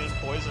 Harley Quinn,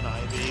 Poison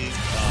Ivy,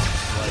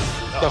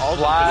 like The all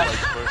Flash. Like,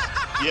 first,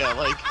 yeah,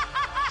 like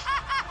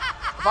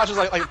Flash is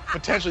like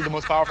potentially the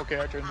most powerful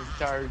character in the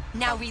entire.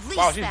 Now release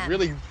Wow, she's them.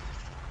 really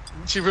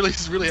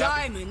happy.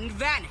 Diamond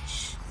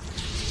vanish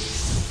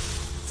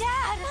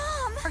Dad,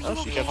 Mom. Are you oh,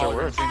 she okay? kept her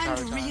word the entire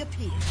and time.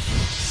 reappear.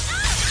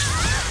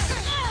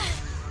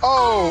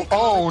 Oh, The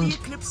owned.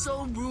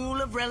 Eclipso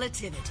rule of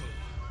relativity.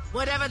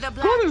 Whatever the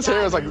black Gordon's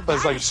hair is diamond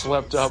like vanishes,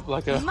 swept up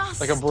like a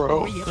must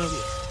bro. reappear.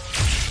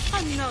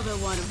 Another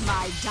one of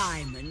my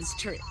diamond's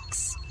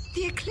tricks.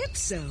 The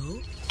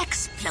Eclipso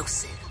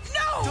explosive.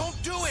 No!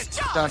 Don't do it!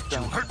 Dun,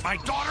 dun. Hurt my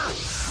daughter!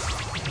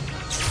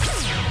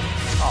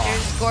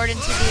 There's Gordon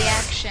to the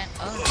action.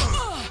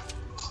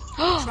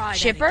 Oh, Try that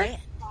Shipper? again,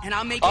 and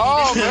I'll make it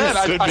Oh even man,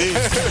 Could be.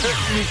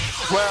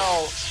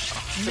 well,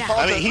 Now,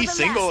 I mean, for he's the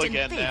single last and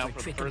again now favorite for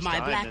the trick first of my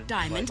time black in,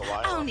 diamond, like, a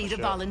while I'll on the need a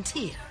show.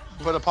 volunteer.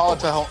 but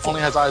Hippolyta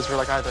only has eyes for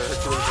like either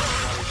Achilles or somebody.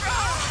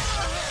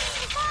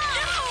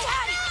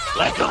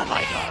 Let go,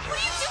 my daughter.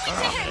 Or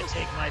I'm gonna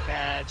take my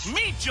badge.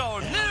 Meet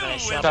your new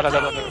shove it down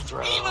improved, her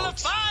throat.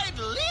 evilified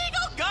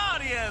legal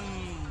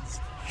guardians!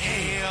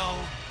 Hail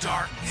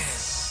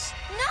darkness!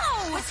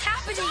 No, what's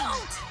happening?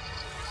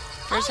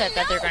 First I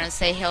thought they were gonna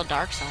say Hail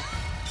Darkseid.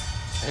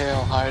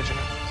 Hail Hydra.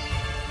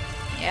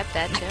 Yep,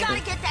 that I too.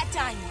 gotta get that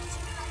diamond.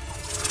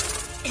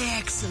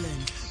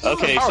 Excellent.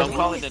 Okay, so I'm Powerful.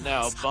 calling it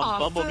now. Our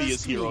Bumblebee is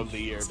first Hero lead. of the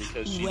Year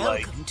because she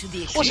like, Welcome to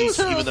the Well, she was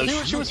Eclipso. here. Even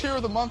though She was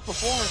here the month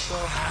before, so.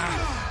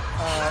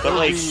 but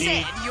like it'll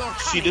be-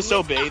 she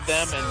disobeyed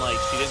them and like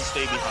she didn't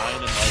stay behind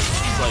and like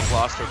she's like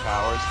lost her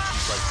powers and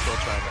she's like still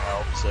trying to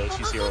help. So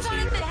she's Hero of the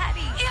Year.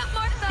 Yeah,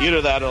 Martha.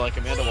 Either that or like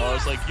Amanda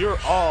Waller's like you're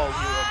all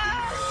Hero of the Year.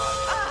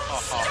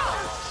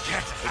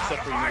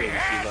 Except for you, Lady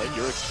Sheila.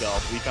 You're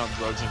expelled. We found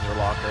drugs in your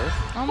locker.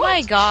 Oh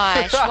my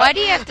gosh, why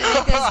do you have to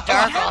make this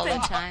dark all the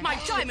time? My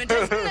diamond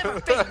has never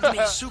failed me.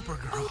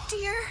 Supergirl. Oh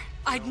dear.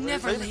 I'd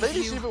never leave Lady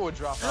you. Shiva would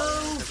drop out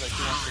Oh, because like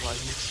she wants to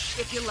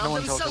like. If you No love one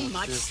them tells so her what to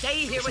much, do. stay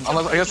here with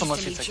Unless- your I guess babies unless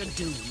to she meet takes your it.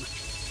 doom.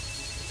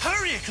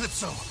 Hurry,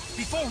 Eclipso,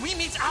 before we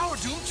meet our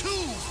doom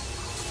too!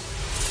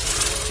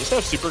 Just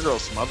have Supergirl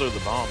smother the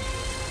bomb.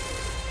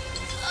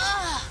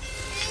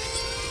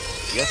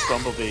 Yes,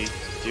 Bumblebee.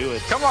 Do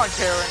it. Come on,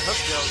 Karen.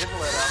 Let's go. Get the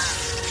lid out.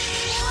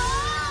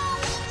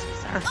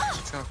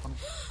 It's kind of funny.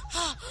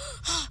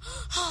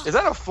 Is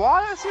that a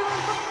fly I see?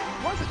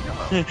 Why is it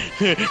yellow?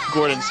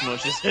 Gordon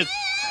smushes it.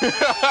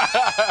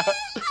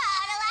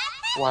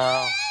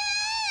 Wow.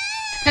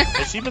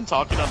 Has he been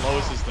talking on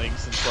Lois's thing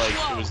since like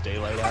it was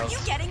daylight out? Are you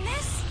getting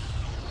this?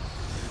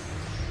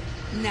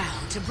 Now,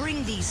 to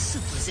bring these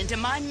supers into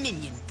my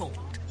minion fold,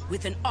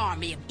 with an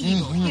army of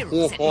evil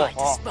heroes at my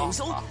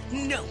disposal,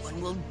 no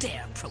one will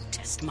dare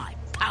protest my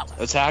power.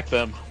 Attack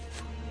them.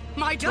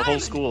 My The whole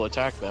diamond! school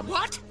attack them.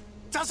 What?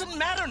 Doesn't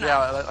matter now.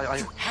 Yeah,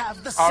 You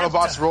have the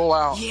Autobots scepter. roll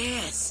out.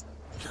 Yes,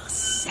 the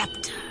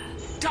scepter.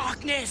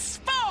 Darkness,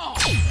 fall!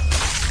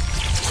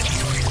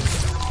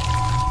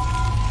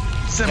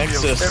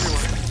 Symbiote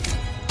everywhere.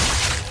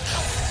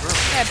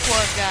 That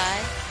poor guy.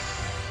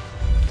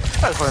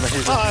 That's funny that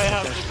he's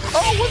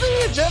Oh, wasn't he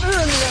a janitor in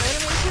the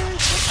anime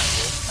series?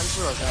 I just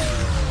realized that.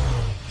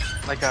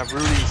 Like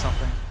Rudy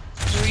something.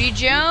 Rudy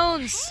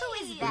Jones.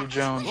 Rudy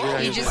Jones, yeah.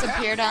 He just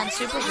appeared on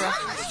Supergirl.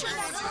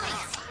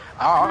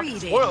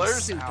 Greetings,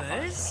 spoilers.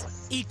 supers.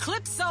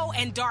 Eclipso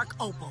and Dark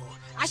Opal.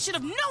 I should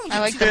have known you I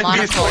like two the would be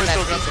monocle Beast Boy that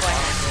still got Beast the Boy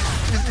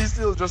has. He's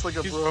still just like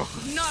a bro.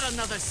 Not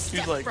another step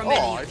He's like, from oh, any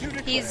I of do you.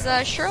 declare.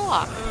 He's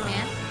Sherlock,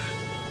 man.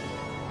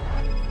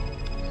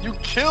 You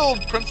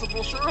killed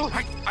Principal Shirley.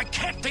 I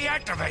can't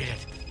deactivate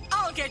it.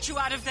 I'll get you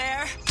out of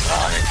there.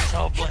 God, it's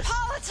hopeless.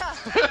 Hippolyta!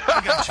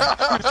 I got you.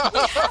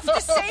 We have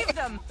to save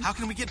them. How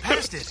can we get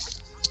past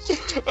it?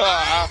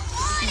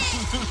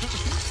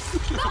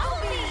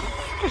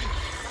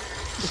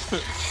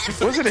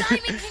 Wasn't it?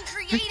 Diamond can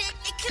create it.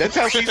 It can That's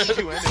how break season it.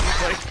 2 ended.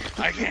 He's like,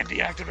 I can't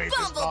deactivate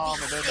this bomb.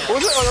 And then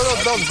Was it? Oh,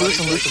 no, that was Bruce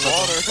and Lucius.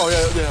 Oh,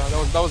 yeah,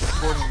 that was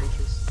Gordon and Lucius.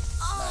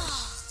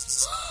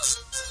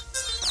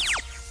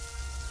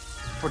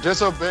 For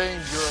disobeying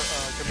your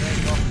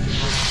command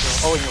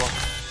officer. Oh, and you are.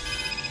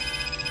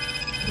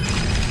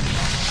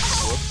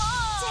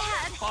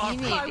 You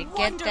need to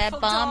get that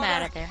bomb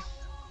out of there.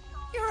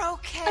 You're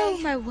okay. Oh,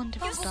 my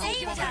wonderful You dog.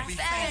 saved us.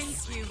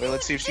 Thank you. Wait,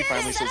 let's see if she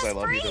finally says I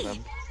love you to them.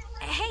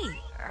 Hey,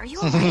 are you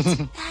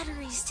alright?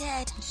 Battery's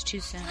dead. It's too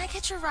soon. Can I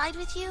catch a ride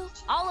with you?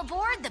 All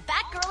aboard the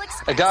Batgirl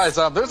Express. Hey, guys,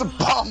 there's a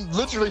bomb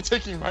literally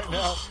ticking right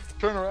now.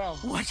 Turn around.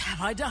 What have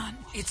I done?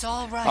 It's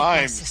all right, my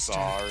I'm sister.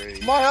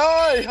 sorry. My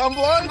eye! I'm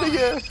blind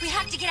again! We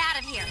have to get out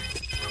of here.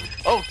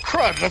 Oh,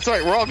 crud. That's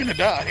right. We're all gonna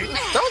die.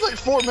 That was like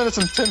 4 minutes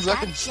and 10 That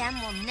seconds. gem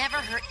will never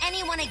hurt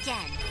anyone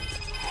again.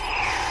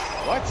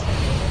 What?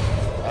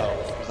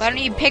 Why don't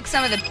you pick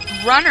some of the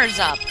runners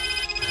up?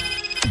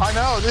 I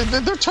know,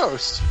 they're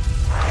toast.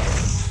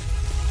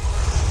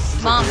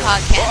 Mom Well,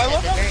 podcast I at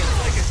love the how very it's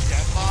like a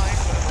gem mine,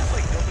 but it looks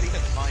like nobody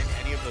has mined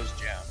any of those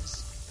gems.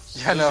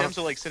 Yeah, Those no. gems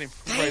are like sitting right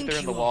Thank there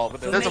in the you wall, all but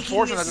for they're There's a making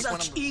portion this that just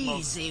went such in the smoke.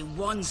 easy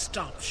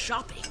one-stop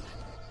shopping.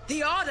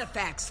 The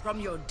artifacts from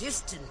your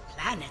distant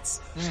planets.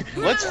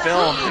 Let's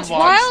film and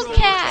watch.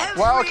 Wildcat!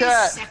 Every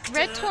Wildcat. sector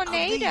Red of the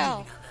Tornado.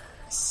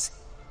 universe.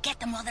 Get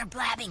them while they're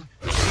blabbing.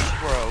 Bro. Be a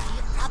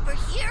proper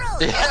hero.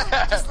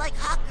 Yeah. Just like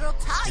Hot Girl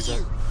taught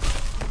you.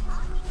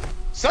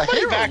 Somebody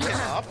hero, back yeah. him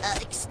up.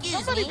 Excuse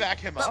Somebody me. back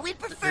him but up. we'd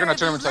prefer You're gonna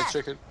turn him to be into a left.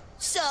 chicken.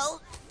 So,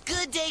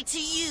 good day to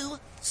you,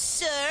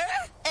 sir,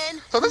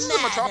 and So this is a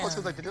madam. Metropolis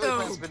because like the Daily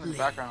Planet's been in the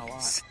background a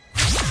lot.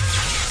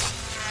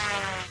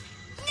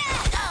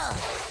 Oh,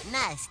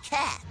 nice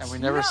cat. And we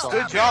never saw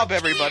Good it. job,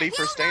 everybody,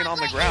 for staying on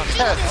the ground.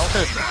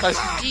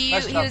 Nice Do you?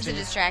 nice job, Here's a team.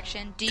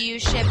 distraction. Do you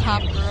ship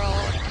Hawk Girl,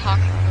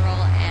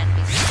 and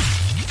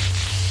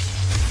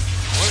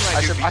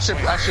Beast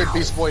I should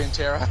Beast Boy and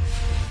Terra. Or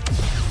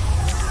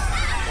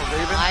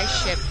Raven. I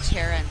ship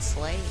Tara and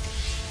Slade.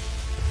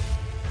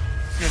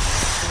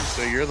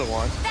 So you're the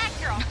one.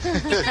 Batgirl.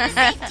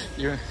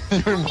 You're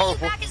We'll Marvel.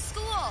 meet you back at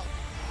school.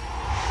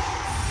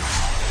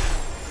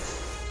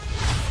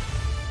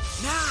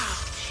 Now,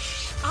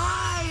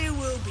 I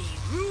will be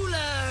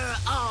ruler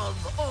of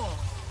all.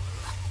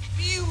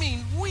 You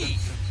mean we?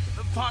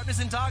 Partners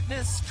in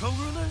darkness,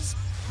 co-rulers?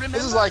 Remember?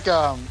 This is like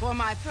For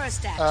my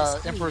first act as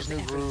Queen Emperor's of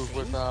New Groove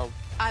Everything, with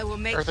I will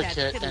make Eartha that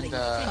Kitt fiddling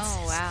and, princess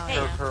Oh, wow. pay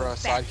her for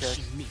sidekick.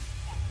 banishing me.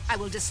 I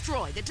will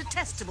destroy the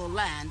detestable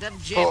land of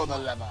Oh, the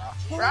Gemworld.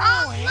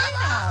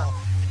 lemma.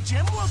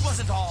 Gemworld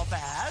wasn't all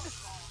bad.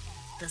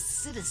 The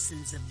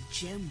citizens of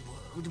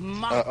Gemworld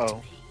mocked Uh-oh.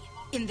 me.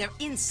 In their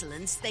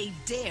insolence, they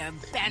dare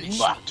banish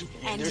Mocked me. me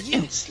in And their you,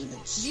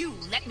 insolence. you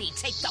let me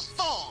take the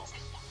fall.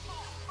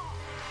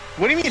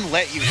 What do you mean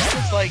let you? That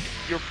was like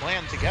your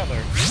plan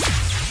together.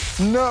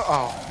 No.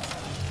 Oh,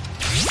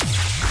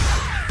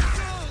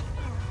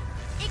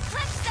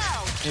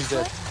 Eclipso. he's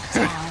dead.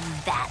 On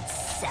that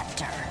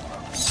scepter.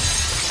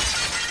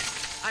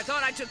 I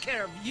thought I took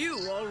care of you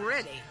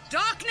already.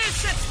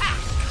 Darkness attack!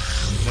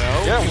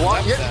 No, Yeah, you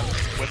what? left Yeah. them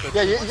with the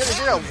Yeah, you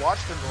gotta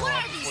watch them go What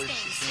off are these before you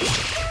things? shoot them.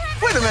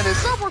 Wait a minute,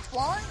 is that worth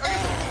flying? Okay.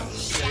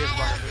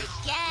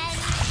 Again.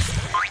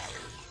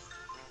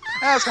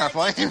 That's kind of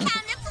funny. Time to play.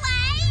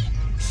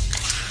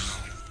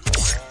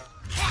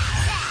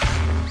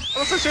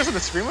 Let's That's what she has with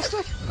the screamer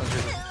stick?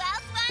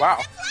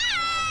 Wow.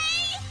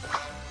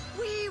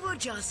 We were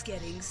just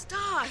getting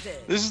started.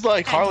 This is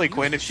like Harley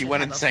Quinn if she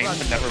went insane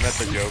but never met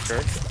the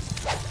Joker.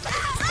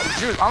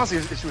 She was,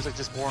 honestly, she was like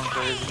just born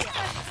crazy.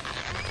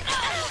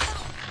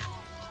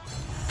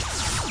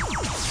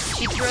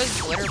 She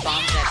throws glitter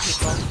bombs at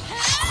people.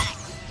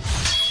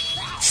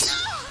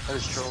 That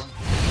is trolling.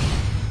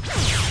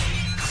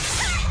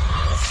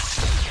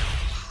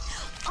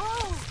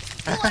 Oh,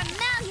 more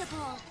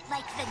malleable,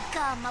 like the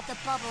gum of the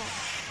bubble.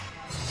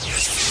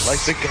 Like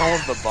the gum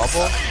of the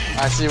bubble?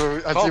 I see where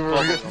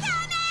we're getting.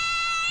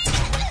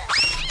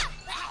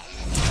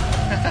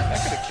 That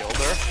could have killed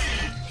her.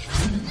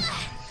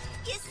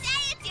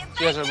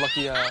 She has her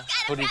lucky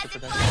hoodie to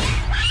protect her.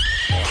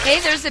 Hey,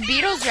 there's a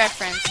Beatles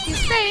reference. You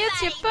say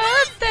it's your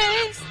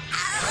birthday.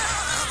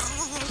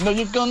 No,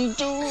 you're gonna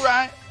do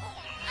right.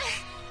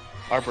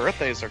 Our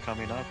birthdays are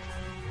coming up.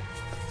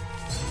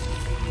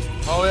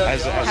 Oh yeah.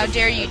 How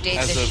dare you date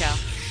this show?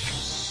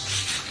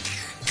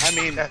 I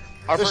mean,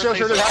 our this show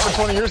sure did happen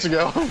 20 years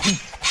ago.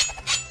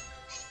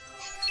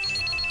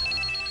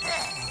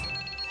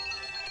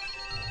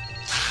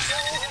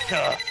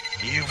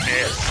 You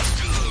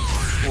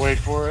missed. Wait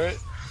for it.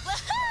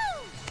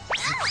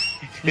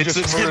 It's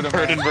a Tim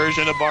Burton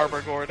version of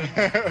Barbara Gordon.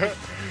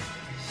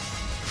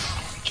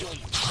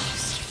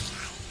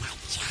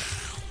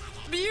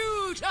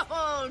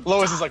 Beautiful.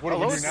 Lois is like, what do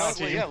we do now, Lois,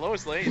 team? yeah,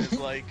 Lois Lane is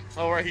like,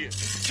 oh, right here.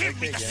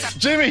 Okay,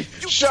 Jimmy,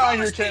 shine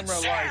your camera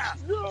light.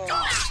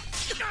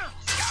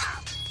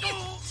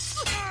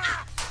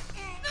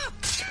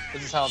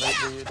 This is how they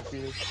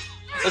defeated.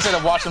 Let's say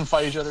to watch them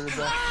fight each other to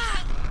death.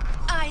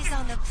 Eyes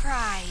on the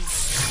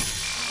prize.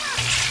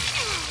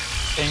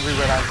 Angry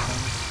red eyes.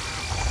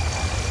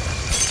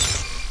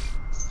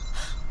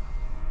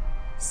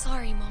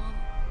 Sorry, Mom.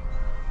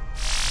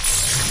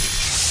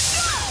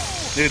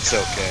 It's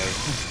okay.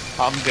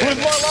 I'm good. With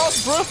my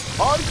last breath,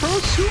 I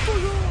could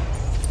Supergirl.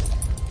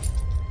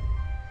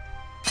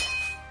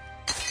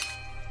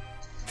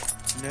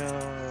 No.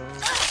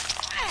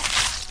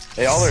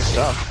 They all their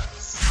stuff.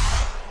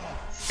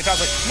 It sounds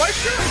like my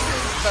shirt.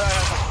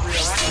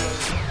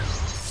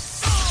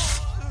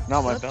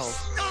 Not my belt.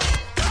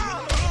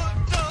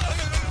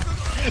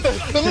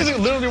 The music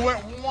literally went.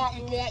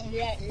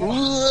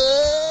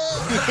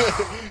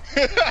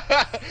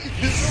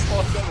 He's so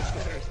falling down the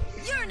stairs.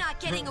 You're not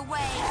getting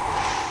away.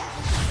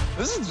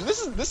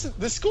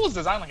 This school is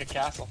designed like a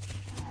castle.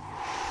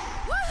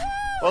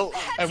 Well,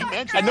 at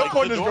no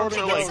point does Gordon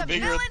go It's a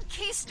melon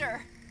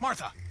keister.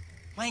 Martha,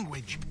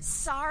 language.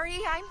 Sorry,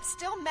 I'm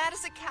still mad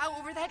as a cow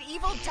over that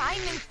evil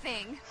diamond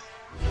thing.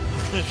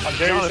 How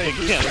dare you say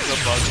Kent is a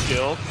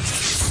buzzkill.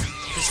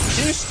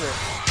 Keister.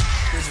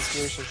 Goodness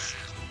gracious.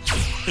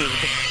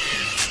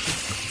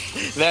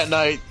 That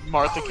night,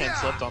 Martha Kent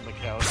slept on the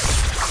couch.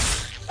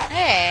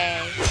 Hey.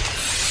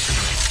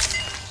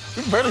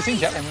 We've barely seen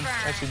Catwoman,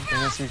 actually,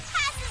 unless we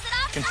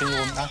continue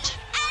on that.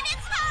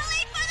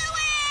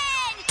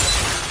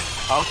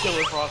 I'll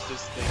Killer Frost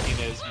is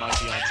thinking is my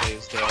fiance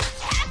is dead.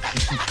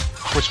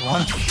 Which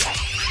one?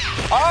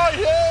 Oh,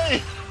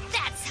 yay!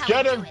 That's how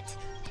Get we him! do it.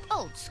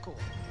 Old school.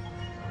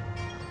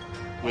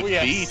 With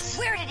yes. beats.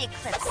 Where did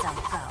Eclipso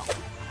go?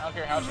 I don't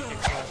care how she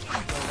kicks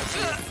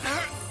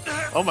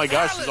Oh my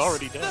gosh, she's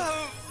already dead.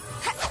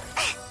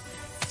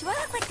 Do I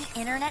look like the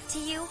internet to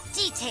you?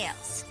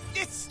 Details.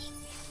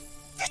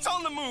 It's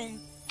on the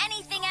moon.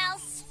 Anything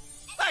else?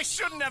 I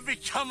shouldn't have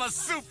become a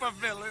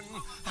supervillain.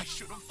 I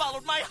should have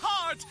followed my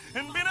heart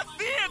and been a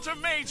theater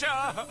major.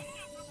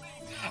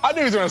 I knew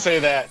he was going to say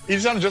that. He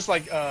sounded just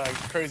like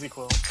Crazy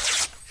Quill.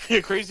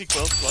 Yeah, Crazy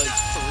Quill's like,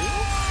 for real?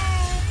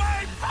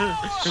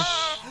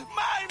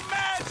 My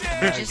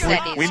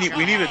magic!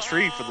 We need a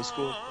tree for the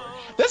school.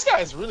 This guy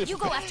is really... You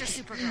go after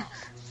Supergirl.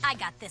 I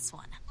got this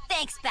one.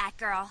 Thanks,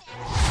 Batgirl.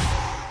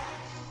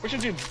 We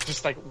should do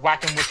just like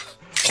whack him with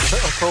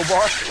a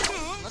crowbar.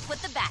 Look what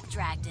the Bat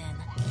dragged in.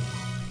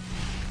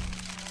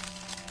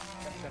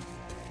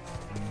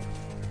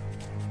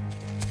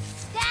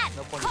 Dad,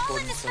 No point call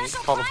in in the recording, so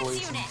special call the crimes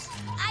police. unit.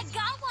 I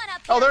got one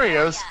up Oh, here there he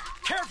for is. ya.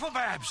 Careful,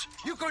 Babs.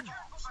 You could...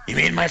 You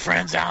mean my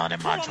friends Alan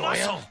and Pull a Montoya?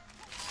 muscle.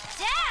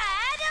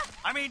 Dad!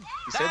 I mean,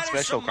 He said that is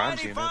special some crimes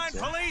mighty unit, fine so.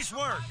 police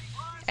work.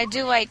 I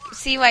do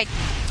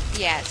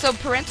yeah, so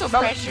parental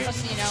pressures,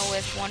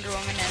 with Wonder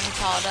Woman and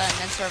Natalda, and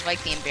then sort of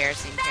like the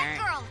embarrassing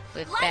parent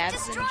with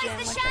Babs and Jim,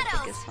 which I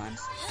think is fun.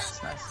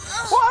 That's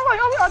nice. Well,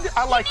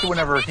 I like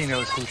whenever he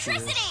knows who she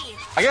is.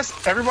 I guess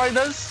everybody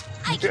does.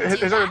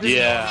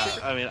 Yeah,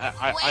 I mean,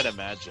 I'd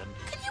imagine.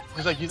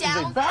 He's like,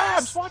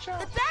 Babs, watch out.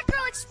 The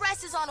Batgirl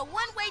Express is on a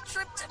one-way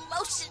trip to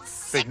Motion And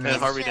Sickness.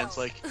 Harvey Dent's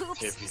like,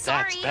 if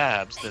that's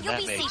Babs, then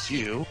that makes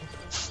you.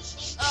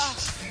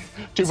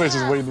 Two-Face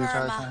is waiting the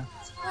entire time.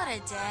 What a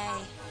day.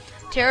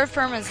 Terra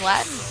firma is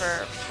Latin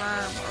for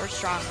firm or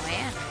strong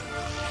man.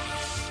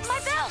 My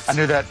belt. I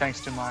knew that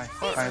thanks to my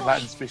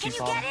Latin-speaking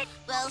father.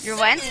 Your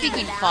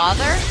Latin-speaking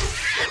father?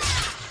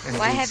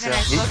 Why haven't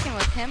I spoken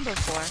with him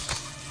before?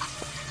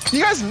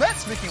 You guys met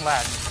speaking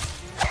Latin.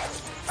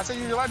 I said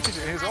you're a Latin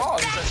teacher. He was he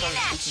started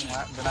speaking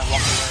Latin. Then I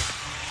walked away.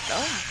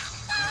 Oh.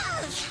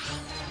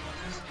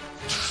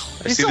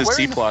 I see the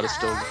C plot is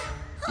still.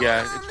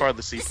 Yeah, it's part of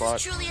the C plot.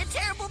 Truly a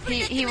terrible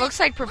He looks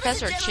like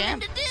Professor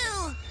Chimp.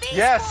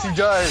 Yes, he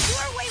does. Your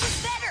way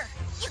was better.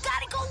 You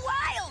gotta go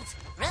wild.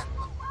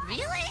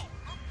 Really?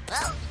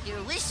 Well,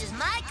 your wish is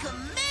my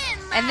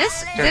command. And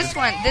this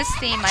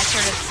theme I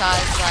sort of saw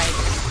as like,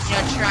 you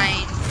know,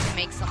 trying to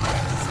make something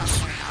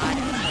odd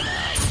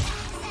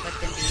but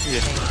then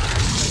being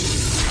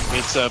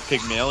It's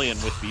Pygmalion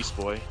with Beast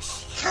Boy.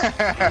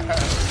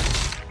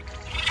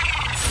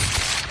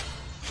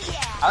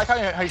 I like how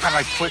he kind of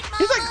like twitch.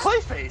 He's like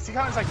Clayface. He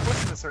kind of like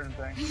twisting to certain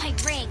things. My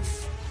ring.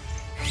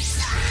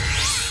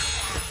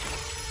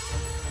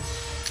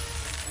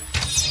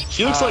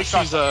 She looks like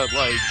she's from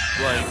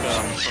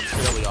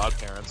Fairly Odd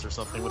Parents or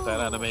something with that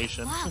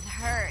animation. Wow, it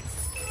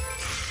hurts.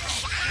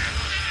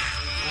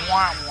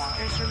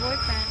 There's your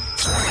boyfriend.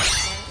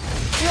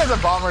 He has a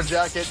bomber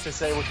jacket to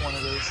say which one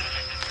it is.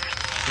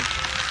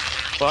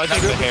 Well, I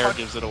think the hair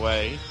gives it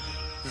away.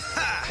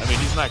 I mean,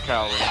 he's not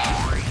Kyle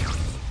Rayner.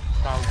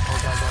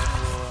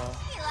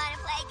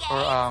 Or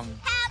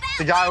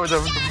the guy with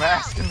the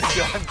mask and the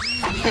gun.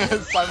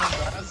 Simon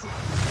Mask.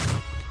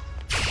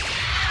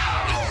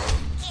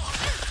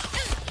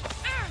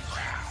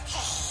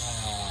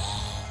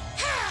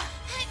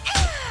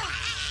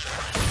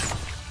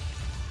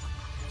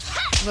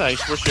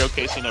 Nice, we're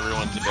showcasing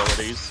everyone's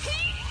abilities.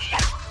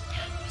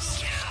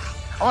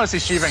 I want to see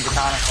Shiva and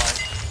Katana fight.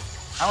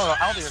 I don't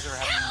think that's ever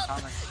happened in the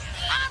comics.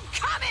 I'm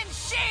coming,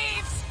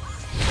 Sheeves!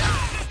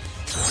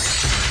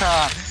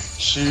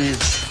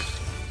 Sheeves.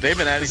 They've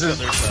been at each other's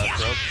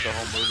throats the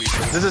whole movie.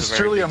 So this is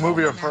truly a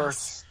movie of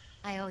firsts.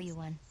 I owe you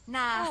one.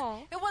 Nah,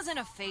 it wasn't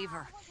a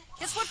favor.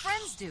 It's what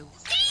friends do.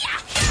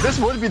 This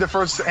would be the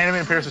first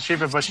anime appearance of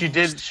Shiva, but she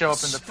did show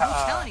up in the Don't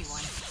tell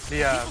anyone.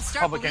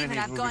 Public believing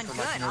Enemies I've movie gone for good.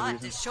 like no I'll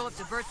have reason. to show up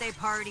to birthday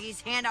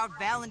parties, hand out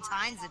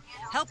Valentines, and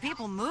help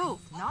people move.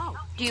 No.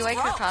 Do you like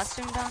her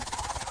costume, Don?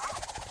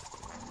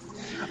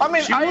 I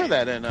mean, she wore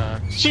that in.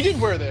 She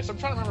did wear this. I'm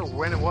trying to remember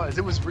when it was.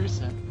 It was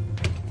recent.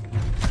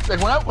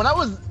 Like when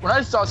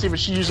I saw Shiva,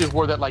 she usually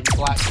wore that like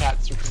black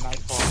cat suit from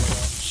Nightfall.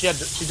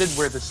 She did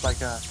wear this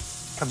like a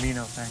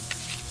Camino thing.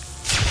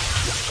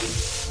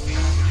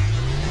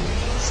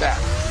 Sad.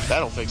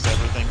 That'll fix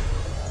everything.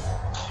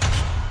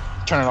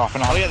 Turn it off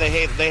and on. Oh yeah, they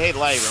hate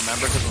light.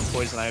 Remember, because when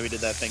Poison Ivy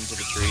did that thing to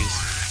the trees.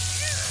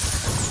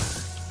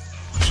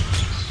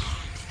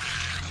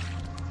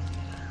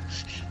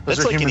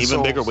 That's like an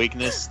even bigger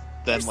weakness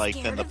than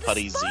the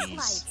putty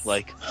Z's.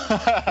 Like.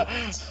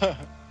 Press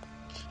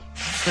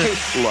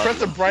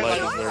the bright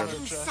light on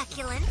them.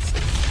 Succulent.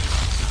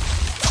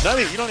 Not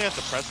even, you don't have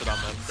to press it on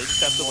them. They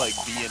just have to like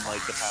be in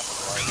like the path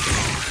of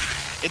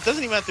light. It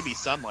doesn't even have to be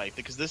sunlight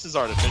because this is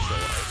artificial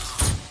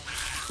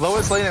light.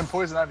 Lois Lane and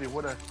Poison Ivy,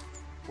 what a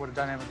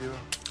dynamic duo.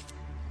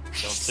 Don't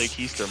say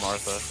keister,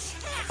 Martha.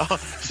 Oh,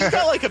 she's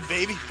got like a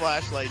baby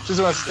flashlight. She's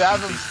gonna stab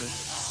him.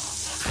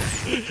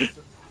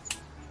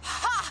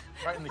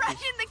 Right in the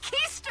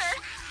keister.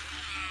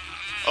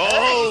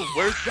 Oh,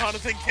 where's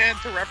Jonathan Kent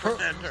to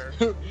represent her?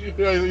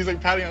 Yeah, he's like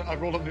patting a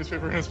rolled up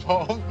newspaper in his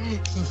palm.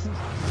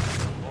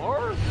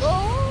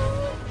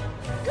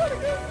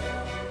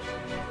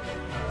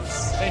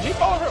 And he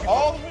followed her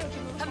all the way to the...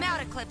 Come out,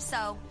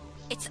 Eclipso.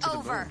 It's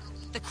over.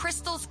 The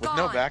crystal's With gone.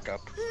 no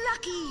backup.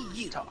 Lucky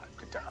you.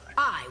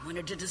 I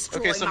wanted to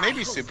destroy Okay, so my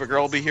maybe home.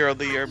 Supergirl will be Hero of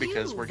the Year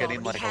because we're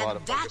getting like a lot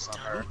of focus on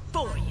her.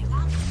 For you.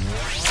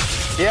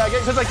 Yeah,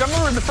 because like I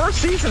remember in the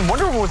first season,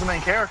 Wonder Woman was the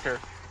main character,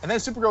 and then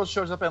Supergirl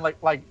shows up and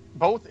like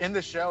both in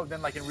the show,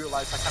 then like in real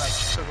life, like kind of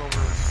took over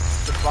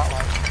the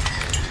spotlight.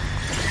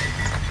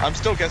 I'm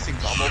still guessing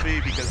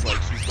Bumblebee because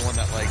like she's the one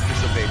that like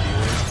disobeyed the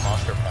orders and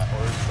lost her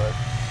powers, but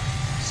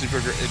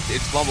Supergirl,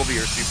 it's Bumblebee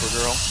or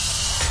Supergirl.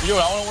 You know,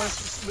 I want to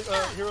win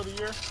Hero of the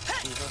Year.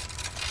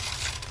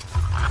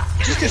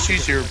 Just because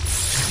she's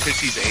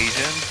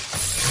Asian.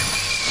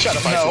 Shut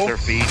up! Fights with her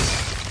feet.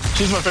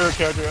 She's my favorite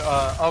character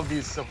of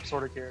these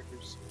sort of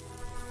characters.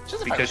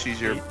 Because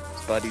she's your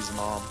buddy's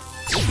mom.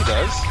 She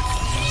does.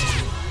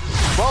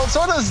 Well,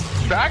 so does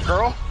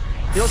Batgirl.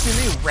 You don't see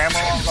me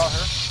rambling on about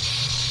her.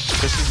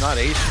 Because she's not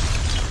Asian.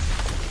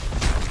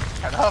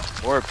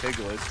 Enough. Or a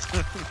piglet.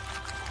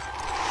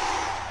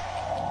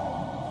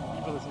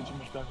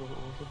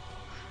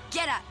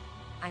 Get up.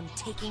 I'm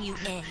taking you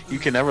in. You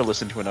can never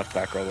listen to enough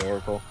Batgirl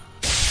Oracle.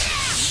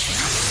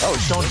 Oh,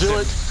 don't do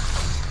it.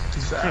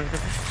 Too sad.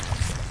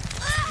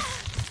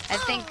 I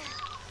think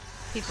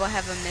people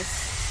have a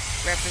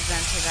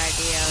misrepresented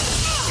idea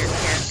of your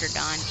character,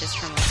 Don, just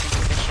from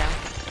listening to the show.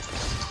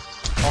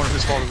 I wonder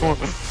whose fault it was.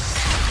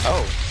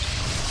 Oh.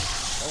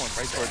 That went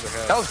right towards her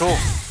head. That was cool.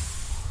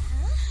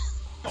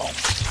 Oh.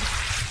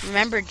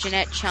 Remember,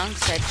 Jeanette Chung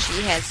said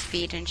she has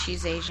feet and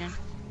she's Asian.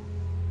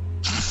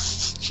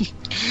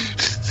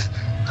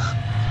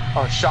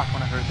 I was shocked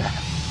when I heard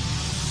that.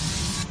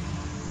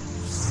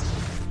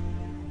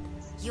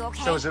 You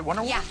okay? So is it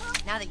Wonder Woman? Yeah,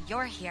 now that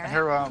you're here. And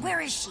her,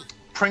 where is she?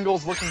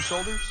 Pringles-looking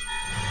shoulders?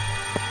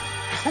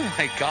 Oh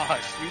my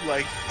gosh, you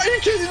like... Are you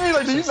kidding me?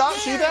 Like, do you not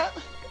see that?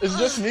 It's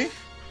just me?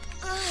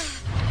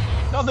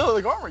 No, they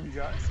look like armor, you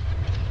guys.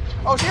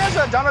 Oh, she has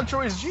a Donna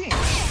Troy's gene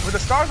with the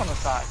stars on the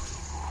side.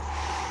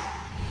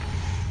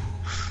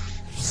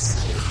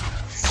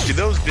 Do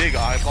those big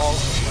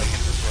eyeballs from, like, in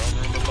the throne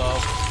room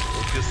above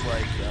look just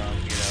like,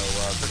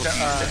 cookies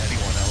to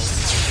anyone else?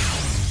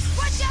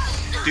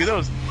 Do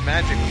those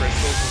magic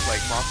crystals look like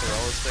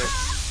mozzarella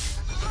sticks?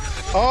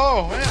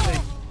 Oh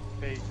man,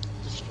 they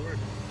destroyed it.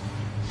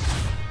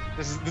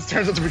 This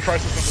turns out to be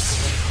Crisis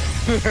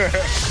number 4.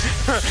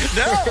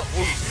 No!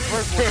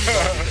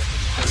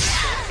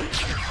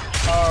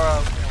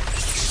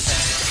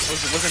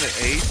 Wasn't it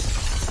 8?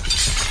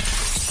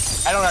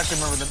 I don't actually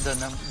remember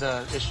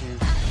the issue.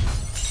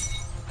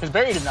 Because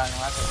Barry did not know.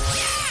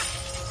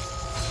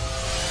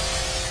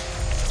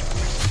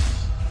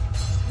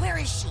 Where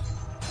is she?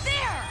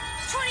 There!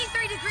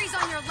 23 degrees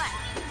on your left.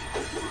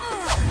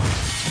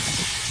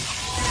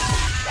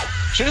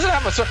 She doesn't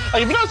have a sword.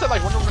 Like, if you notice that,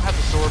 like, Wonder Woman has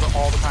a sword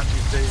all the time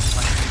these days.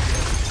 Like,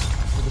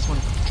 this one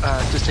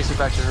just takes me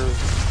back to her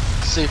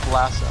safe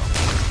lasso.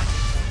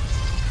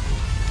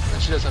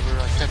 And she does have her,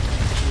 like, technique.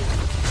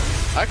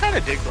 I kind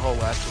of dig the whole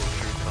lasso of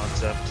truth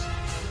concept.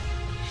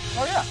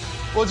 Oh, yeah.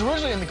 Well, it's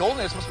originally in the Golden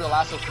Age supposed to be a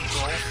lasso of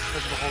control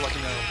because of the whole, like,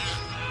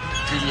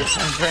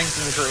 BDSM thing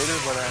from the creator,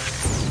 but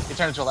it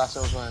turned into a lasso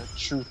of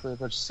truth,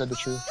 which said the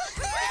truth.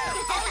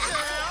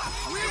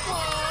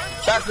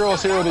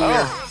 Batgirl's Hero of the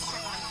Year.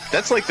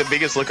 That's like the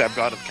biggest look I've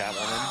got of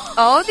Catwoman.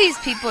 All these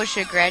people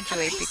should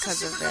graduate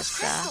because of this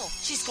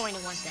She's going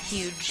to want that.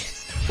 huge.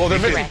 Well, they're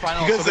missing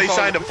finals. Because they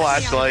shined a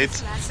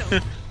flashlight.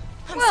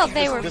 Well,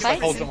 they were this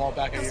fighting. holds them all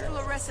back a Those year.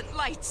 fluorescent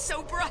lights,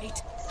 so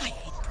bright. I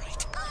hate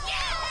bright.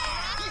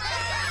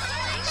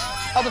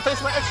 Oh, the face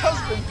of my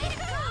ex-husband.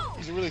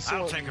 He's really sore.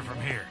 I'll take her from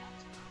here.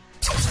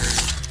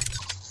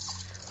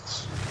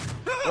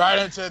 Right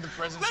into the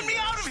presidency. Let me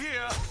out of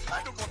here!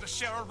 I don't want to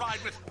share a ride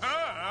with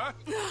her.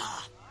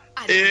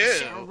 I don't want to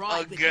share a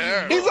ride with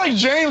girl. He's like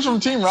James from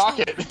Team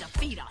Rocket.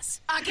 Defeat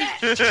us again.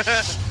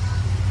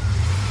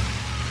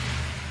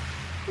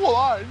 Well,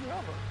 I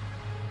never.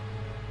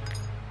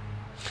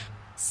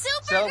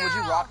 Stella, would you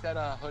Supergirl! rock that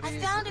hoodie? I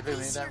found a if they piece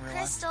made of that your in real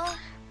life? crystal.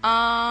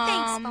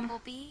 Thanks,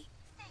 Bumblebee.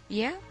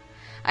 Yeah.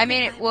 I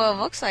mean, it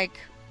looks like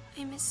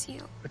I miss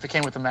you. If it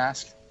came with the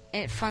mask.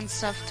 fun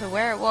stuff to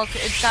wear. Well,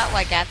 it's got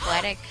like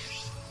athletic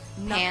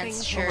Nothing pants,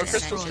 can shirt, and then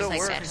destroy just like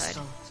my that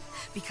crystal,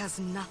 hood. because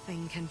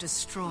nothing can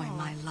destroy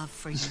my love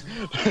for you.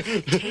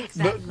 Take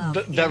that love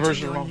That into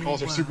version your of Mom new calls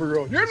her world.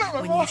 Supergirl. You're not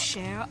my When mom. you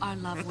share our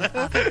love with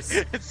others,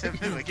 It's him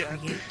you'll again.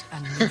 create a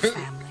new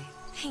family.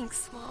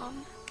 Thanks,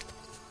 Mom.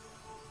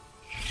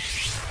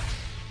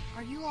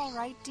 Are you all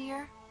right,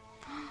 dear?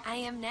 I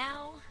am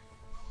now.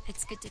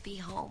 It's good to be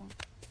home.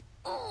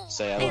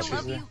 Say I I love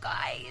love you. you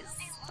guys.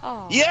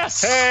 Oh.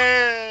 Yes!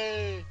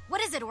 Hey!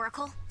 What is it,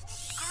 Oracle?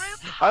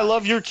 I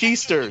love your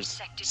keisters.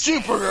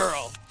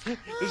 Supergirl! This is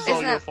all Isn't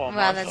your that, fault,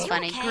 well, Martha. that's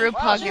funny. Okay. Group Wow,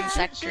 hug yeah, and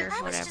sector, I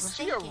was whatever. just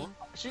thinking.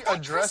 She That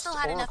addressed crystal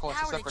had enough Oracle as a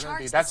power to separate charge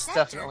entity. the That's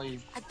scepter. definitely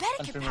I bet it can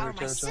unfamiliar power my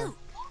territory. suit.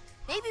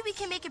 Maybe we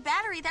can make a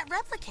battery that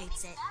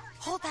replicates it.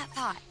 Hold that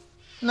thought.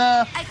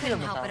 Nah. I you couldn't have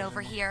no help it power over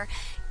anymore. here.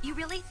 You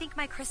really think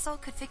my crystal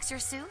could fix your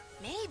suit?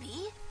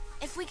 Maybe.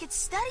 If we could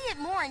study it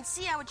more and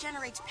see how it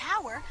generates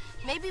power,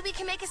 maybe we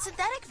can make a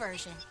synthetic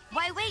version.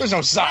 Why wait? There's no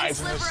One size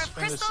in sliver this, of in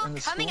crystal this, in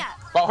this coming school.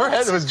 up. Wow, her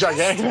head was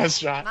gigantic in that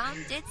shot. Mom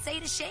did say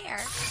to share.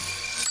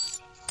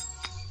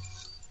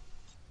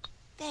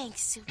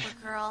 Thanks,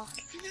 Supergirl.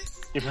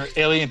 Give her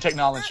alien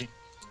technology.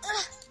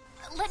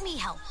 Let me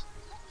help.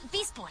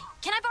 Beast Boy,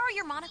 can I borrow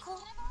your monocle?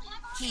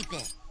 Keep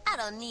it. I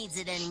don't need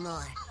it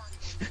anymore.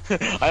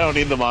 I don't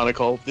need the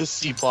monocle. This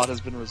C plot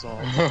has been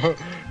resolved. Now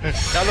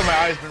that my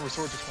eye's been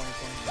restored to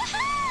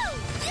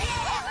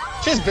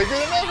 2020. She's bigger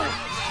than ever.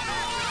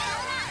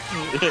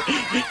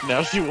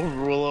 Now she will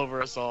rule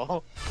over us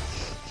all.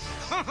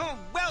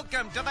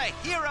 Welcome to the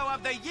Hero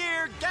of the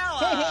Year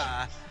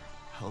Gala!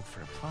 Hold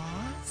for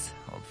applause.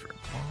 Hold for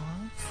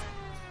applause.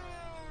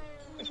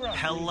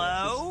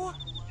 Hello?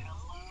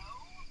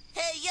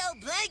 Hey, yo,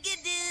 Blanket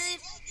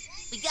Dude.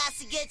 We got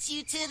to get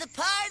you to the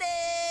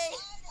party.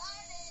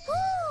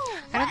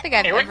 I don't think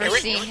I've ever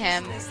seen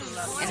him in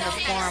the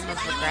form of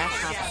the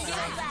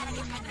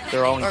grasshopper.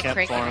 They're all in Or camp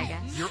cricket, form. I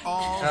guess. You're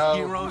all No.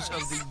 heroes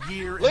of the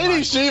year. in Lady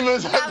my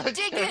Shiva's Now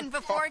dig in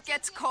before it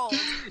gets cold.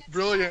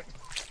 brilliant.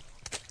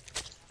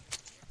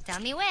 Tell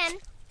me when.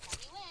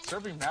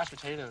 Serving mashed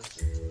potatoes.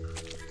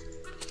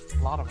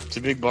 A lot of them. It's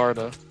a big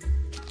Barda.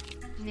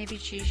 Maybe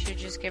she should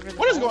just give her the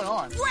What is bowl. going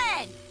on?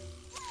 When?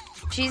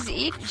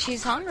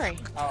 She's hungry.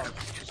 Oh,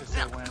 she just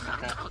said when.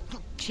 Okay.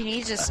 She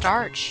needs a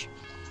starch.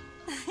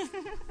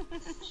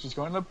 She's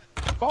going to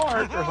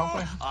fart or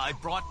something. I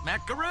brought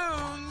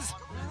macaroons.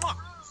 Mwah.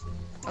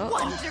 Oh.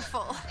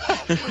 Wonderful.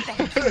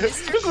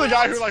 This is the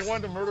guy who like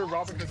wanted to murder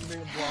Robin because he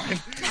made him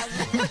blind.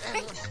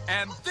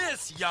 And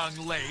this young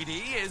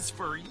lady is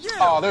for you.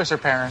 Oh, there's her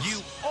parents. You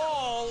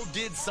all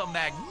did some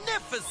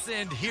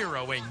magnificent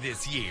heroing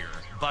this year.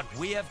 But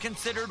we have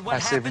considered what By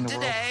saving happened the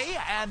world. today,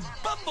 and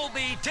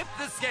Bumblebee tipped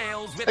the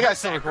scales with That her guy's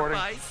still recording.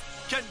 sacrifice.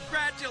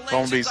 Congratulations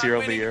Bumblebee's on Hero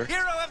of the winning Year.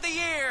 Hero of the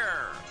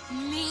Year.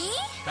 Me?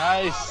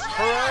 Nice.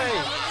 Hooray.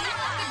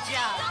 Good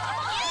job.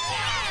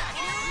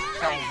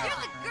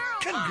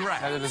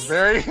 Congrats. That is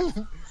very...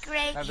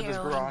 Great Neither does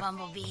hero in Braun.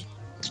 Bumblebee.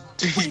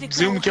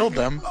 Zoom killed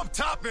them. Up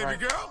top, baby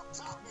girl.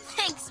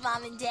 Thanks,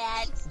 Mom and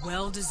Dad.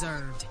 Well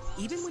deserved.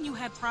 Even when you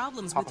had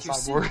problems Papa with your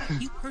Cyborg.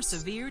 suit, you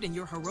persevered and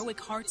your heroic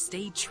heart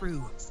stayed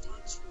true.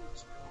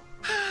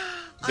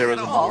 There I was had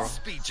a a whole moral.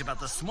 speech about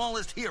the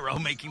smallest hero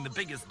making the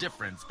biggest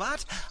difference,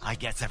 but I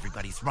guess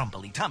everybody's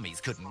rumbly tummies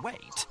couldn't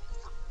wait.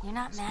 You're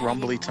not mad.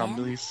 Rumbly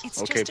tumblies.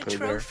 It's Okay, just a Pooh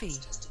Bear. trophy.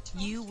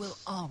 You will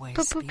always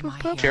be my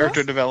Poop. hero.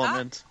 Character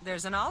development.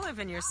 There's an olive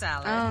in your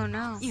salad. Oh,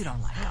 no. You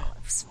don't like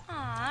olives.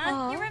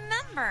 Aw, you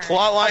remember.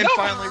 Plotline I know.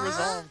 finally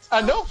resolved.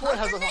 At no point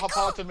has a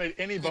Hippolyta made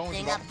any bones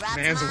thing about I brought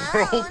man's my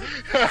world. own.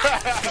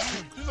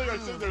 He's like, I'm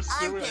sitting there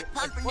suing Armpit it.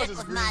 Like, pumpernickel what is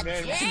with green my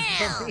man?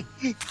 jam.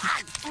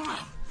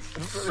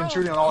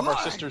 Intruding on all of our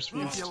Good. sisters' If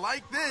feuds. you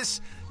like this,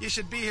 you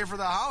should be here for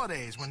the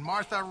holidays when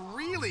Martha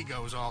really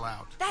goes all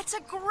out. That's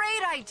a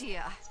great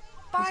idea.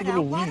 That's a Barda,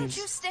 little why don't wheeze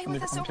you stay on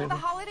with the us over table. the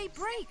holiday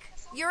break?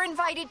 You're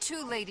invited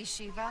too, Lady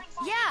Shiva.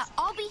 Yeah,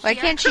 I'll be Why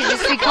here. can't she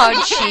just be called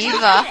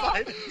Shiva?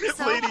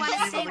 So, Lady want to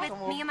Shiva stay to with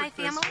come me and my over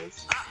for family?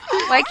 Christmas.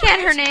 Why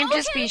can't her name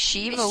just be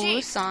Shiva Miss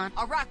Sheep, Wusan?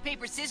 I'll rock,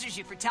 paper, scissors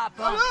you for top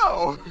bunk.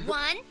 Oh,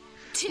 1,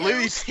 2,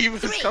 Lady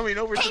Shiva's 3. coming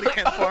over to the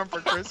Kent farm for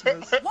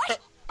Christmas. What?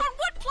 On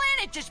what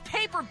planet does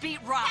paper beat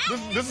rock?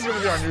 this is going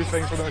to be our new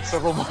thing for the next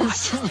several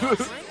months.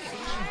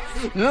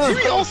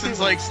 Jimmy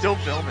Olsen's like still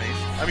filming.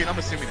 I mean, I'm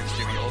assuming it's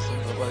Jimmy Olsen,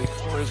 but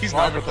like he's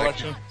not Marvel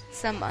collection.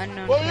 Some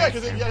unknown Well, yeah,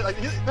 because character. like,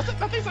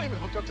 that thing's not even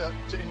hooked up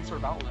to any sort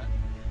of outlet.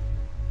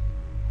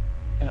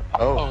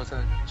 Oh. It's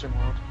a Gym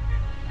World.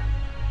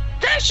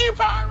 Get you,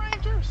 Power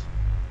Rangers!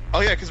 Oh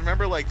yeah, because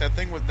remember like that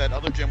thing with that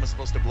other gym was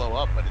supposed to blow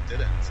up, but it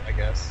didn't. I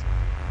guess.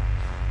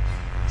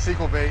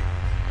 Sequel bait.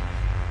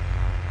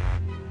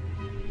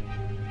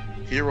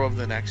 Hero of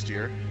the next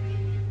year.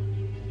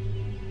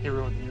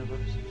 Hero of the universe.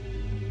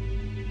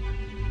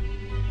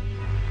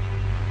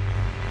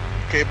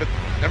 Okay, but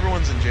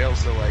everyone's in jail,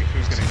 so like,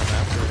 who's gonna come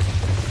after it?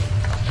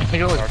 I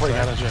think it'll like Dark play side.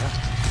 out of jail.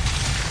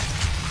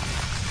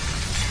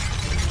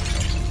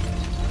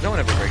 No one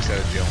ever breaks out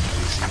of jail in the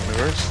DC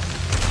universe.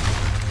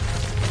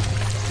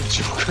 The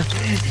Joker.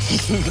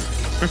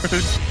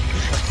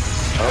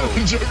 Oh.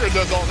 The Joker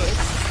does all this.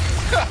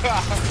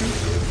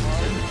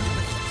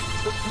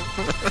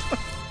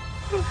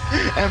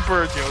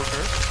 Emperor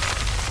Joker.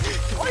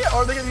 Oh yeah,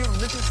 or they can use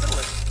Mitchell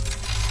Fiddler.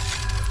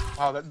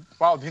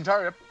 Wow, the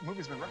entire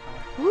movie's been written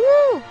on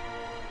Woo!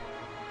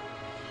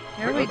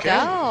 Here we Okay.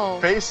 go.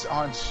 it. Based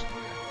on...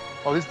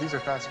 Oh, these are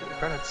fast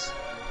credits.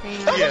 Hang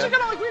Some on. things are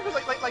kind of like weird,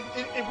 because like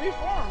it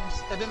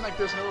reforms, and then like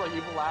there's no like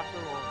evil laughter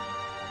or...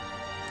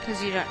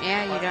 Because you don't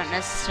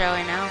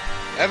necessarily know.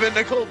 Evan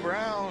Nicole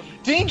Brown.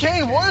 Dean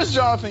Cain was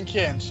Jonathan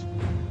Kent.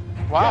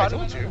 Wow, Yeah, I I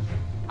told didn't you.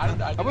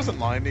 know. I wasn't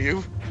lying to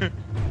you.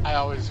 I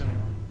always assume.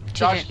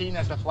 Josh didn't- Keaton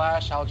as the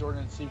Flash, Hal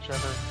Jordan as Steve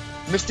Trevor,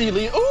 Misty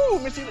Lee. Ooh,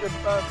 Misty Lee.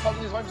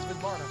 Puzzle's wife is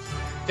Miss Marta.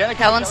 Danica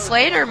Helen Kelly-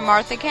 Slater,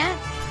 Martha Kent.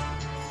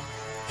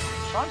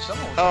 Sean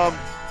Summer was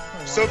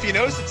So if you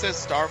notice, it says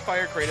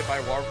Starfire created by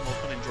Warren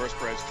Wolfman and George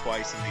Perez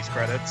twice in these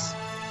credits.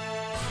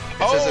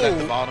 It says it at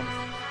the bottom.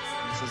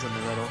 It says in the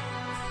middle.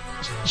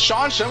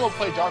 Sean Schimmel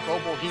played Dark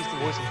Opal. He's the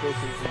voice of Goku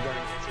from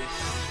Dragon Ball Z.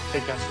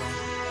 Take that stone.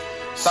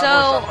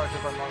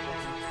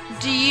 So,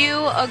 do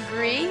you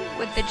agree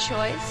with the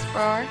choice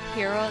for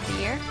Hero of the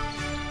Year?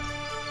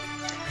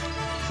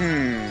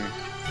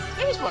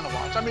 It was fun to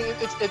watch. I mean,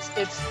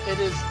 it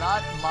is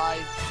not my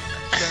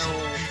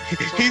general.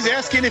 He's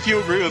asking if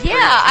you agree with. Yeah,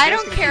 Grace. He's I don't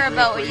asking if you care agree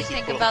about with what you Gracie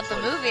think Quill. about the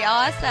movie.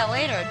 I'll ask that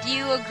later. Do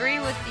you agree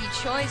with the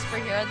choice for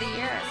Hero of the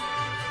Year?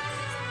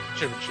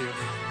 Chibba.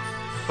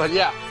 But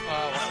yeah,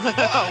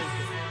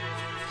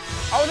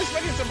 I was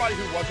expecting somebody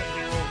who wasn't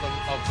Hero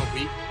of the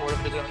Week or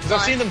whatever they're doing. Because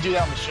I've seen them do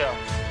that on the show.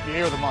 You're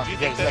Hero of the Month. Do you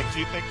think that? Do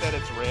you think that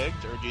it's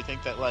rigged, or do you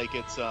think that like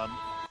it's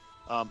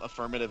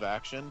affirmative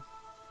action?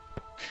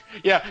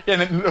 Yeah,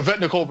 and then Yvette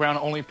Nicole Brown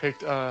only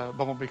picked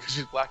Bumblebee because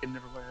she's black and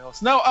everybody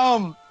else. No,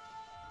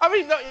 I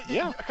mean, no,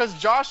 yeah, because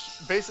Josh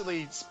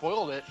basically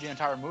spoiled it the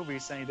entire movie,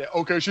 saying that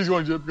okay, she's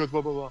going to do it because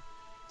blah blah blah.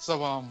 So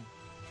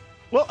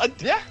well,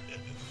 yeah,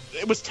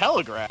 it was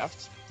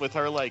telegraphed with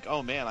her like,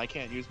 oh man, I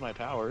can't use my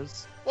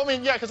powers. Well, I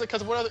mean, yeah,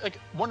 because what other, like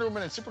Wonder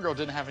Woman and Supergirl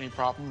didn't have any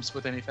problems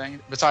with anything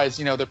besides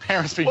their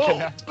parents being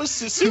kidnapped. But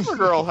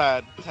Supergirl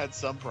had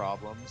some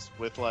problems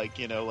with like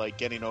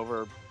getting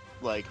over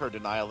like her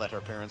denial that her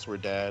parents were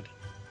dead.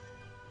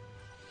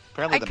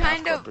 Apparently, the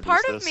Math Club produced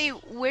part of this. me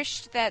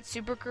wished that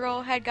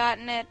Supergirl had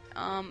gotten it,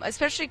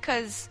 especially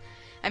because,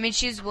 I mean,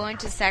 she was willing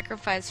to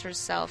sacrifice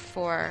herself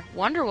for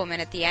Wonder Woman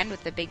at the end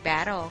with the big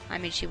battle. I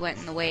mean, she went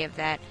in the way of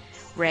that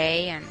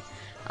Ray, and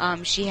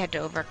she had to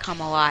overcome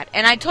a lot.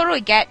 And I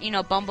totally get,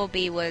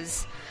 Bumblebee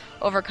was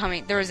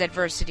overcoming, there was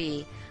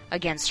adversity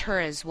against her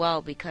as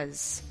well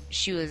because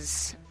she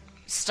was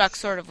stuck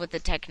sort of with the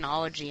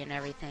technology and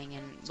everything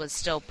and was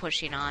still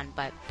pushing on.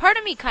 But part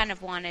of me kind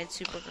of wanted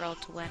Supergirl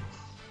to win.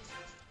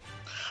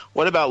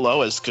 What about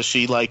Lois? Because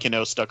she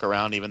stuck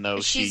around even though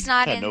She's she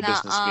not had in no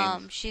business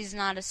being. she's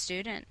not a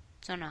student,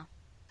 so no.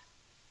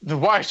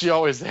 Then why is she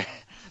always there,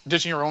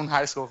 ditching her own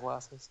high school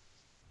classes?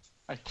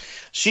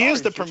 She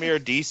is the premier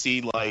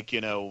DC, like,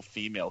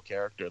 female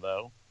character,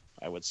 though,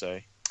 I would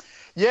say.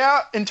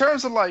 Yeah, in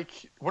terms of, like,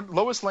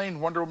 Lois Lane,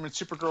 Wonder Woman,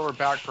 Supergirl, or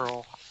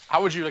Batgirl,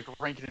 how would you, like,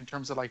 rank it in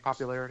terms of, like,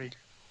 popularity?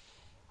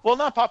 Well,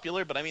 not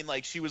popular, but I mean,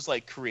 like, she was,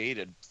 like,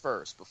 created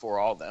first before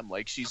all of them.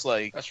 Like, she's,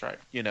 like, that's right.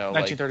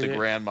 Like, the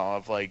grandma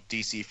of, like,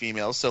 DC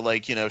females. So,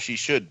 like, she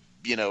should,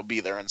 be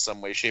there in some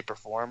way, shape, or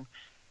form.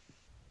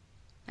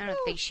 I don't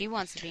think she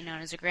wants to be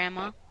known as a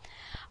grandma.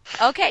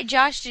 Okay,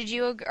 Josh,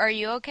 are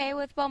you okay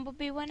with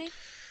Bumblebee winning?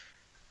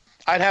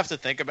 I'd have to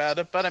think about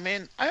it, but I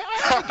mean,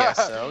 I guess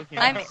so.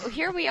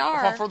 Here we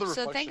are,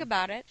 so think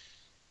about it.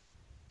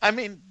 I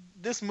mean,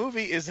 this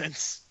movie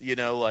isn't,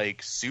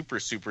 like,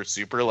 super, super,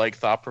 super, like,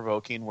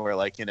 thought-provoking, where,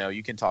 like,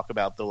 you can talk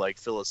about the, like,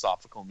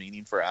 philosophical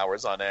meaning for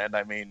hours on end.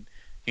 I mean,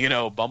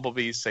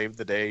 Bumblebee saved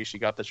the day. She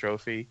got the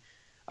trophy.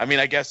 I mean,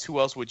 I guess who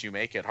else would you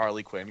make it?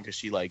 Harley Quinn, because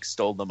she, like,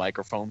 stole the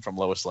microphone from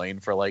Lois Lane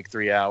for, like,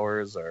 3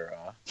 hours, or...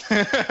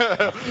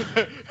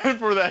 And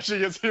for that, she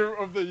gets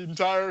hero of the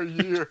entire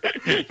year.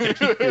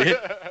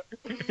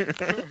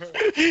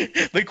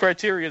 The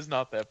criteria is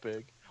not that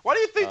big. Why do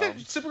you think that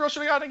Supergirl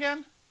should have gotten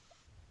again?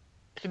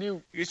 Can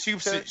you... She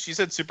said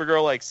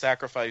Supergirl, like,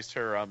 sacrificed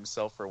her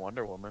self for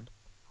Wonder Woman.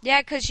 Yeah,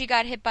 because she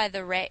got hit by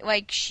the ray.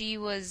 Like, she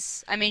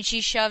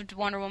shoved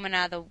Wonder Woman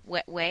out of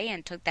the way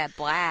and took that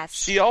blast.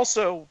 She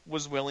also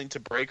was willing to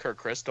break her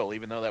crystal,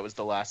 even though that was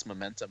the last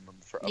momentum of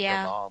her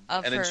mom.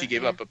 And then she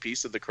gave up a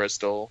piece of the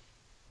crystal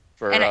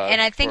for. And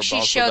I think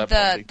she showed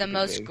the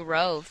most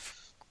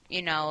growth,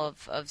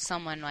 of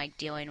someone, like,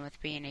 dealing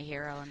with being a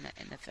hero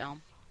in the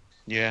film.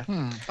 Yeah.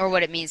 Or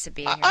what it means to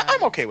be a hero.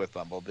 I'm okay with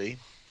Bumblebee.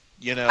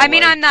 I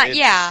mean, I'm not.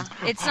 Yeah,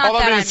 it's not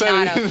that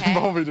I'm not okay.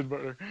 Bumblebee did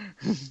better.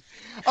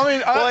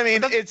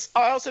 I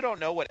also don't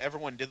know what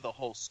everyone did the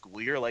whole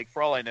school year. Like,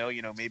 for all I know,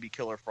 maybe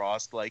Killer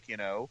Frost, like,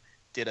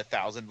 did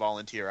 1,000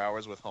 volunteer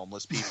hours with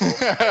homeless people.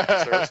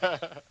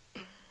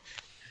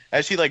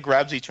 As she, like,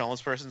 grabs each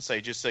homeless person and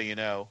say, just so you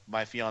know,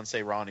 my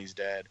fiance Ronnie's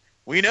dead.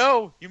 We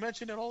know! You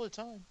mention it all the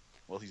time.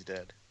 Well, he's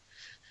dead.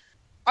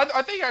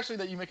 I think, actually,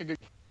 that you make a good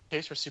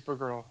case for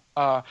Supergirl.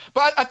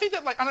 But I think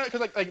that, like, I don't know,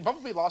 because, like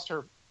Bumblebee lost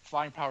her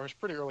flying powers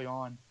pretty early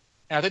on.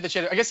 And I think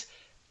that I guess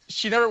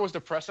she never was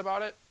depressed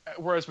about it.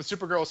 Whereas with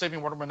Supergirl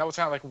saving Wonder Woman, that was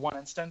kind of like one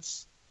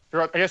instance.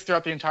 Throughout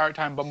the entire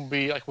time,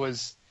 Bumblebee, like,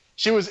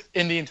 she was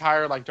in the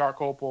entire, like,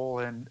 Dark Opal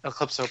and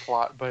Eclipso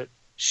plot, but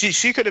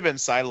she could have been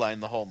sidelined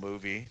the whole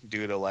movie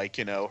due to, like,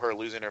 her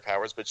losing her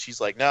powers, but she's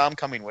like, no, I'm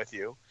coming with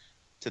you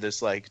to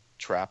this, like,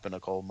 trap in a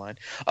coal mine.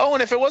 Oh,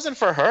 and if it wasn't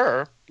for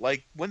her,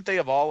 like, wouldn't they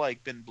have all,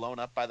 like, been blown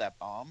up by that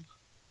bomb?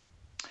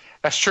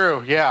 That's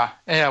true, yeah.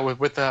 Yeah,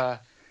 with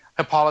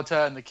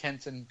Hippolyta and the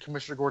Kents and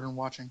Commissioner Gordon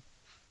watching.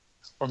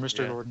 Or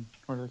Mr. Gordon,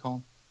 what do they call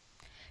him?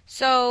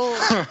 So,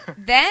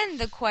 then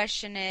the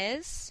question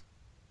is,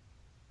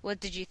 what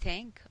did you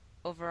think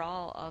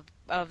overall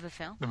of the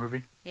film? The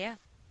movie? Yeah.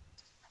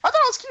 I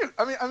thought it was cute.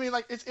 I mean,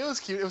 like, it was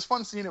cute. It was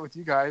fun seeing it with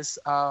you guys.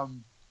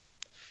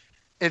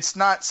 It's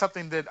not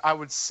something that I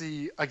would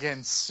see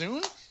again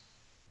soon,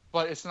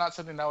 but it's not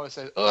something that I would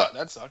say, ugh,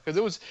 that sucked. Because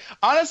it was,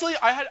 honestly,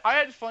 I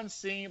had fun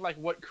seeing, like,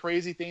 what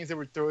crazy things they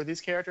would throw at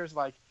these characters,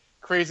 like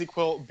Crazy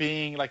Quilt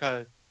being, like,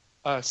 a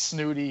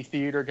snooty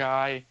theater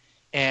guy,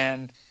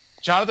 and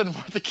Jonathan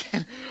Martha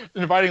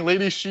inviting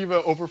Lady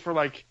Shiva over for,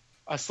 like,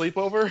 a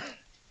sleepover.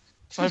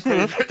 It's my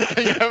favorite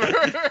thing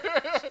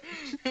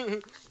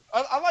ever.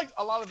 I liked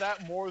a lot of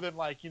that more than,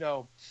 like,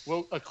 will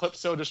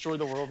Eclipso destroy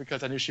the world,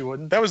 because I knew she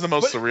wouldn't. That was the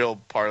most surreal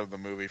part of the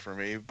movie for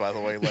me, by the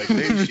way. Like,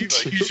 Lady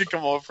Shiva, you should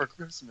come over for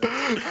Christmas.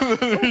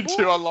 Me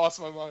too. I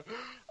lost my mind.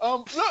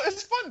 No,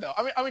 it's fun though.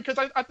 I mean, because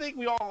I think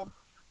we all,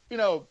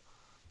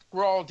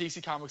 we're all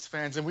DC Comics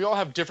fans, and we all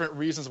have different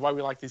reasons why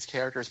we like these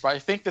characters. But I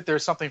think that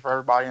there's something for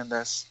everybody in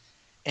this,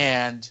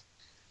 and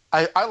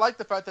I like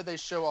the fact that they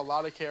show a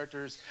lot of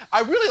characters.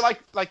 I really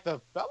like the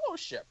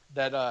fellowship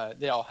that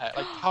they all had.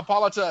 Like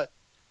Hippolyta,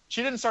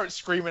 she didn't start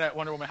screaming at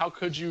Wonder Woman, "How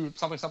could you?"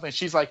 something.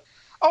 She's like,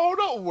 "Oh,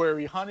 don't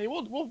worry, honey.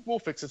 We'll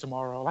fix it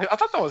tomorrow." Like, I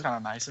thought that was kind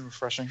of nice and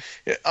refreshing.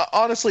 Yeah,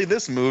 honestly,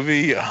 this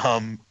movie,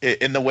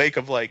 in the wake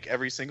of, like,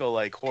 every single,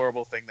 like,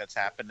 horrible thing that's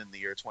happened in the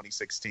year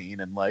 2016,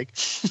 and, like,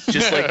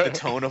 just, like, the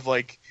tone of,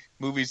 like,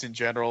 movies in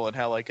general, and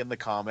how, like, in the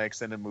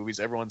comics and in movies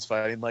everyone's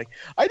fighting, like,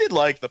 I did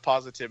like the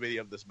positivity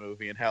of this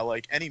movie, and how,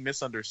 like, any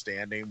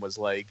misunderstanding was,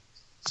 like,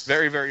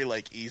 very, very,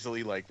 like,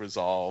 easily, like,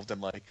 resolved,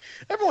 and, like,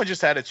 everyone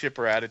just had a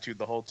chipper attitude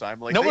the whole time.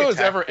 Like, nobody was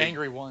ever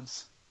angry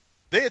once.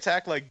 They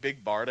attack, like,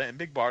 Big Barda, and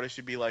Big Barda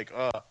should be like,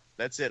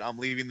 that's it, I'm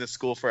leaving this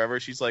school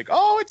forever. She's like,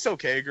 oh, it's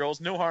okay, girls,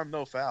 no harm,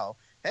 no foul.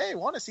 Hey,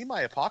 want to see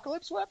my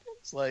apocalypse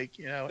weapons? Like,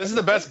 This is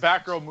the best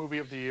Batgirl movie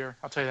of the year,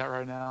 I'll tell you that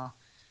right now.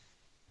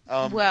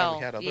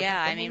 Well,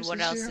 yeah, I mean, what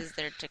else is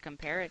there to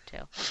compare it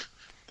to?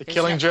 The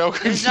Killing Joke.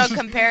 There's no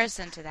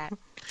comparison to that.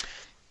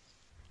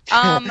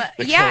 The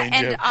yeah, Killing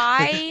and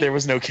Joke. There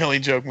was no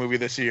Killing Joke movie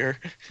this year.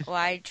 Well,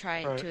 I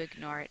tried to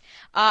ignore it.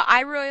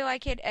 I really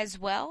like it as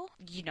well.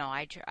 You know,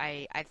 I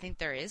think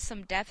there is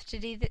some depth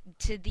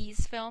to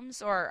these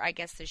films, or I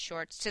guess the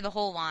shorts, to the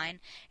whole line.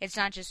 It's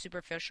not just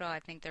superficial. I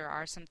think there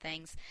are some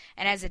things.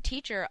 And as a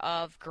teacher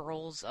of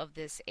girls of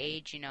this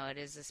age, you know, it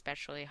is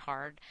especially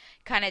hard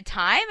kind of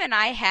time. And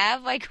I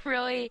have, like,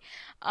 really,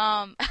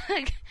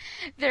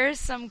 there's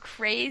some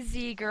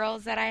crazy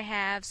girls that I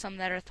have, some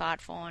that are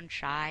thoughtful and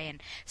shy.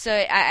 And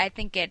so I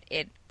think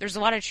there's a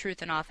lot of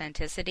truth and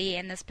authenticity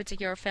in this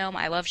particular film.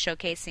 I love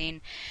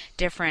showcasing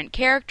different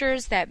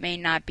characters that may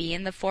not be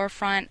in the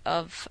forefront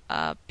of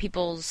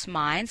people's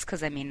minds,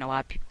 because I mean, a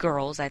lot of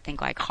girls, I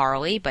think, like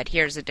Harley, but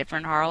here's a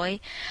different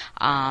Harley.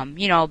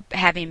 You know,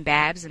 having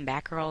Babs and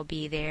Batgirl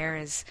be there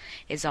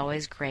is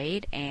always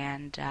great.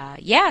 And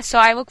yeah, so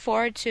I look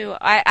forward to.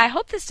 I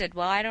hope this did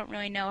well. I don't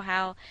really know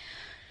how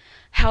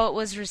it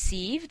was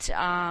received,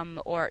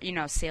 or, you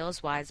know,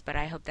 sales-wise, but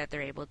I hope that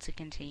they're able to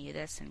continue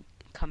this and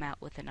come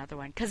out with another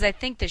one, because I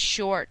think the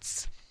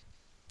shorts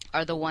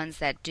are the ones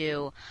that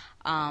do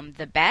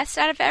the best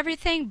out of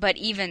everything, but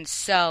even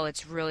so,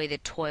 it's really the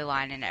toy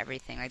line and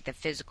everything, like the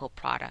physical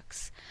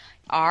products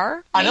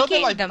are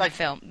making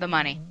the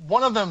money.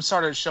 One of them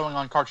started showing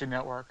on Cartoon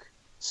Network,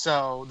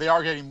 so they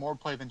are getting more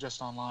play than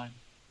just online.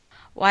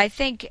 Well, I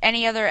think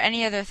any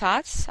other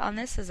thoughts on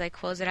this as I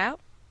close it out?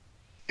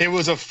 It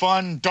was a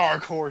fun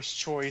dark horse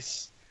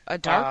choice. A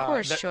dark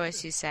horse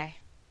choice, you say?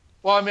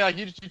 Well, I mean, like,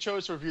 you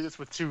chose to review this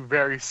with two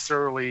very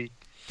surly,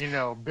 you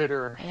know,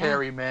 bitter,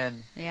 hairy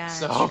men. Yeah,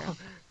 so that's true.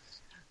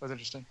 It was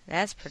interesting.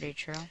 That's pretty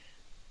true.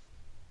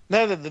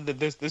 No,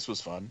 this was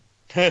fun.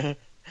 And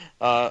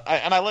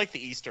I like the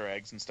Easter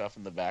eggs and stuff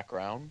in the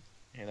background.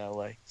 You know,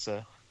 like,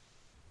 so,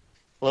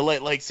 well,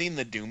 like seeing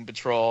the Doom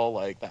Patrol,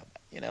 like that.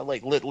 You know,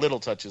 like little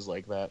touches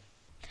like that.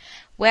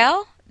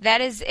 Well,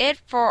 that is it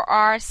for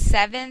our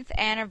 7th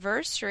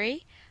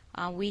anniversary.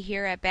 We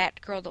here at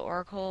Batgirl the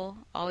Oracle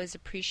always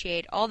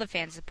appreciate all the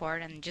fan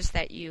support, and just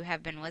that you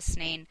have been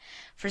listening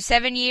for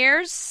 7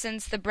 years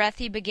since the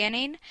breathy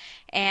beginning,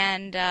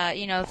 and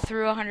you know,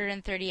 through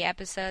 130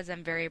 episodes.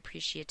 I'm very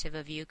appreciative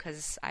of you,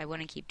 because I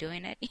want to keep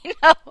doing it. You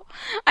know,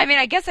 I mean,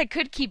 I guess I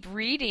could keep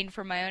reading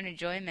for my own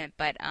enjoyment,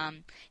 but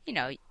you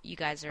know, you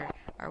guys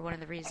are one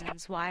of the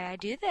reasons why I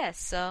do this.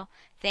 So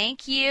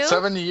thank you.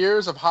 7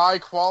 years of high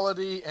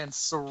quality and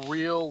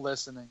surreal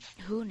listening.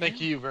 Who knew? Thank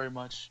you very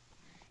much.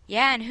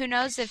 Yeah, and who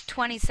knows if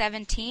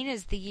 2017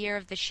 is the year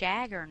of the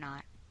Shag or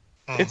not.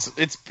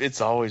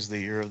 It's always the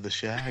year of the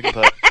Shag,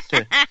 but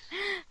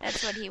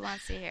that's what he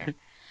wants to hear.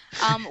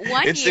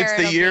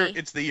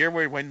 It's the year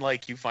where when,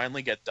 like, you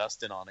finally get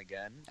Dustin on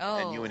again,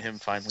 and you and him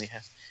finally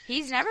have.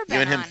 He's never been.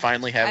 You and him on.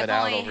 finally have I've it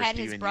out only over had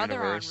Steven his brother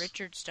Universe. on,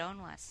 Richard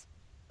Stoneless.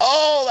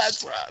 Oh,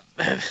 that's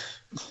right.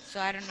 So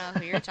I don't know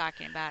who you're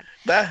talking about.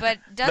 But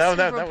Dustin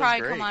will was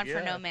probably great, come on for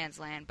yeah. No Man's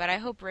Land, but I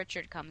hope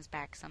Richard comes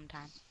back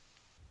sometime.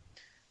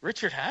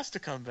 Richard has to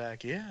come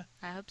back, yeah.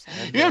 I hope so.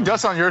 You have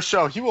Dustin on your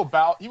show. He will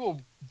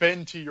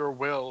bend to your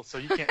will, so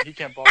he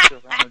can't boss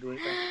you around or do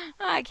anything.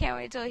 I can't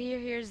wait till he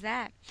hears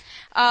that.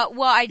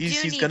 Well,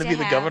 He's going to be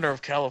the governor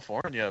of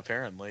California,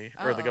 apparently,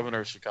 or the governor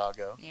of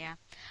Chicago. Yeah,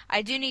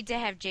 I do need to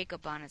have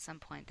Jacob on at some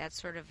point.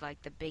 That's sort of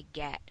like the big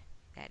get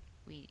that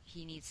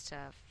he needs to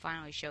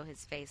finally show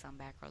his face on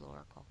Batgirl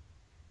Oracle.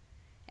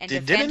 And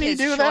Didn't he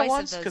do that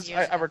once? Because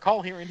I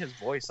recall hearing his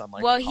voice on,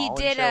 like, well, he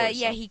did.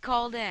 yeah, he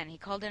called in. He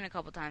called in a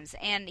couple times,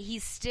 and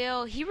he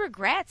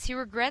regrets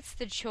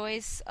the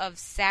choice of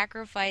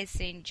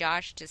sacrificing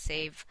Josh to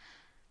save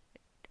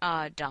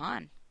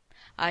Dawn.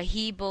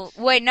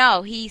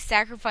 He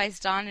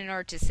sacrificed Dawn in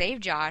order to save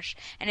Josh,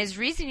 and his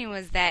reasoning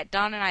was that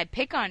Dawn and I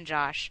pick on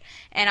Josh,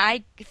 and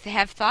I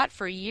have thought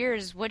for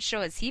years, what show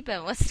has he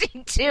been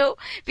listening to?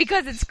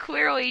 Because it's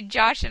clearly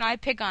Josh and I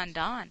pick on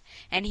Dawn,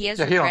 and he has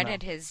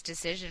regretted his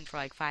decision for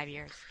like 5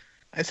 years.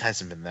 It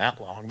hasn't been that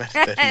long that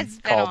it's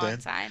he been called a long in.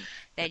 time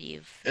that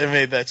you've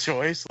made that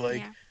choice.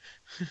 Like,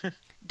 yeah.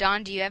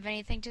 Dawn, do you have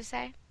anything to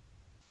say?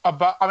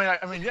 About, I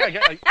mean,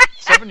 yeah, like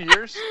 7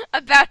 years.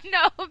 about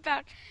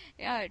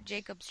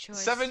Jacob's choice.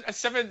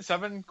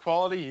 Seven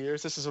quality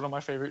years. This is one of my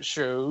favorite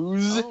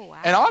shows. Oh,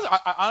 wow. And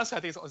honestly,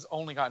 I think it's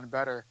only gotten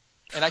better.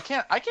 And I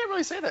can't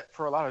really say that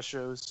for a lot of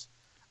shows.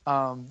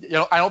 You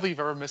know, I don't think you've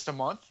ever missed a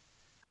month.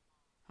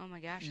 Oh my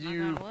gosh!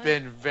 You've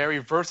been very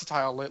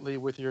versatile lately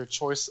with your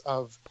choice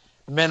of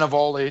men of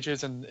all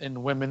ages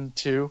and women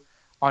too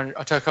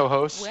to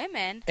co-host.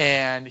 Women.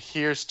 And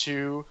here's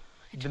to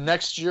the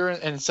next year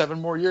and 7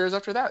 more years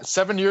after that.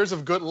 7 years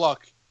of good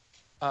luck.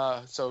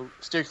 So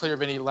steer clear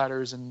of any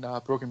ladders and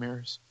broken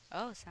mirrors.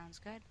 Oh, sounds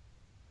good.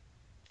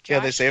 Yeah,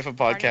 they say if a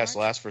podcast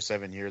lasts for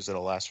 7 years,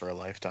 it'll last for a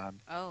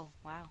lifetime. Oh,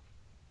 wow.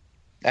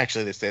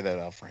 Actually, they say that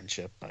about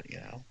friendship, but, you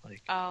know,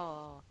 like.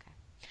 Oh, okay.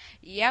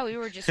 Yeah, we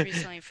were just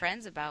recently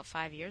friends about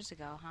 5 years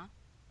ago, huh?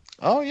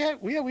 Oh yeah,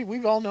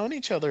 we've all known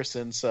each other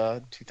since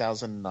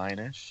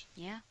 2009ish.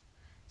 Yeah,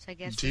 so I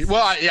guess.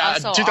 Well, yeah,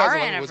 also 2011 our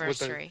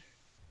anniversary. Was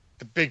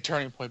the big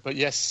turning point, but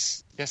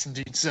yes,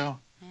 indeed so.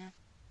 Yeah.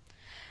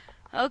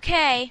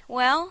 Okay,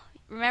 well,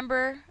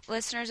 remember,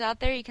 listeners out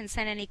there, you can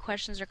send any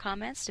questions or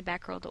comments to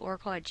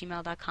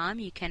backrolltooracle@gmail.com.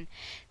 You can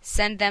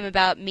send them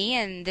about me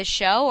and this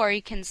show, or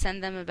you can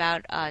send them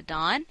about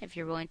Don, if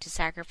you're willing to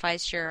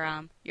sacrifice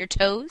your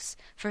toes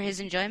for his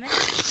enjoyment,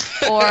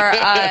 or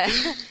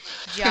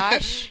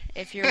Josh,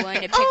 if you're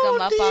willing to pick them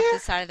up off the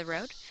side of the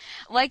road.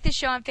 Like the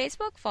show on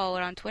Facebook, follow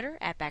it on Twitter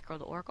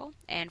 @BackrollToOracle,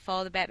 and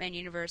follow the Batman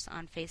Universe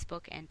on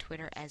Facebook and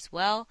Twitter as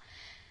well.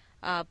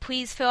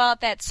 Please fill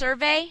out that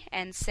survey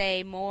and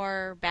say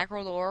more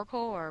Backroll to Oracle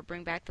or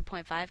bring back the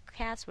 .5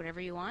 cast, whatever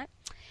you want.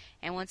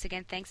 And once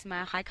again, thanks to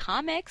Mile High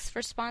Comics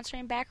for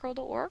sponsoring Backroll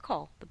to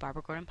Oracle, the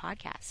Barbara Gordon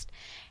podcast.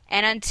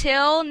 And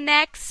until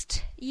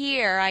next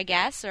year, I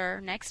guess,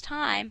 or next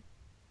time.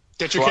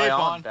 Get your cape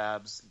on,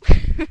 Babs.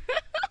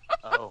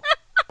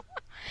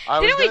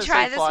 Didn't we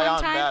try this fly one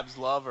on time? Babs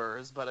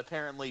lovers, but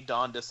apparently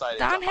Don decided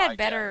Don to had hijack,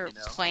 better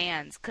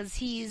plans, because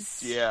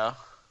he's a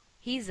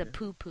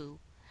poo-poo.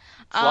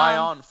 Fly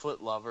on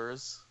foot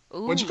lovers.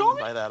 Ooh. What'd you call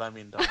me? By that I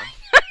mean Don.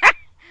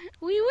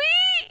 Wee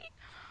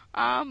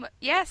wee!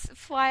 Yes,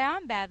 fly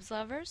on, Babs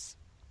lovers.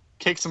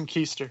 Kick some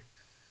keister.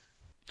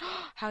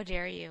 How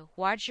dare you?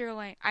 Watch your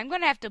lane. I'm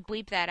going to have to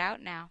bleep that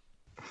out now.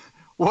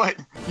 What?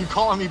 You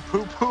calling me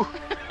poo-poo?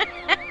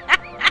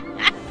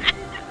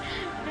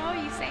 No,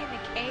 you saying the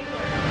K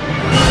word.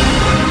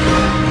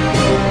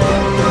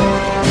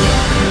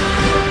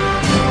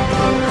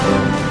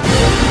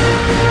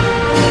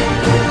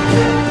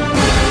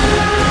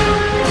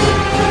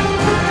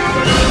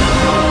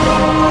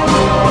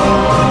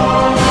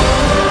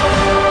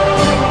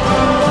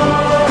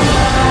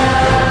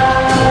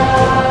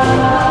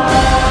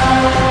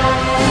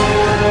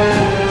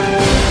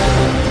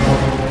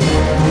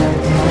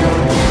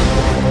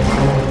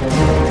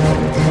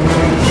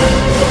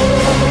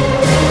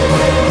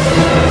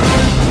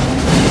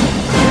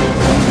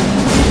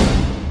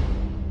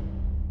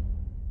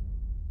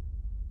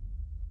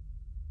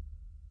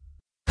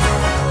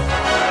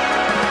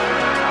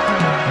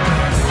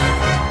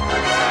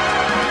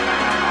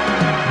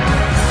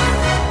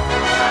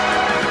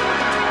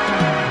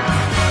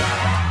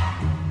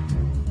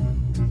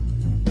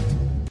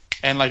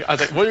 And like I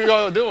was like, "What are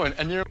y'all doing?"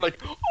 And you're like,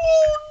 "Oh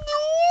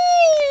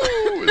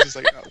no!" It's just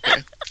like,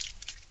 okay,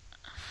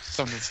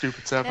 something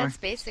stupid's happening. That's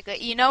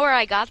basically. You know where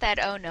I got that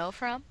 "oh no"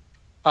 from?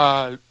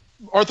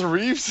 Arthur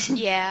Reeves.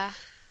 Yeah,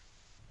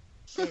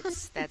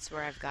 that's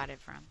where I've got it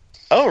from.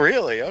 Oh,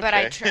 really? Okay. But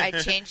I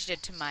changed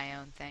it to my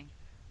own thing.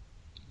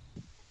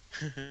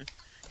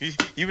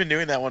 You've been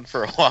doing that one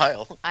for a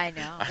while. I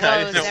know. I Well,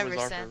 didn't know it ever was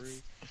Arthur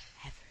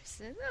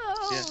since. Reeves.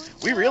 Oh, Yeah.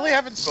 We really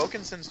haven't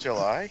spoken since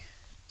July.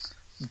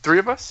 Three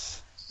of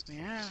us.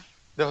 Yeah.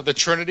 The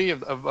Trinity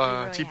of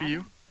really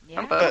TPU.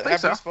 Yeah. I don't think Have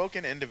so. we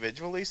spoken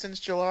individually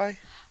since July?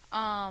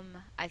 I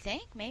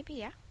think maybe,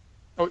 yeah.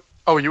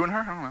 Oh, you and her?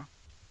 I don't know.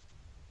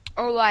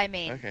 Or, well, I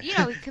mean, Okay. you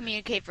know, we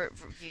communicate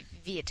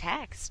via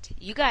text.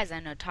 You guys, I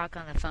know, talk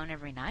on the phone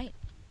every night.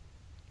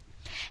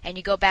 And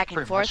you go back and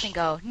Pretty forth much. and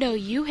go, no,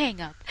 you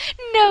hang up.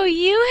 No,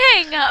 you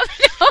hang up.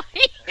 No,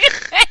 you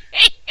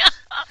hang up.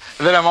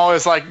 And then I'm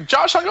always like,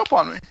 Josh hung up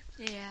on me.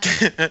 Yeah.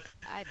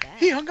 I bet.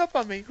 He hung up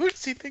on me. Who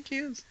does he think he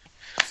is?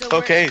 So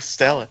Okay,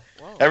 Stella.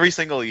 Whoa. Every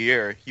single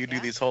year, you do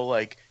these whole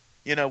like,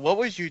 you know, what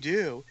would you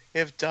do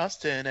if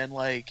Dustin and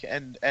like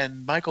and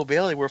Michael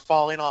Bailey were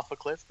falling off a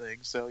cliff thing?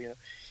 So you know,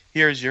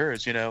 here's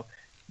yours. You know,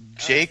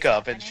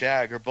 Jacob and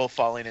Shag are both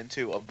falling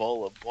into a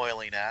bowl of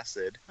boiling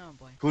acid. Oh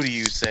boy. Who do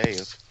you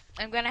save?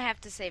 I'm going to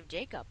have to save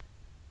Jacob.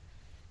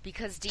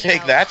 Because Dino...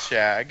 Take that,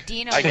 Shag.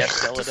 Dino I guess would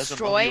Stella doesn't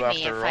destroy love you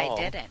me if after all.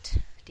 I didn't.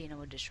 Dino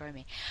would destroy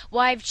me.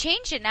 Well, I've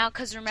changed it now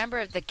because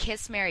remember the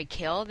Kiss, Marry,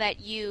 Kill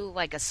that you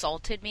like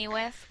assaulted me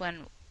with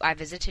when I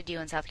visited you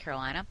in South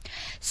Carolina?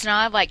 So now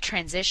I've like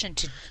transitioned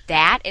to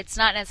that. It's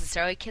not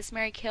necessarily Kiss,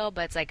 Marry, Kill,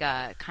 but it's like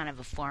a kind of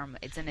a form.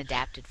 It's an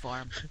adapted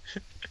form.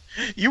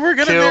 You were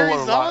gonna Kill marry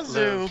or not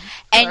Zazu. live.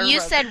 And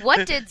you said,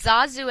 what did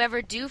Zazu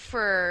ever do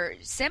for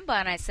Simba?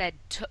 And I said,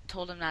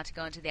 told him not to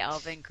go into the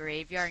Elven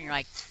graveyard. And you're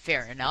like,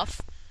 fair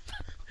enough.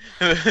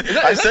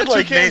 I said the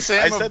like Toucan name.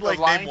 Sam I of said the like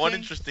Lion name one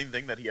King? interesting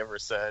thing that he ever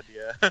said.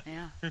 Yeah.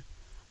 Yeah.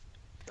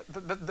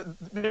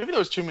 Maybe there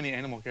was too many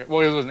animal characters.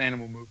 Well, it was an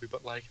animal movie,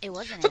 but like It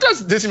wasn't.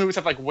 sometimes Disney movies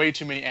have like way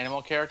too many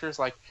animal characters.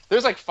 Like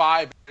there's like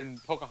 5 in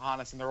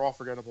Pocahontas, and they're all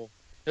forgettable.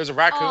 There's a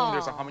raccoon,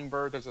 there's a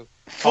hummingbird, there's a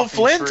For talking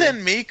Flint tree.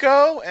 and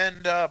Miko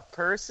and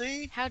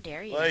Percy. How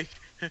dare you? Like,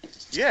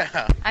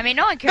 yeah. I mean,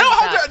 no one cares No,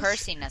 about that's-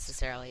 Percy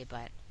necessarily,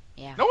 but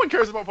yeah. No one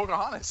cares about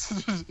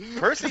Pocahontas.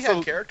 Percy So-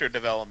 had character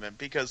development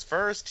because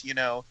first, you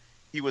know,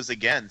 he was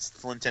against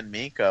Flint and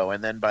Miko,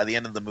 and then by the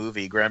end of the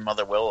movie,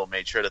 Grandmother Willow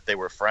made sure that they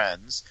were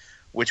friends,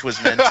 which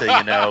was meant to,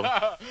 you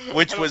know,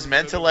 which was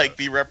meant to like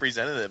be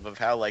representative of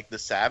how like the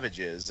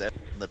savages and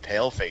the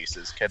pale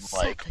faces can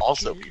like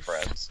also be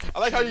friends. I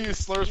like how you use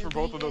slurs for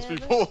both of those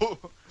people.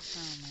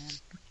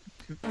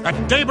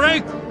 At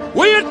daybreak,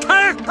 we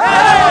attack!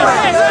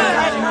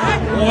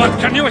 What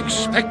can you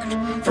expect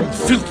from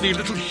filthy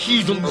little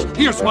heathens?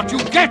 Here's what you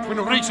get when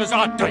races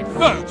are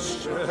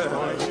diverse.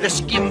 Their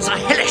skins are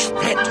hellish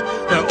red.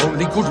 They're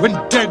only good when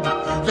dead.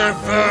 They're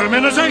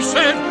vermin, as I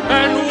said,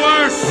 and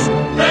worse.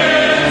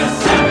 They're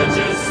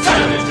savages,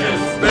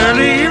 savages.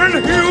 Barely even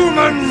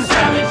human.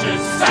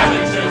 Savages,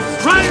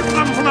 savages. Drive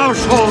them from our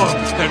shore.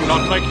 They're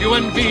not like you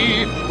and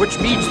me, which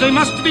means they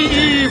must be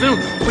evil.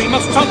 We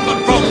must sound the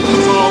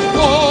drums of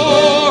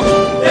war.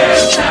 They're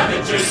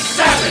savages,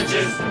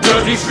 savages.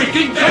 Dirty,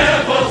 shrieking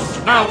devils.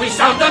 Now we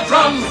sound the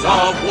drums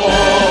of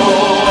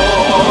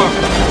war.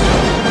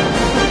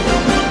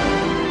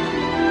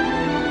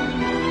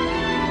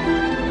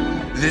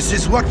 This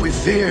is what we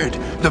feared.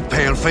 The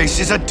paleface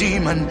is a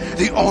demon.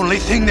 The only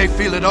thing they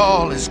feel at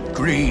all is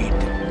greed.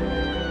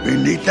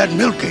 Beneath that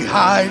milky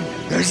hide,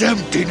 there's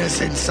emptiness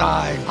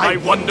inside. I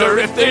wonder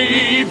if they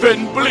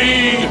even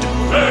bleed.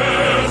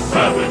 They're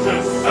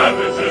savages,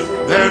 savages.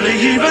 Barely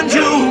even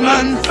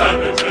human.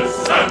 Savages,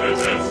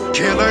 savages.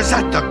 Killers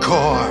at the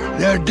core.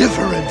 They're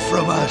different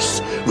from us,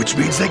 which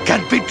means they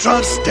can't be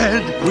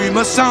trusted. We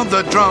must sound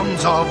the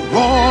drums of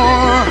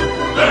war.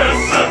 They're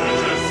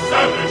savages,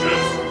 savages.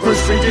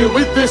 First we deal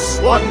with this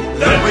one,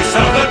 then we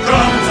sound the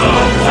drums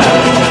of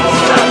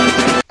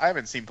war. I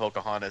haven't seen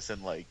Pocahontas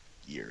in like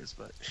years,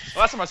 but the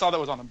last time I saw that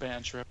was on a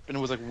band trip, and it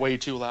was like way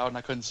too loud, and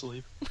I couldn't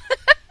sleep.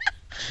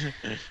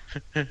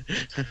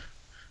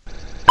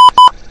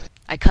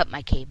 I cut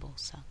my cable,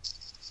 so.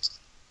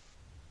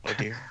 Oh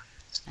dear.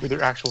 With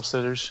their actual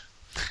scissors.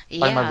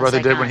 Yeah, like my brother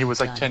like, did when he was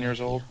like 10 years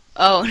old.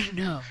 Oh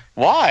no.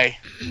 Why?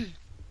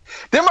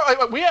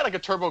 We had like a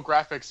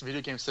TurboGrafx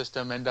video game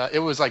system, and it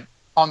was like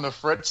on the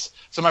fritz.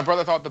 So my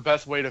brother thought the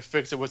best way to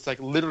fix it was like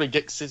literally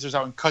get scissors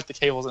out and cut the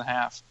cables in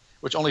half,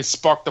 which only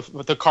sparked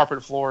the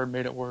carpet floor and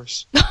made it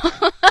worse.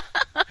 Oh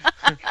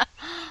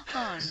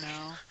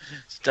no.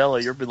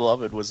 Stella, your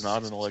beloved was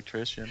not an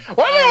electrician.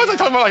 Why am I always like,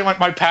 talking about like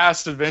my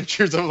past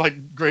adventures of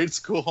like grade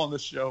school on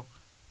this show?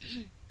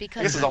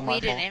 Because we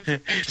didn't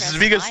This is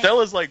because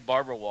Stella's like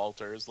Barbara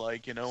Walters.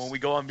 Like, you know, when we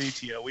go on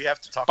BTO, we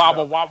have to talk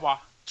Baba about Wawa.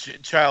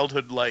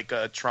 Childhood like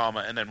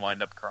trauma and then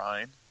wind up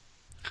crying.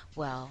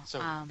 Well,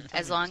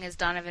 as long as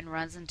Donovan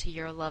runs into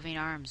your loving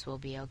arms, we'll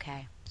be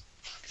okay.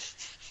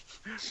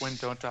 When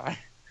don't I?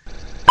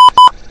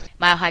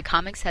 Mile High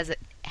Comics has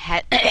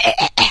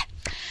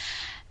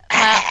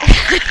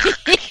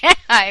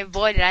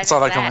boy, did I saw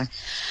that miss coming.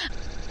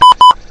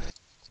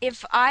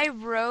 If I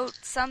wrote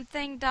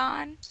something,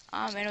 Don,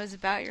 and it was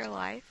about your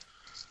life,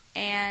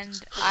 and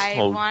I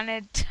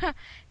wanted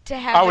to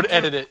have I would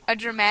edit it. A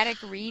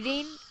dramatic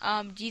reading,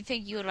 do you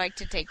think you would like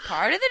to take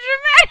part of the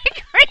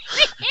dramatic reading?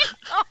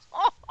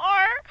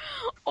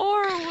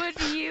 or would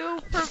you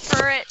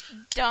prefer it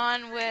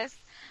done with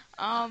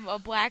a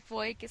black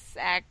voice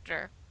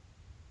actor?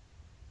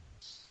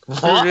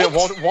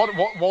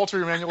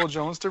 Walter Emmanuel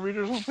Jones to read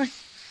or something?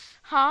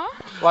 Huh?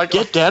 Like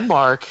Get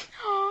Denmark.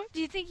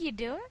 Do you think you'd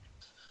do it?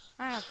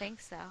 I don't think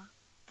so.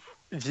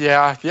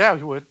 Yeah,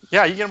 he would.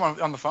 Yeah, you get him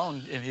on the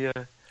phone, and he'd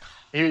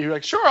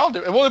like, sure, I'll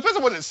do it. Well, it depends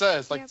on what it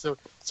says. Like, so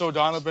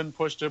Donovan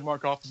pushed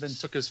Denmark off and then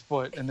took his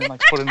foot and then like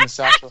put it in his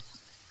satchel.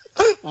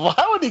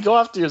 Why would he go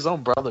after his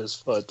own brother's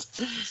foot?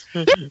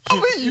 I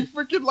mean, you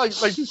freaking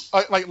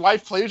like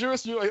life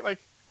plagiarist. You like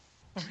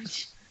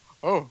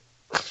oh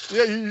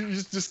yeah, you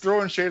just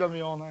throwing shade on me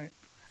all night.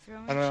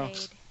 Throwing I don't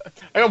shade.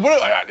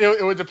 know.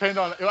 It would depend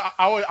on.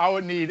 I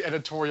would need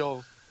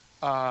editorial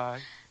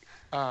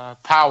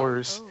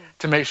powers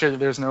to make sure that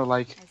there's no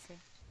like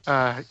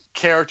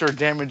character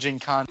damaging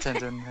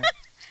content in there.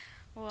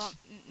 Well,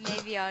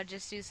 maybe I'll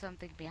just do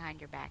something behind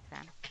your back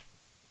then.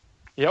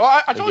 Yeah,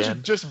 well, I told you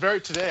just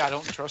today I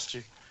don't trust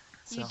you.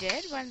 So. You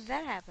did? When did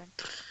that happen?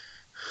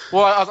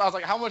 Well, I was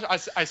like, how much?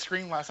 I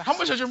screamed last night. How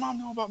much does your mom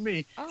know about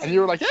me? Oh. And you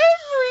were like,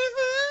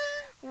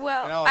 everything.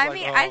 Well, I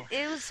mean,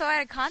 it was so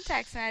out of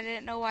context, and I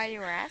didn't know why you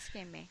were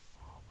asking me.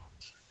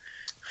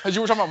 Because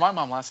you were talking about my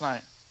mom last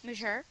night. You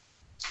sure?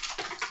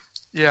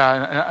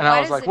 Yeah, and I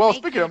was like, well,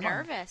 speaking of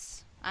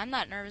nervous, I'm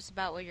not nervous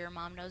about what your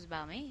mom knows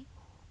about me.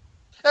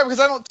 Yeah,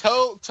 because I don't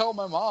tell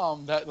my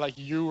mom that like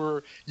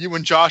you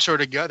and Josh are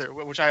together,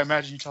 which I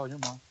imagine you tell your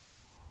mom.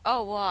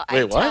 Oh well,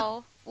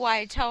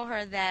 I tell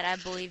her that I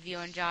believe you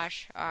and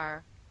Josh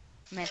are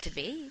meant to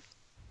be.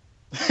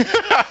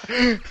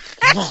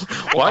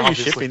 Why are you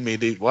shipping me?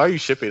 Why are you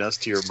shipping us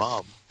to your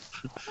mom?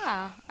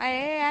 Well,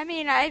 I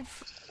mean,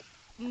 I've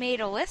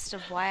made a list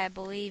of why I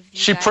believe.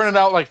 She printed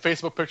out like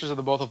Facebook pictures of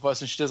the both of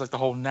us, and she does like the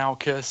whole now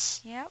kiss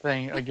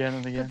thing again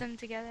and again. Put them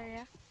together,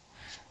 yeah.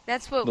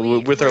 That's what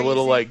with her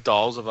little like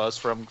dolls of us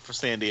from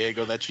San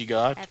Diego that she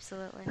got.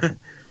 Absolutely.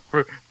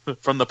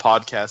 From the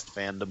podcast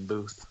fandom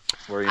booth,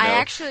 where you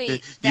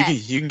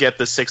can get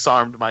the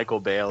 6-armed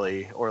Michael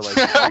Bailey, or like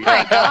oh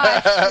my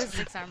gosh,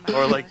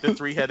 or like the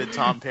 3-headed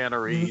Tom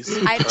Panarese.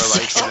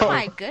 Oh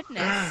my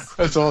goodness,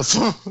 that's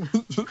awesome.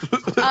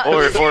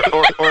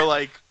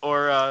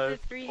 or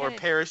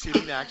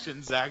parachuting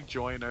action Zach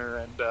Joyner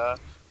and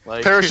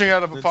Like, perishing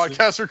out of a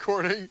podcast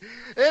recording,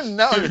 and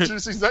now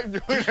introducing Zach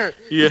Joyner.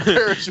 Yeah,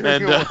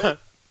 Parachuting away.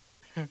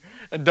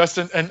 And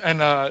Dustin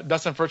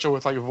Dustin Fritchell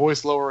with like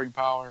voice lowering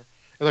power.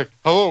 It's like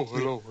hello.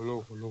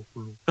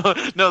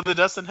 No, the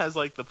Dustin has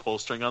like the pull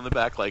string on the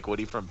back, like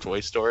Woody from Toy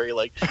Story.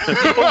 Like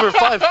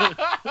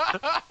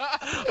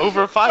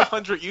over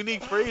 500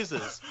 unique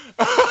phrases.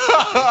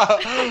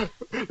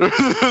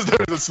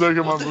 There's a snake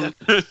in my boot.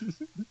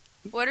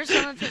 What are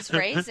some of his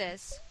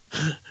phrases?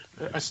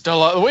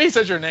 Stella, the way he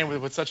says your name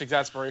with such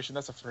exasperation,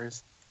 that's a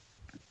phrase.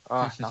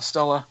 Now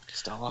Stella.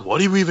 What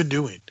are you even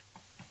doing?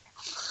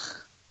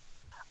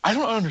 I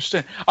don't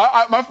understand.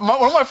 One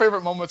of my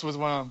favorite moments was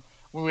when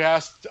we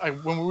asked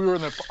when we were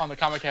on the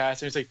Comic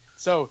Cast, and he's like,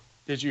 "So,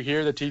 did you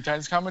hear the Teen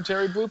Titans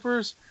commentary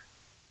bloopers?"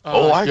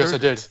 Yes, I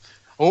did.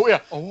 Oh yeah.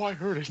 Oh, I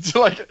heard it.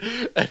 Like,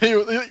 and he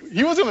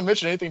wasn't gonna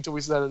mention anything until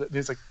we said it.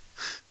 He's like,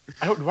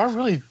 "Do I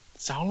really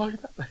sound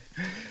like that?"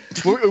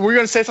 Were we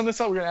gonna say something?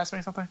 So were you gonna ask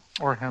me something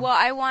or him? Well,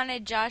 I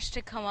wanted Josh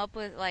to come up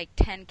with like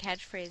 10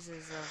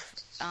 catchphrases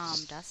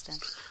of Dustin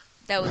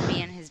that would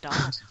be in his doll.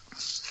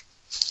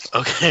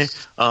 Okay,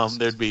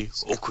 there'd be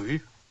okay,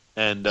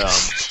 and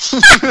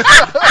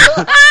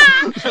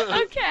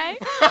Okay.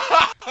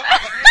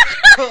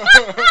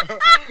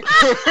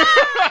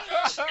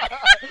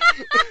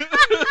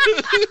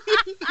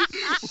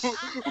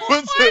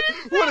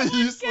 What a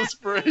useless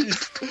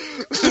phrase.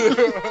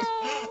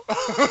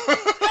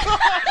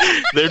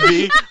 There'd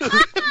be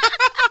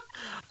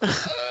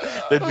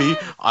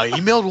I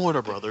emailed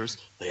Warner Brothers.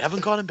 They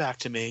haven't gotten back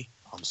to me.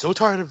 I'm so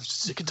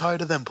sick and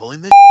tired of them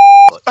pulling this.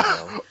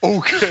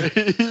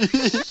 Okay.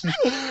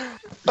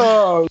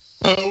 Oh,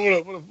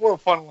 what a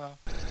fun laugh.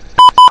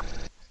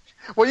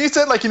 When you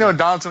said like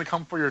Don's gonna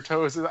come for your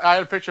toes, I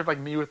had a picture of like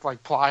me with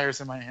like pliers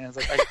in my hands.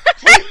 Like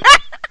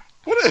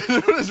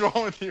what is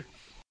wrong with you?